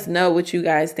let us know what you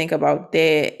guys think about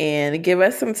that, and give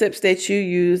us some tips that you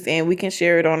use, and we can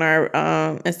share it on our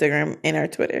Instagram and our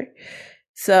Twitter.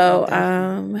 So,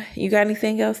 Definitely. you got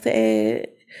anything else to add,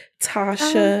 Um,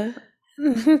 Tasha?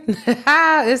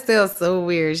 it's still so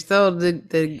weird. So the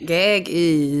gag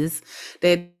is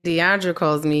that Deandra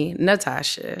calls me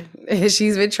Natasha.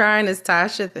 She's been trying this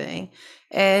Tasha thing,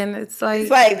 and it's It's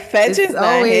like like it's fetching's not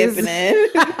always happening.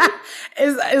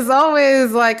 it's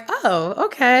always like, oh,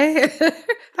 okay,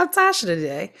 I'm Tasha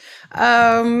today.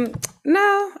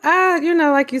 No,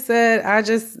 like you said, I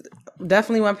just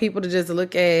definitely want people to just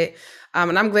look at.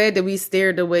 And I'm glad that we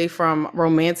steered away from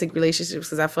romantic relationships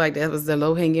because I feel like that was the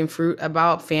low hanging fruit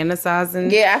about fantasizing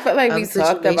Yeah, I feel like we of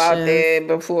talked about situations. that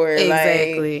before. Like,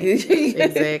 Exactly.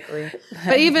 Exactly.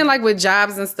 But even like with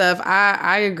jobs and stuff,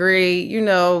 I agree.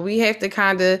 We have to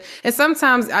kind of, and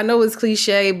sometimes I know it's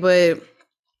cliche, but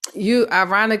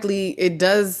ironically it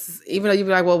does, even though you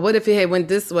be like, well, what if it had went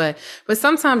this way? But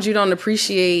sometimes you don't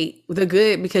appreciate the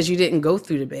good because you didn't go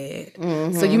through the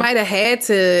bad. So you might have had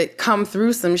to come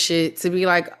through some shit to be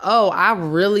like, oh, I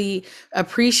really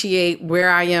appreciate where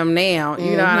I am now.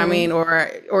 You know what I mean?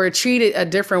 Or treat it a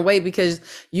different way because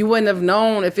you wouldn't have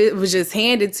known if it was just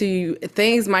handed to you.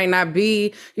 Things might not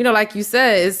be, like you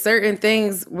said, it's certain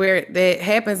things where that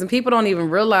happens and people don't even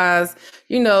realize.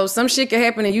 Some shit can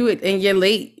happen to you in your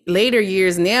later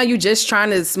years. Now you just trying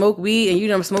to smoke weed and you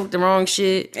done smoked the wrong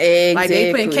shit. Like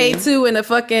they putting exactly. K2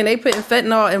 in they putting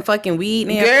fentanyl in fucking weed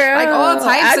now. Girl, Like all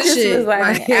I types of just was shit.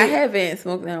 like, I haven't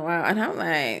smoked in a while, and I'm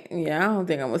like, yeah, I don't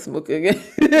think I'm gonna smoke again.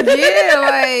 yeah,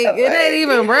 like it ain't Like,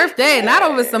 even worth that. Not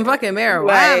over some fucking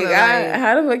marijuana. Like,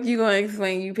 how the fuck you gonna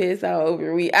explain you pissed out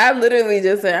over weed? I literally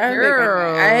just said, I think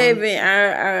girl. I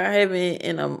haven't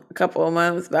in a couple of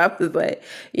months, but I was like,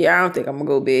 yeah, I don't think I'm gonna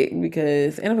go big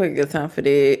because ain't nobody got time for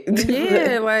Yeah,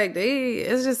 that. like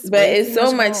it's just But way it's too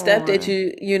so much much going stuff that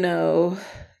on.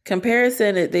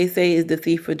 comparison that they say is the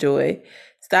thief of joy.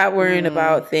 Stop worrying Mm,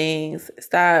 about things.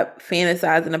 Stop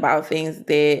fantasizing about things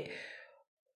that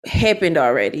happened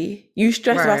already. You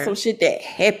stress about right. some shit that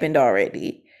happened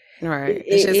already. Right.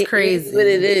 It's just It is what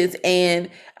it crazy. is. And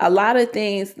a lot of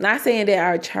things, not saying that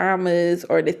our traumas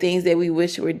or the things that we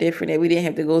wish were different that we didn't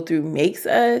have to go through makes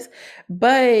us,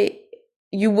 but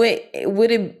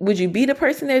would you be the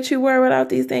person that you were without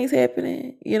these things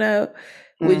happening?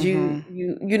 Would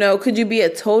Mm-hmm. could you be a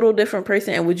total different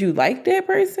person, and would you like that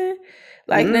person?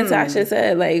 Like Natasha Mm.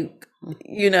 said, like,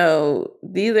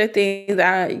 these are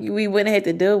things we wouldn't have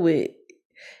to deal with.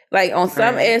 Like on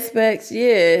some Right. aspects,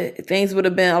 yeah, things would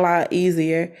have been a lot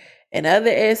easier. In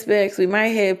other aspects, we might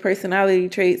have personality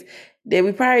traits that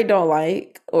we probably don't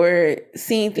like, or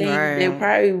seeing things that Right.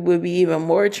 probably would be even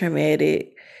more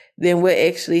traumatic than what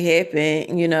actually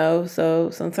happened. So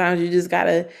sometimes you just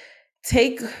gotta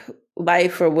take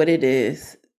life for what it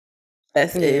is.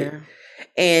 That's it. Yeah.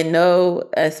 And know,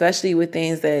 especially with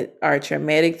things that are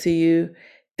traumatic to you,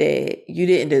 that you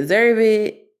didn't deserve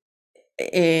it,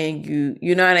 and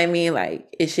you know what I mean? Like,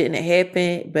 it shouldn't have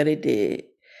happened, but it did.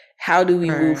 How do we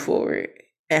move Right. forward?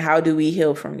 And how do we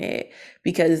heal from that?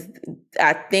 Because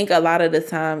I think a lot of the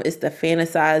time it's the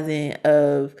fantasizing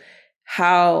of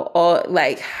how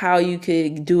you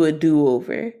could do a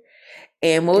do-over.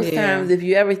 And most Yeah. times, if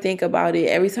you ever think about it,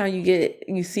 every time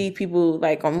you see people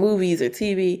like on movies or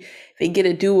TV, they get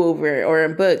a do-over, or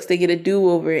in books, they get a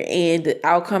do-over and the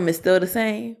outcome is still the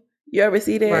same. You ever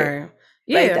see that? Right.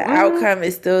 Like, Yeah. the Mm-hmm. outcome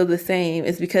is still the same.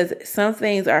 It's because some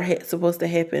things are supposed to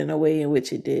happen in a way in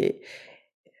which it did.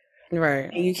 Right.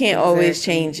 And you can't always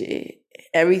Exactly. change it.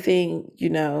 Everything,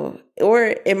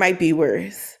 or it might be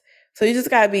worse. So you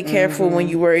just gotta be careful when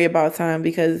Mm-hmm. you worry about time,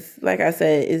 because like I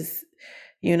said,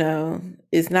 you know,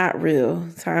 it's not real.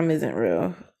 Time isn't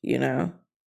real. Yeah.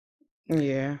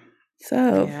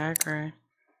 So Yeah, I agree.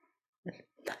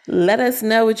 let us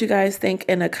know what you guys think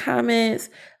in the comments.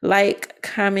 Like,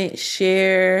 comment,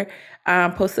 share.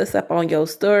 Post us up on your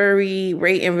story.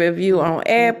 Rate and review on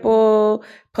Mhm. Apple.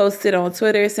 Post it on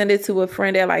Twitter. Send it to a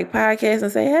friend that like podcasts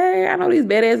and say, hey, I know these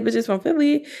badass bitches from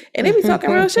Philly and they be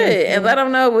talking real shit. And let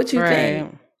them know what you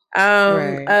think.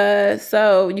 Right. Right.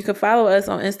 So you can follow us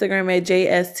on Instagram at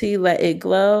JST Let It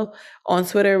Glow. On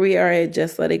Twitter, we are at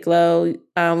Just Let It Glow.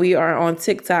 We are on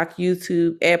TikTok,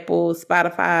 YouTube, Apple,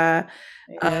 Spotify,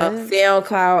 Yes.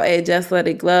 SoundCloud at Just Let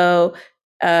It Glow.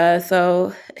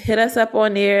 So hit us up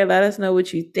on there. Let us know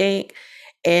what you think.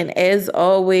 And as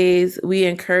always, we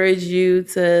encourage you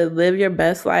to live your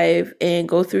best life and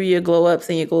go through your glow ups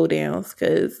and your glow downs,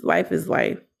 because life is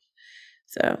life.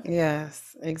 So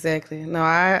Yes, exactly. No,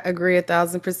 I agree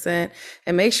 1,000%.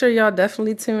 And make sure y'all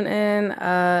definitely tune in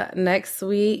next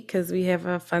week because we have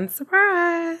a fun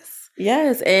surprise.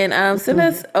 yes, and send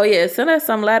us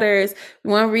some letters.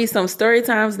 We want to read some story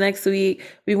times next week.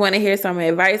 We want to hear some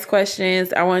advice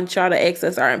questions. I want y'all to ask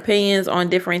us our opinions on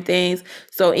different things.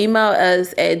 So email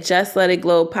us at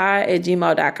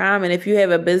justletitglowpod@gmail.com. And if you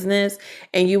have a business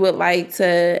and you would like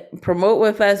to promote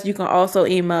with us, you can also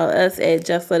email us at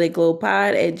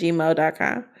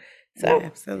justletitglowpod@gmail.com. So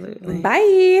Absolutely.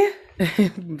 bye.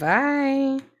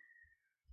 Bye.